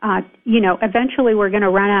going. Eventually we're going to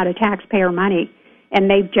run out of taxpayer money. And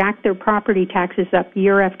they've jacked their property taxes up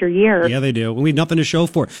year after year. Yeah, they do. We have nothing to show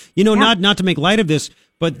for it. Not to make light of this,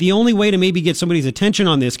 but the only way to maybe get somebody's attention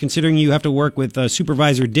on this, considering you have to work with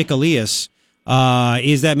Supervisor Dick Elias,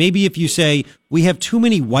 is that maybe if you say, we have too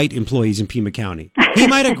many white employees in Pima County, he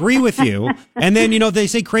might agree with you. And then, they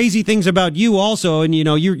say crazy things about you also. And,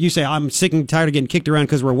 you say, I'm sick and tired of getting kicked around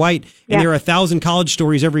because we're white. And there are 1,000 college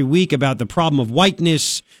stories every week about the problem of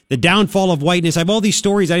whiteness, the downfall of whiteness. I have all these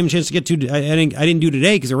stories I didn't have a chance to get to. I didn't do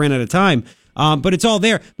today because I ran out of time. But it's all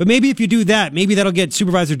there. But maybe if you do that, maybe that'll get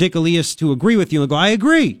Supervisor Dick Elias to agree with you and go, I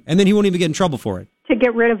agree. And then he won't even get in trouble for it. To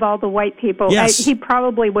get rid of all the white people. Yes. He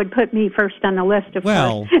probably would put me first on the list, of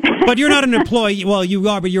course. But you're not an employee. Well, you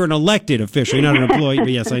are, but you're an elected official. You're not an employee. But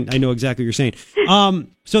yes, I know exactly what you're saying.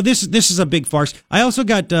 So this is a big farce. I also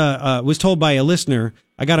got was told by a listener,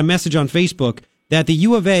 I got a message on Facebook that the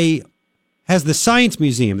U of A has the Science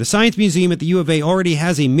Museum. The Science Museum at the U of A already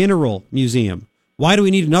has a mineral museum. Why do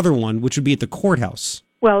we need another one, which would be at the courthouse?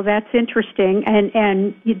 Well, that's interesting,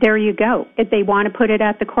 and there you go. If they want to put it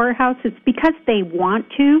at the courthouse, it's because they want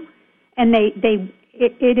to, and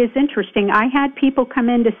it is interesting. I had people come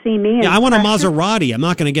in to see me. I want a Maserati. I'm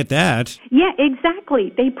not going to get that. Yeah,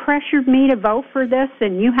 exactly. They pressured me to vote for this,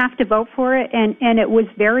 and you have to vote for it, and it was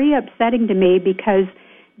very upsetting to me because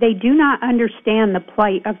they do not understand the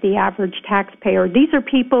plight of the average taxpayer. These are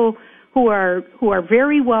people who are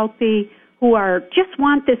very wealthy, who just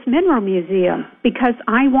want this mineral museum because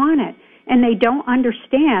I want it. and they don't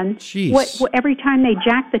understand what every time they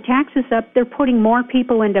jack the taxes up, they're putting more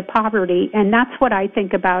people into poverty. And that's what I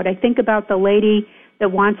think about. I think about the lady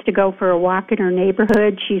that wants to go for a walk in her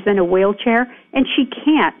neighborhood. She's in a wheelchair, and she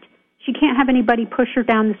can't. She can't have anybody push her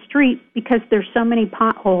down the street because there's so many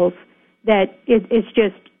potholes that it's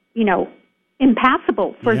just,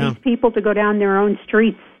 impassable for these people to go down their own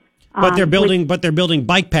streets. But they're building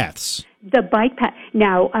bike paths. The bike path.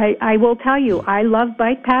 Now, I will tell you, I love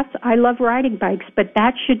bike paths. I love riding bikes, but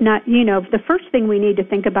that should not, the first thing we need to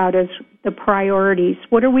think about is the priorities.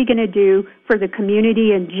 What are we going to do for the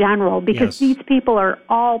community in general? Because these people are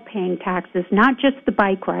all paying taxes, not just the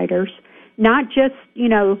bike riders, not just,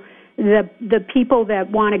 the people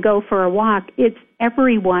that want to go for a walk. It's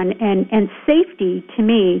everyone, and safety, to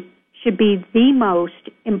me, should be the most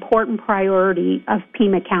important priority of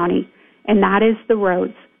Pima County, and that is the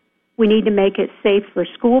roads. We need to make it safe for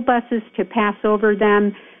school buses to pass over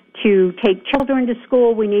them, to take children to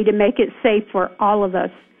school. We need to make it safe for all of us,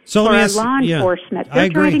 for our law enforcement. They're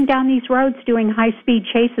driving down these roads doing high-speed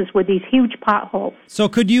chases with these huge potholes. So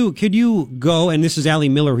could you go, and this is Ally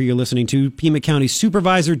Miller who you're listening to, Pima County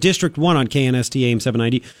Supervisor, District 1 on KNST AM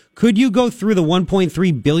 790. Could you go through the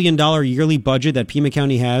 $1.3 billion yearly budget that Pima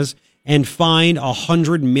County has and find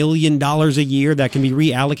 $100 million a year that can be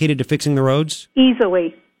reallocated to fixing the roads?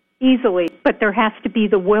 Easily, but there has to be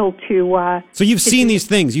the will to. So you've seen these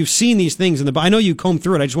things. You've seen these things in the. I know you comb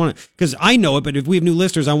through it. I just want to, because I know it. But if we have new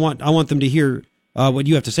listeners, I want them to hear what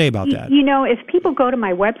you have to say about that. If people go to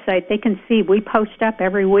my website, they can see we post up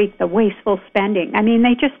every week the wasteful spending. I mean,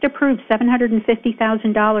 they just approved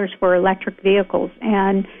 $750,000 for electric vehicles,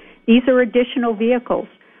 and these are additional vehicles.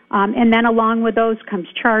 And then along with those comes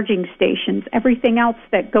charging stations, everything else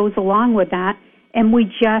that goes along with that. And we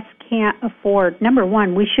just can't afford. Number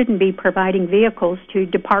one, we shouldn't be providing vehicles to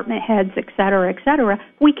department heads, et cetera, et cetera.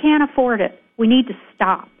 We can't afford it. We need to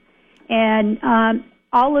stop. And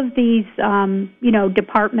all of these,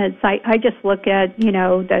 departments, I just look at,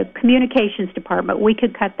 the communications department. We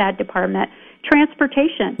could cut that department.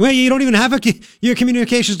 Transportation. Well, you don't even have your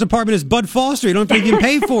communications department is Bud Foster. You don't have to even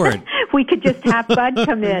pay for it. We could just have Bud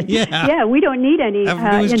come in. Yeah, we don't need any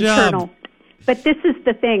internal. Job. But this is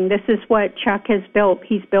the thing. This is what Chuck has built.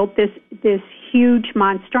 He's built this huge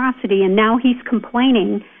monstrosity, and now he's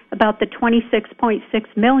complaining about the $26.6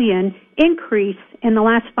 million increase in the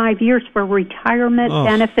last 5 years for retirement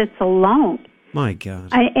benefits alone. My God.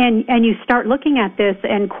 And you start looking at this,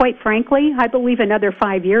 and quite frankly, I believe another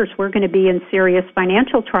 5 years we're going to be in serious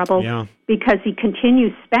financial trouble because he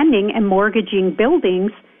continues spending and mortgaging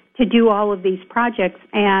buildings to do all of these projects.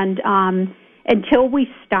 And until we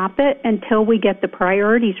stop it, until we get the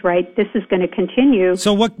priorities right, this is going to continue.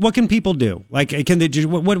 So what can people do? Like, can they do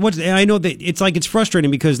what? I know that it's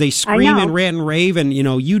frustrating because they scream and rant and rave, and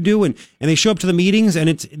you do, and they show up to the meetings, and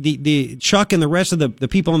it's the Chuck and the rest of the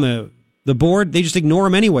people on the board, they just ignore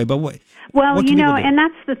them anyway. But what? Well, what can people do? And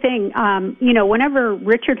that's the thing. Whenever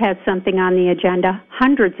Richard has something on the agenda,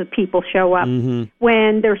 hundreds of people show up. Mm-hmm.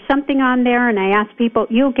 When there's something on there, and I ask people,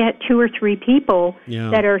 you'll get 2 or 3 people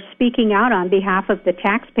that are speaking out on behalf of the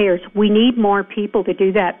taxpayers. We need more people to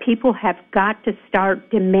do that. People have got to start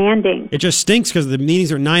demanding. It just stinks because the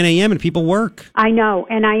meetings are at 9 a.m. and people work. I know,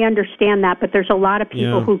 and I understand that, but there's a lot of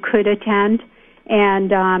people who could attend,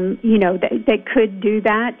 and they could do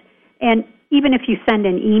that. And even if you send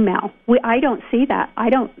an email, I don't see that.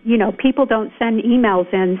 People don't send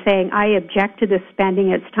emails in saying, I object to this spending,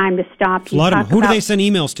 it's time to stop. A lot of them. Who do they send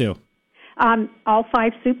emails to? All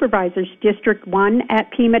 5 supervisors, District 1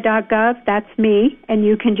 at pima.gov, that's me, and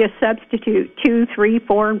you can just substitute 2, 3,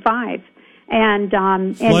 4, and 5. And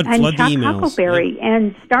Chuck Huckleberry,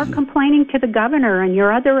 and start complaining to the governor and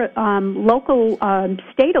your other local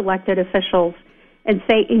state elected officials, and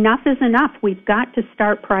say, enough is enough. We've got to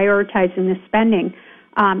start prioritizing the spending.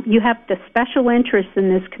 You have the special interests in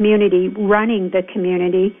this community running the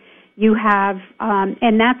community. You have,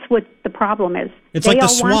 and that's what the problem is. It's like the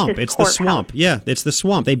swamp. It's the swamp. Yeah, it's the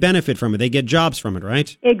swamp. They benefit from it. They get jobs from it,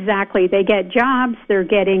 right? Exactly. They get jobs. They're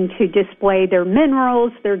getting to display their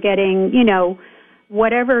minerals. They're getting,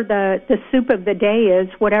 whatever the soup of the day is,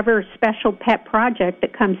 whatever special pet project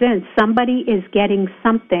that comes in, somebody is getting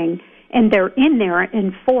something. And they're in there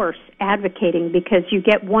in force advocating because you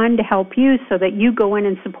get one to help you so that you go in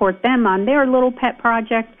and support them on their little pet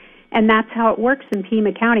project, and that's how it works in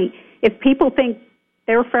Pima County. If people think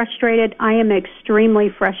they're frustrated, I am extremely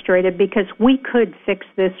frustrated because we could fix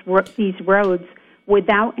these roads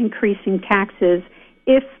without increasing taxes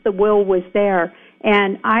if the will was there.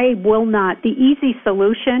 And I will not. The easy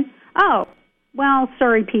solution, Well,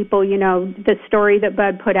 sorry, people, the story that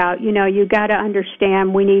Bud put out, you got to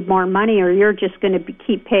understand we need more money or you're just going to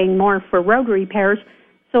keep paying more for road repairs,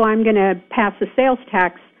 so I'm going to pass a sales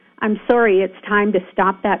tax. I'm sorry, it's time to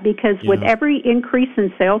stop that because with every increase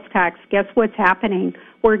in sales tax, guess what's happening?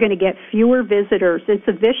 We're going to get fewer visitors. It's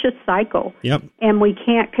a vicious cycle. Yep. And we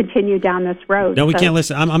can't continue down this road. No, we can't.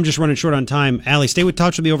 Listen, I'm just running short on time. Allie, stay with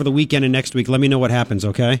touch with me over the weekend and next week. Let me know what happens,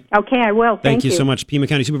 okay? Okay, I will. Thank you so much. Pima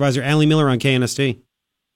County Supervisor Ally Miller on KNST.